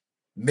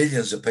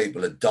 Millions of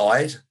people have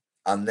died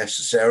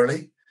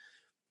unnecessarily.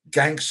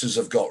 Gangsters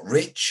have got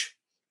rich,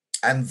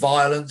 and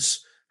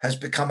violence has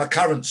become a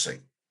currency.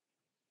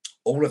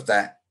 All of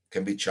that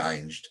can be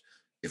changed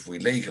if we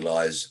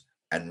legalise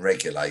and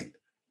regulate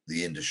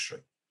the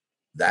industry.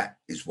 That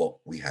is what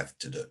we have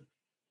to do.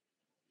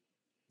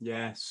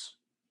 Yes.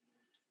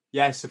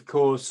 Yes, of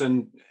course.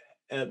 And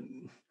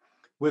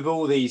with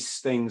all these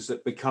things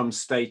that become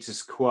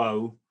status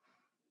quo,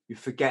 you're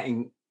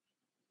forgetting,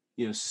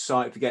 you know,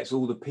 society forgets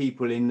all the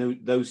people in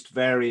those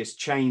various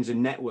chains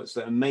and networks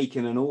that are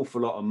making an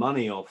awful lot of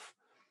money off,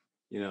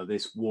 you know,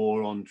 this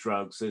war on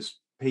drugs. There's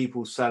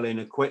people selling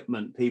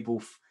equipment,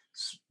 people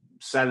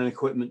selling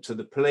equipment to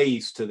the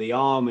police, to the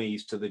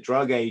armies, to the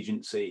drug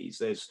agencies.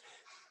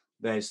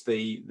 There's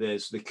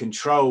the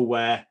control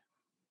where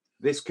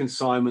this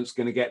consignment's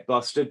going to get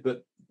busted,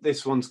 but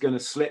this one's going to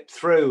slip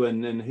through,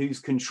 and who's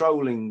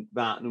controlling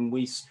that? And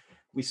we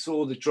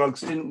saw the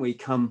drugs, didn't we,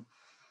 come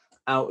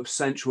out of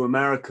Central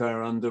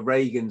America under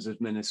Reagan's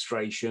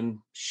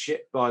administration,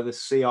 shipped by the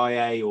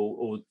CIA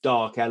or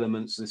dark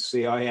elements of the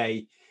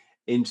CIA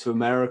into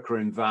America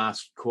in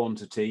vast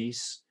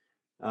quantities.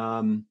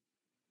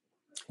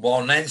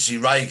 While Nancy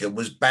Reagan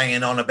was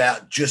banging on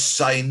about just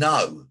say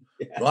no.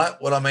 Yeah. Right.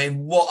 Well, I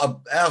mean,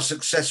 how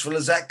successful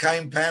has that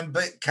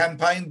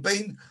campaign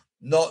been?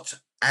 Not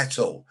at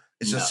all.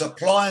 It's a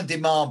supply and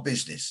demand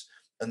business,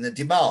 and the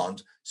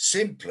demand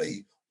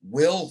simply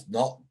will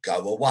not go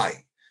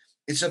away.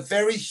 It's a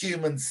very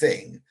human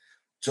thing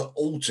to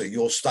alter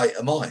your state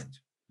of mind.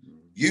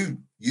 You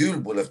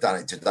will have done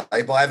it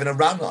today by having a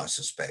run, I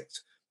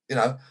suspect. You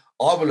know,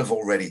 I will have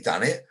already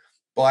done it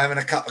by having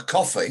a cup of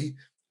coffee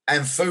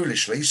and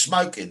foolishly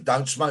smoking.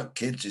 Don't smoke,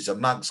 kids. It's a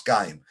mug's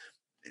game.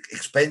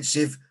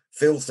 Expensive,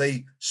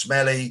 filthy,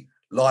 smelly,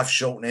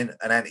 life-shortening,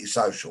 and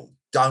antisocial.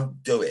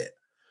 Don't do it.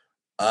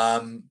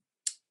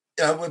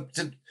 You know,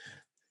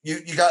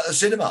 you go to the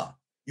cinema.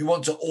 You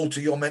want to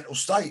alter your mental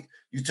state.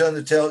 You turn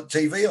the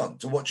TV on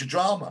to watch a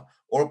drama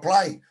or a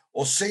play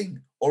or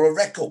sing or a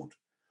record.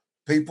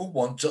 People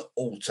want to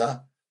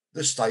alter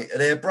the state of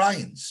their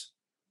brains.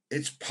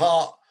 It's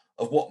part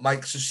of what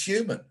makes us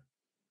human.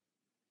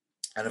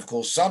 And of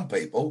course, some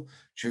people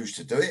choose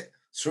to do it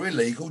through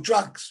illegal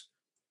drugs,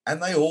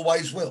 and they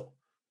always will.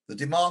 The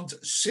demand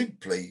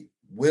simply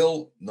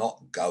will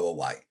not go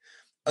away.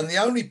 And the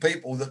only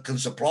people that can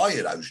supply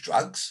you those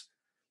drugs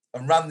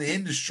and run the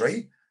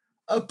industry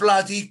are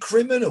bloody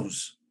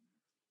criminals.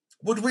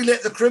 Would we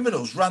let the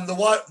criminals run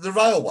the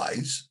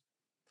railways?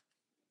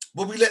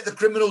 Would we let the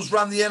criminals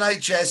run the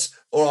NHS?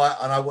 All right,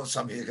 I know what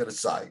some of you are going to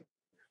say,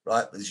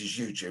 right? This is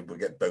YouTube, we'll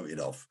get booted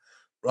off,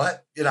 right?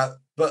 You know,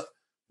 but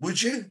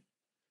would you?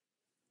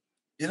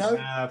 You know?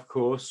 Yeah, of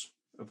course.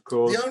 Of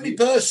course. The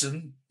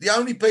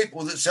only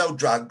people that sell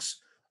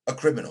drugs are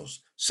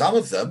criminals. Some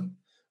of them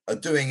are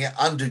doing it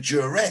under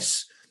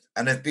duress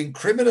and have been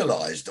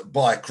criminalized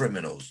by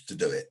criminals to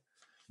do it.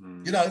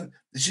 You know,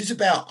 this is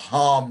about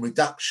harm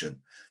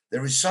reduction.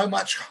 There is so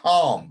much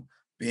harm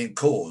being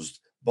caused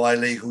by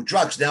illegal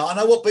drugs. Now, I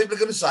know what people are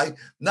going to say.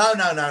 No,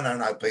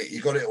 Pete,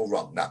 you got it all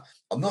wrong. No,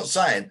 I'm not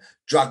saying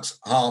drugs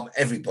harm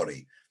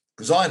everybody,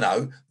 because I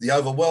know the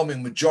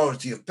overwhelming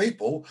majority of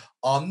people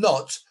are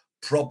not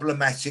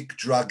problematic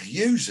drug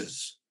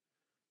users.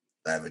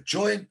 They have a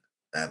joint,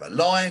 they have a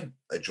line,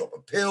 they drop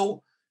a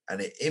pill, and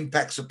it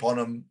impacts upon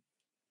them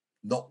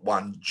not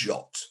one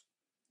jot,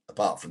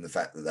 apart from the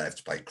fact that they have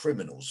to pay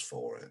criminals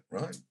for it,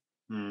 right?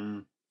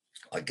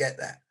 I get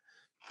that.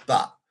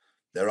 But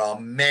there are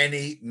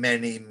many,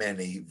 many,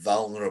 many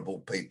vulnerable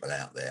people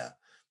out there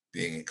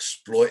being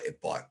exploited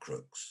by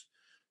crooks,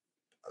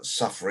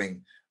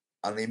 suffering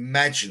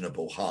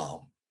unimaginable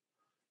harm.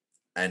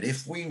 And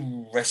if we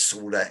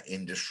wrestle that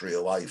industry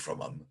away from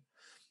them,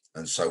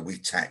 and so we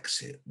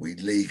tax it, we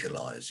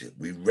legalize it,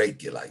 we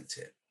regulate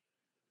it,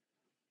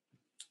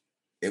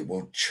 it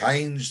will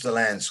change the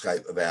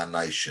landscape of our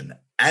nation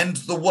and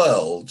the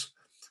world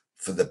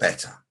for the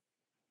better.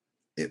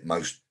 It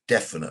most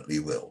definitely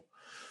will.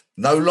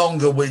 No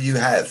longer will you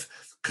have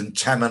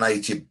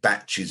contaminated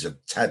batches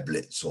of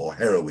tablets or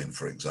heroin,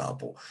 for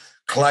example,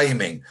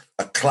 claiming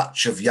a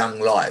clutch of young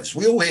lives.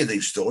 We all hear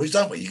these stories,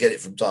 don't we? You get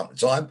it from time to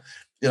time.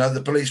 You know,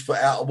 the police put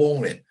out a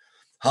warning.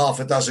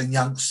 6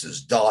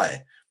 youngsters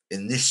die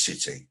in this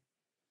city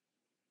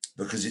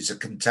because it's a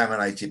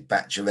contaminated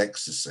batch of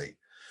ecstasy.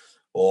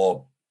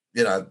 Or,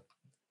 you know,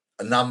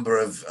 a number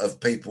of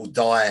people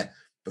die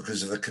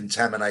because of a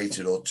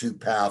contaminated or too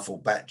powerful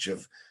batch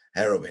of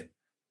heroin.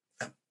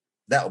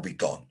 That'll be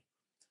gone.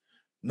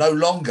 No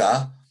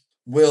longer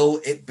will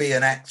it be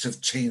an act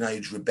of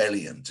teenage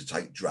rebellion to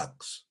take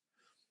drugs,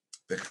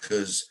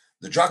 because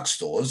the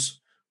drugstores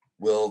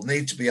will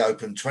need to be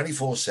open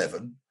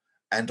 24/7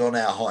 and on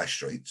our high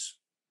streets,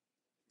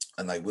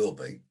 and they will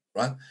be,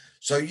 right?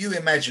 So you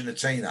imagine a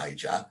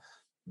teenager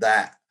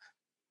that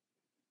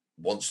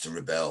wants to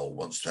rebel,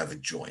 wants to have a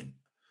joint.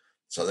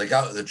 So they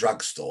go to the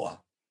drugstore.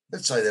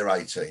 Let's say they're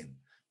 18.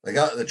 They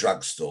go to the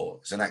drugstore.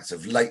 It's an act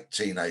of late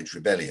teenage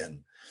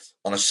rebellion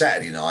on a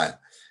Saturday night.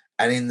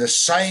 And in the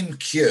same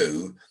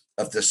queue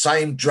of the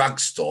same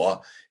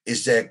drugstore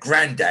is their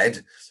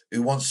granddad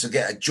who wants to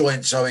get a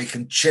joint so he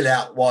can chill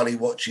out while he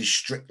watches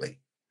Strictly.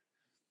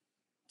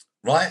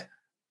 Right?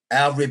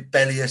 How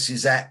rebellious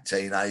is that,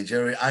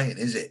 teenager? It ain't,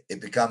 is it?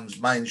 It becomes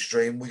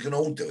mainstream. We can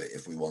all do it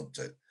if we want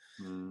to.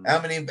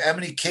 How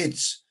many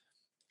kids,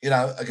 you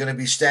know, are going to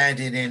be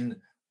standing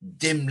in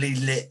dimly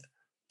lit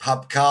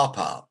pub car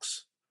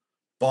parks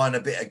buying a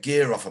bit of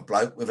gear off a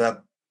bloke with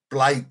a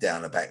blade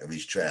down the back of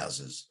his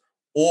trousers,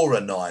 or a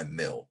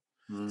 9mm,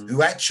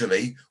 who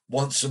actually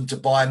wants them to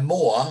buy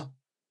more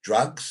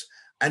drugs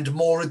and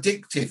more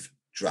addictive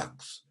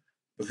drugs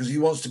because he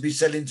wants to be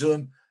selling to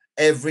them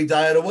every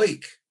day of the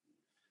week.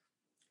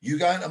 You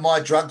go into my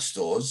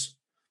drugstores,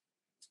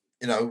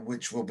 you know,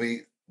 which will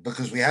be,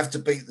 because we have to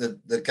beat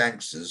the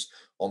gangsters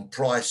on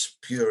price,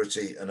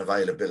 purity and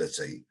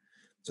availability.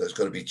 So it's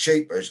got to be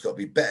cheaper, it's got to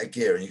be better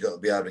gear, and you've got to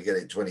be able to get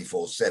it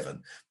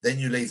 24/7. Then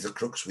you leave the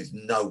crooks with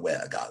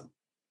nowhere to go,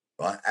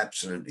 right?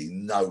 Absolutely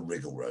no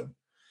wriggle room.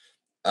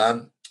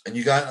 And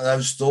you go into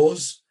those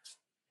stores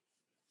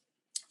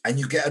and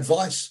you get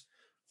advice.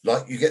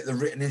 Like you get the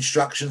written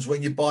instructions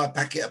when you buy a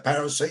packet of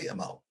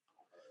paracetamol.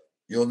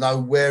 You'll know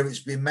where it's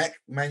been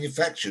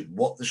manufactured,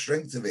 what the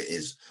strength of it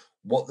is,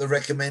 what the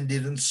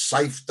recommended and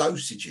safe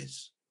dosage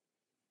is.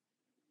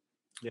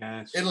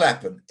 Yes. It'll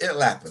happen.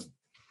 It'll happen.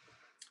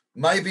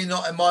 Maybe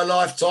not in my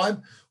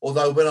lifetime,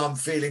 although when I'm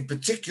feeling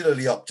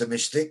particularly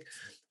optimistic,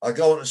 I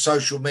go onto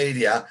social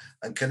media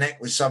and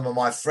connect with some of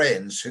my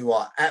friends who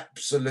are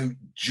absolute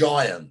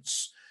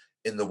giants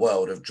in the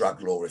world of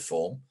drug law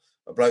reform.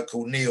 A bloke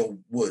called Neil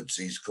Woods,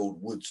 he's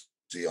called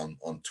Woodsy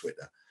on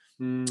Twitter.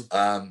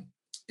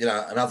 You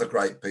know, and other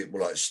great people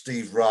like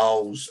Steve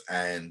Rolls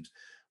and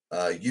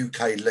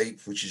UK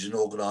Leap, which is an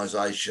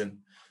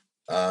organisation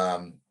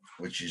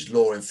which is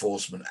Law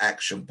Enforcement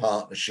Action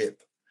Partnership.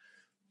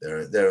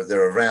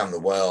 They're around the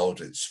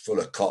world. It's full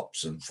of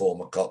cops and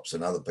former cops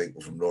and other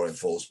people from law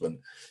enforcement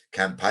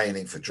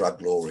campaigning for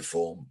drug law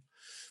reform.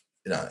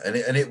 And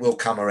it will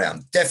come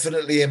around.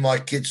 Definitely in my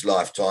kids'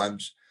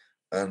 lifetimes,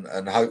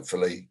 and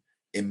hopefully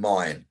in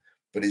mine.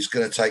 But it's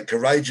going to take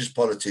courageous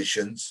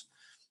politicians.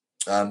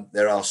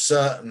 There are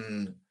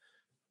certain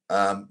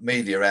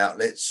media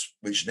outlets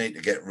which need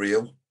to get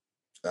real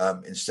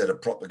instead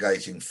of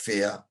propagating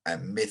fear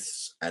and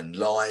myths and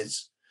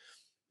lies.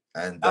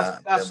 And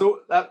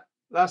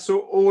that's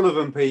all of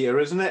them, Peter,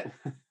 isn't it?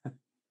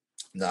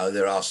 No,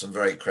 there are some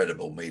very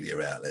credible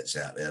media outlets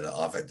out there that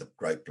I've had the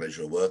great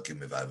pleasure of working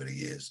with over the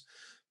years,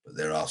 but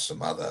there are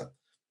some other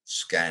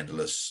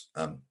scandalous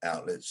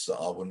outlets that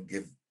I wouldn't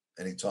give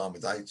any time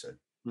of day to.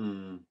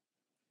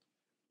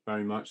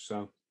 Very much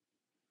so.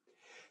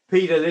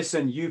 Peter,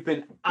 listen, you've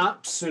been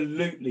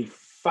absolutely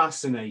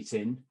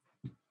fascinating.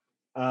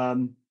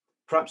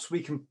 Perhaps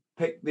we can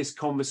pick this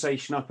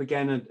conversation up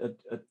again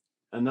at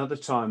another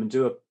time and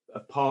do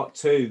a part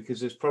 2, because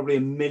there's probably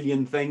a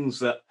million things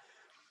that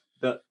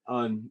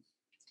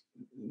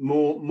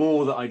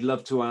more that I'd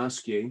love to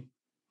ask you.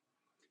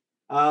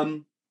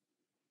 For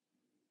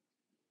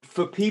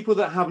people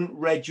that haven't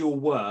read your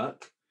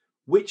work,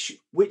 which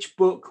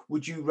book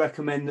would you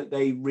recommend that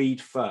they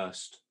read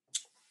first?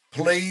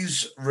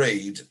 Please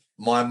read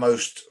my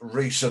most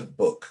recent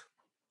book,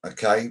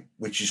 okay,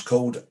 which is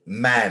called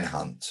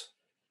Manhunt.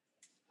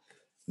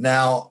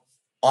 Now,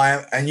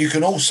 and you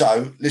can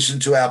also listen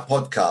to our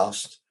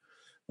podcast,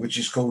 which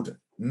is called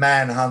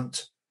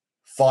Manhunt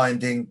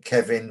Finding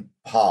Kevin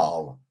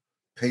Parle,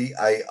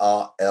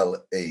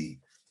 P-A-R-L-E.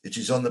 It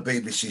is on the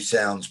BBC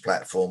Sounds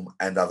platform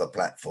and other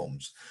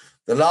platforms.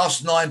 The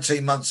last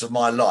 19 months of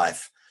my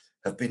life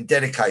have been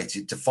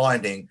dedicated to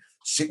finding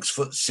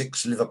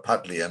 6'6"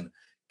 Liverpudlian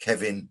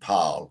Kevin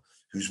Parle,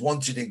 who's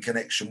wanted in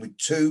connection with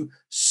 2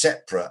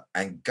 separate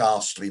and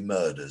ghastly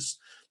murders.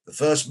 The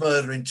first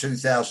murder in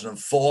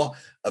 2004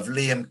 of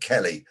Liam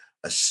Kelly,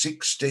 a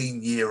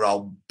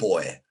 16-year-old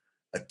boy,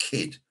 a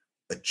kid,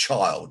 a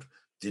child,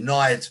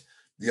 denied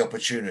the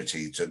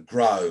opportunity to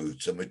grow,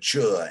 to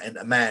mature,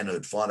 enter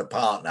manhood, find a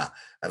partner,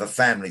 have a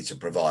family to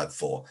provide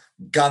for,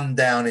 gunned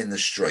down in the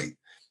street.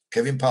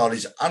 Kevin Parle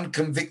is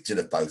unconvicted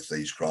of both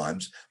these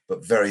crimes,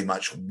 but very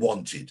much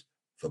wanted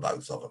for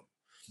both of them.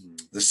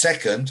 The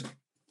second,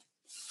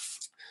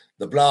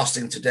 the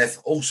blasting to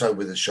death, also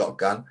with a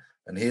shotgun,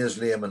 and here's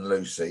Liam and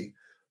Lucy,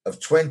 of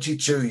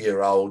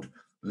 22-year-old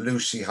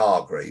Lucy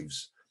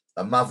Hargreaves,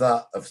 a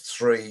mother of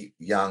 3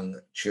 young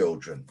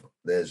children.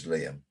 There's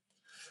Liam.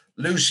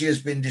 Lucy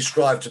has been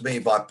described to me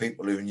by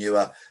people who knew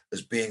her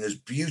as being as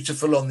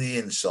beautiful on the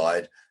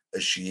inside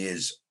as she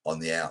is on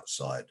the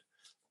outside.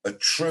 A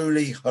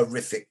truly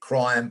horrific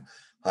crime.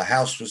 Her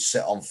house was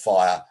set on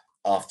fire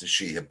after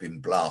she had been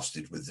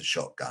blasted with the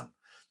shotgun.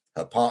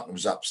 Her partner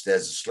was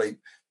upstairs asleep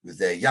with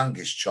their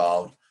youngest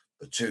child,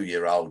 a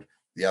 2-year-old.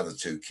 The other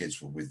 2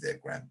 kids were with their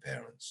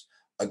grandparents.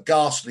 A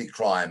ghastly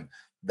crime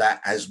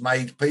that has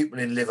made people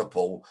in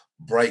Liverpool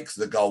break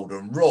the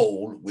golden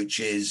rule, which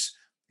is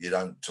you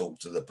don't talk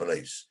to the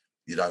police,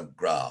 you don't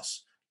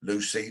grass.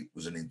 Lucy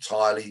was an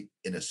entirely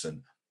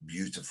innocent,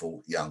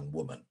 beautiful young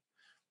woman.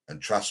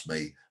 And trust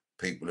me,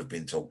 people have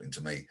been talking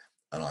to me,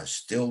 and I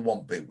still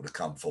want people to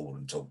come forward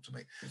and talk to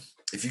me.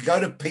 If you go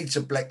to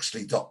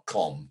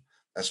peterbleksley.com,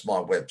 that's my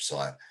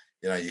website,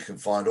 you can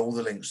find all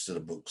the links to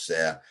the books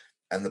there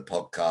and the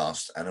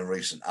podcast and a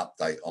recent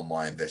update on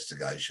my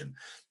investigation.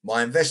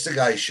 My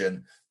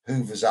investigation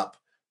hoovers up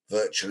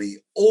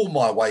virtually all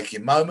my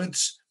waking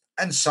moments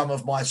and some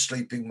of my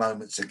sleeping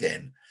moments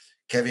again.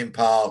 Kevin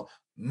Parle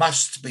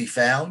must be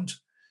found.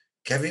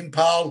 Kevin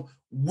Parle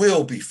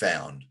will be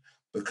found,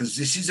 because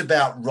this is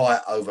about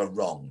right over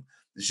wrong.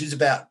 This is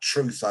about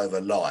truth over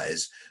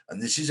lies,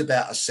 and this is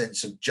about a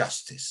sense of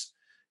justice.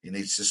 He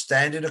needs to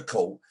stand in a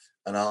court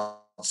and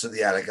answer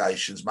the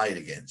allegations made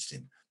against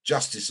him.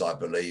 Justice, I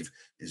believe,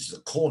 is the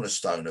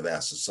cornerstone of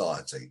our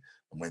society.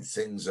 And when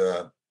things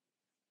are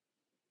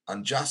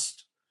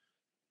unjust,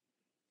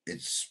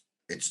 it's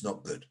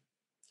not good.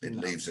 It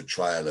leaves a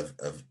trail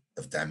of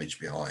damage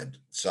behind.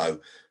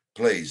 So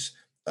please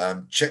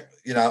check,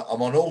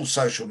 I'm on all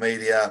social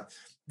media,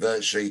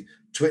 virtually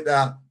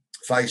Twitter,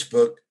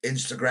 Facebook,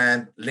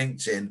 Instagram,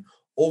 LinkedIn,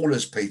 all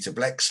as Peter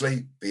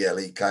Bleksley,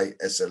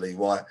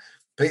 Bleksley,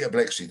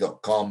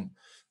 peterbleksley.com.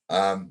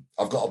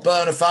 I've got a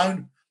burner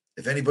phone.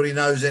 If anybody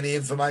knows any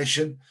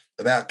information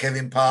about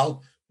Kevin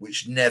Parle,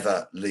 which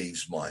never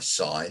leaves my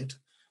side,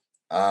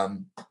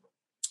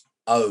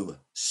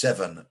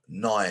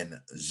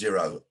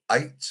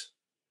 07908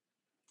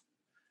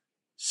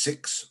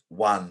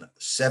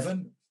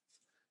 617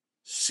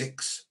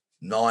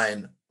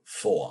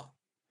 694.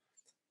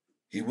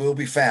 He will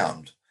be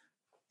found.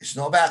 It's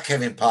not about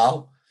Kevin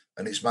Parle,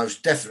 and it's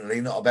most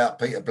definitely not about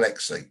Peter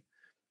Bleksley.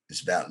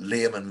 It's about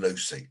Liam and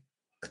Lucy,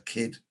 a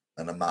kid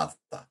and a mother,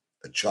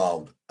 a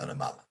child and a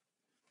mother.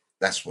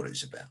 That's what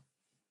it's about.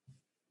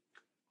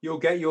 You'll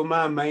get your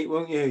man, mate,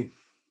 won't you?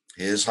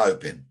 Here's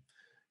hoping.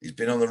 He's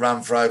been on the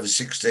run for over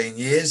 16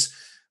 years.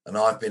 and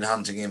I've been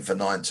hunting him for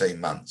 19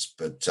 months.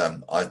 But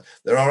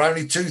there are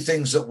only two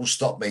things that will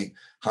stop me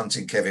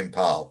hunting Kevin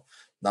Powell.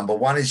 Number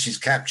one is his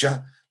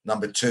capture.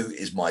 Number two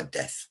is my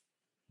death.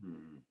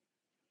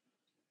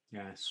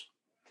 Yes.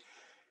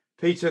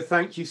 Peter,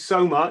 thank you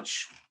so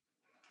much.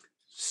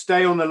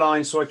 Stay on the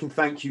line so I can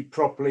thank you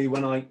properly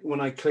when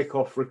I click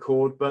off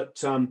record.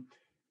 But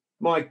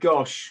my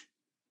gosh,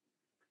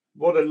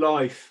 what a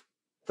life.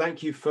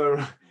 Thank you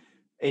for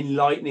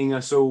enlightening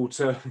us all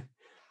to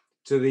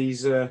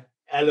these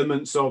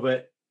elements of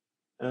it.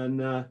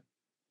 And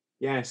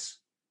yes,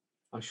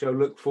 I shall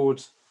look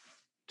forward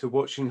to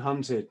watching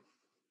Hunted.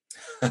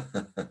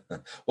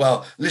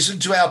 Well, listen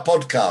to our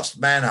podcast,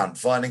 Manhunt,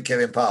 Finding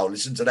Kevin Powell.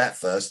 Listen to that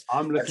first.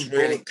 That's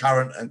really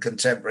current and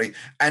contemporary,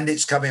 and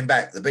it's coming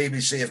back. The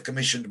BBC have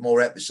commissioned more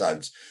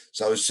episodes.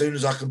 So as soon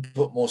as I can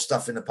put more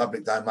stuff in the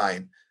public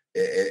domain,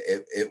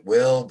 it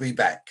will be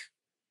back.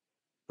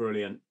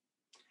 Brilliant.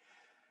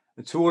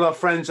 And to all our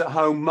friends at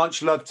home,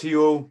 much love to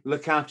you all.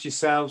 Look after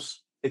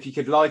yourselves. If you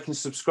could like and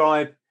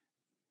subscribe,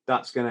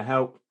 that's going to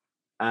help.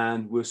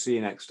 And we'll see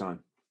you next time.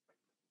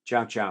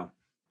 Ciao, ciao.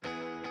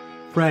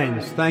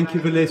 Friends, thank you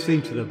for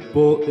listening to the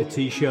Bought the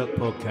T-Shirt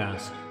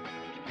podcast.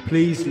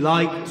 Please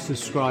like,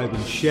 subscribe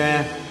and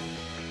share.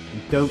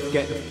 And don't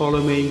forget to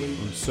follow me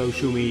on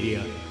social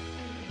media.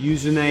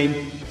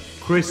 Username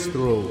Chris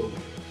Thrall.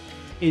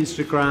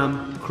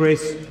 Instagram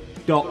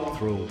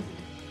Chris.Thrall.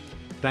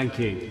 Thank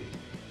you.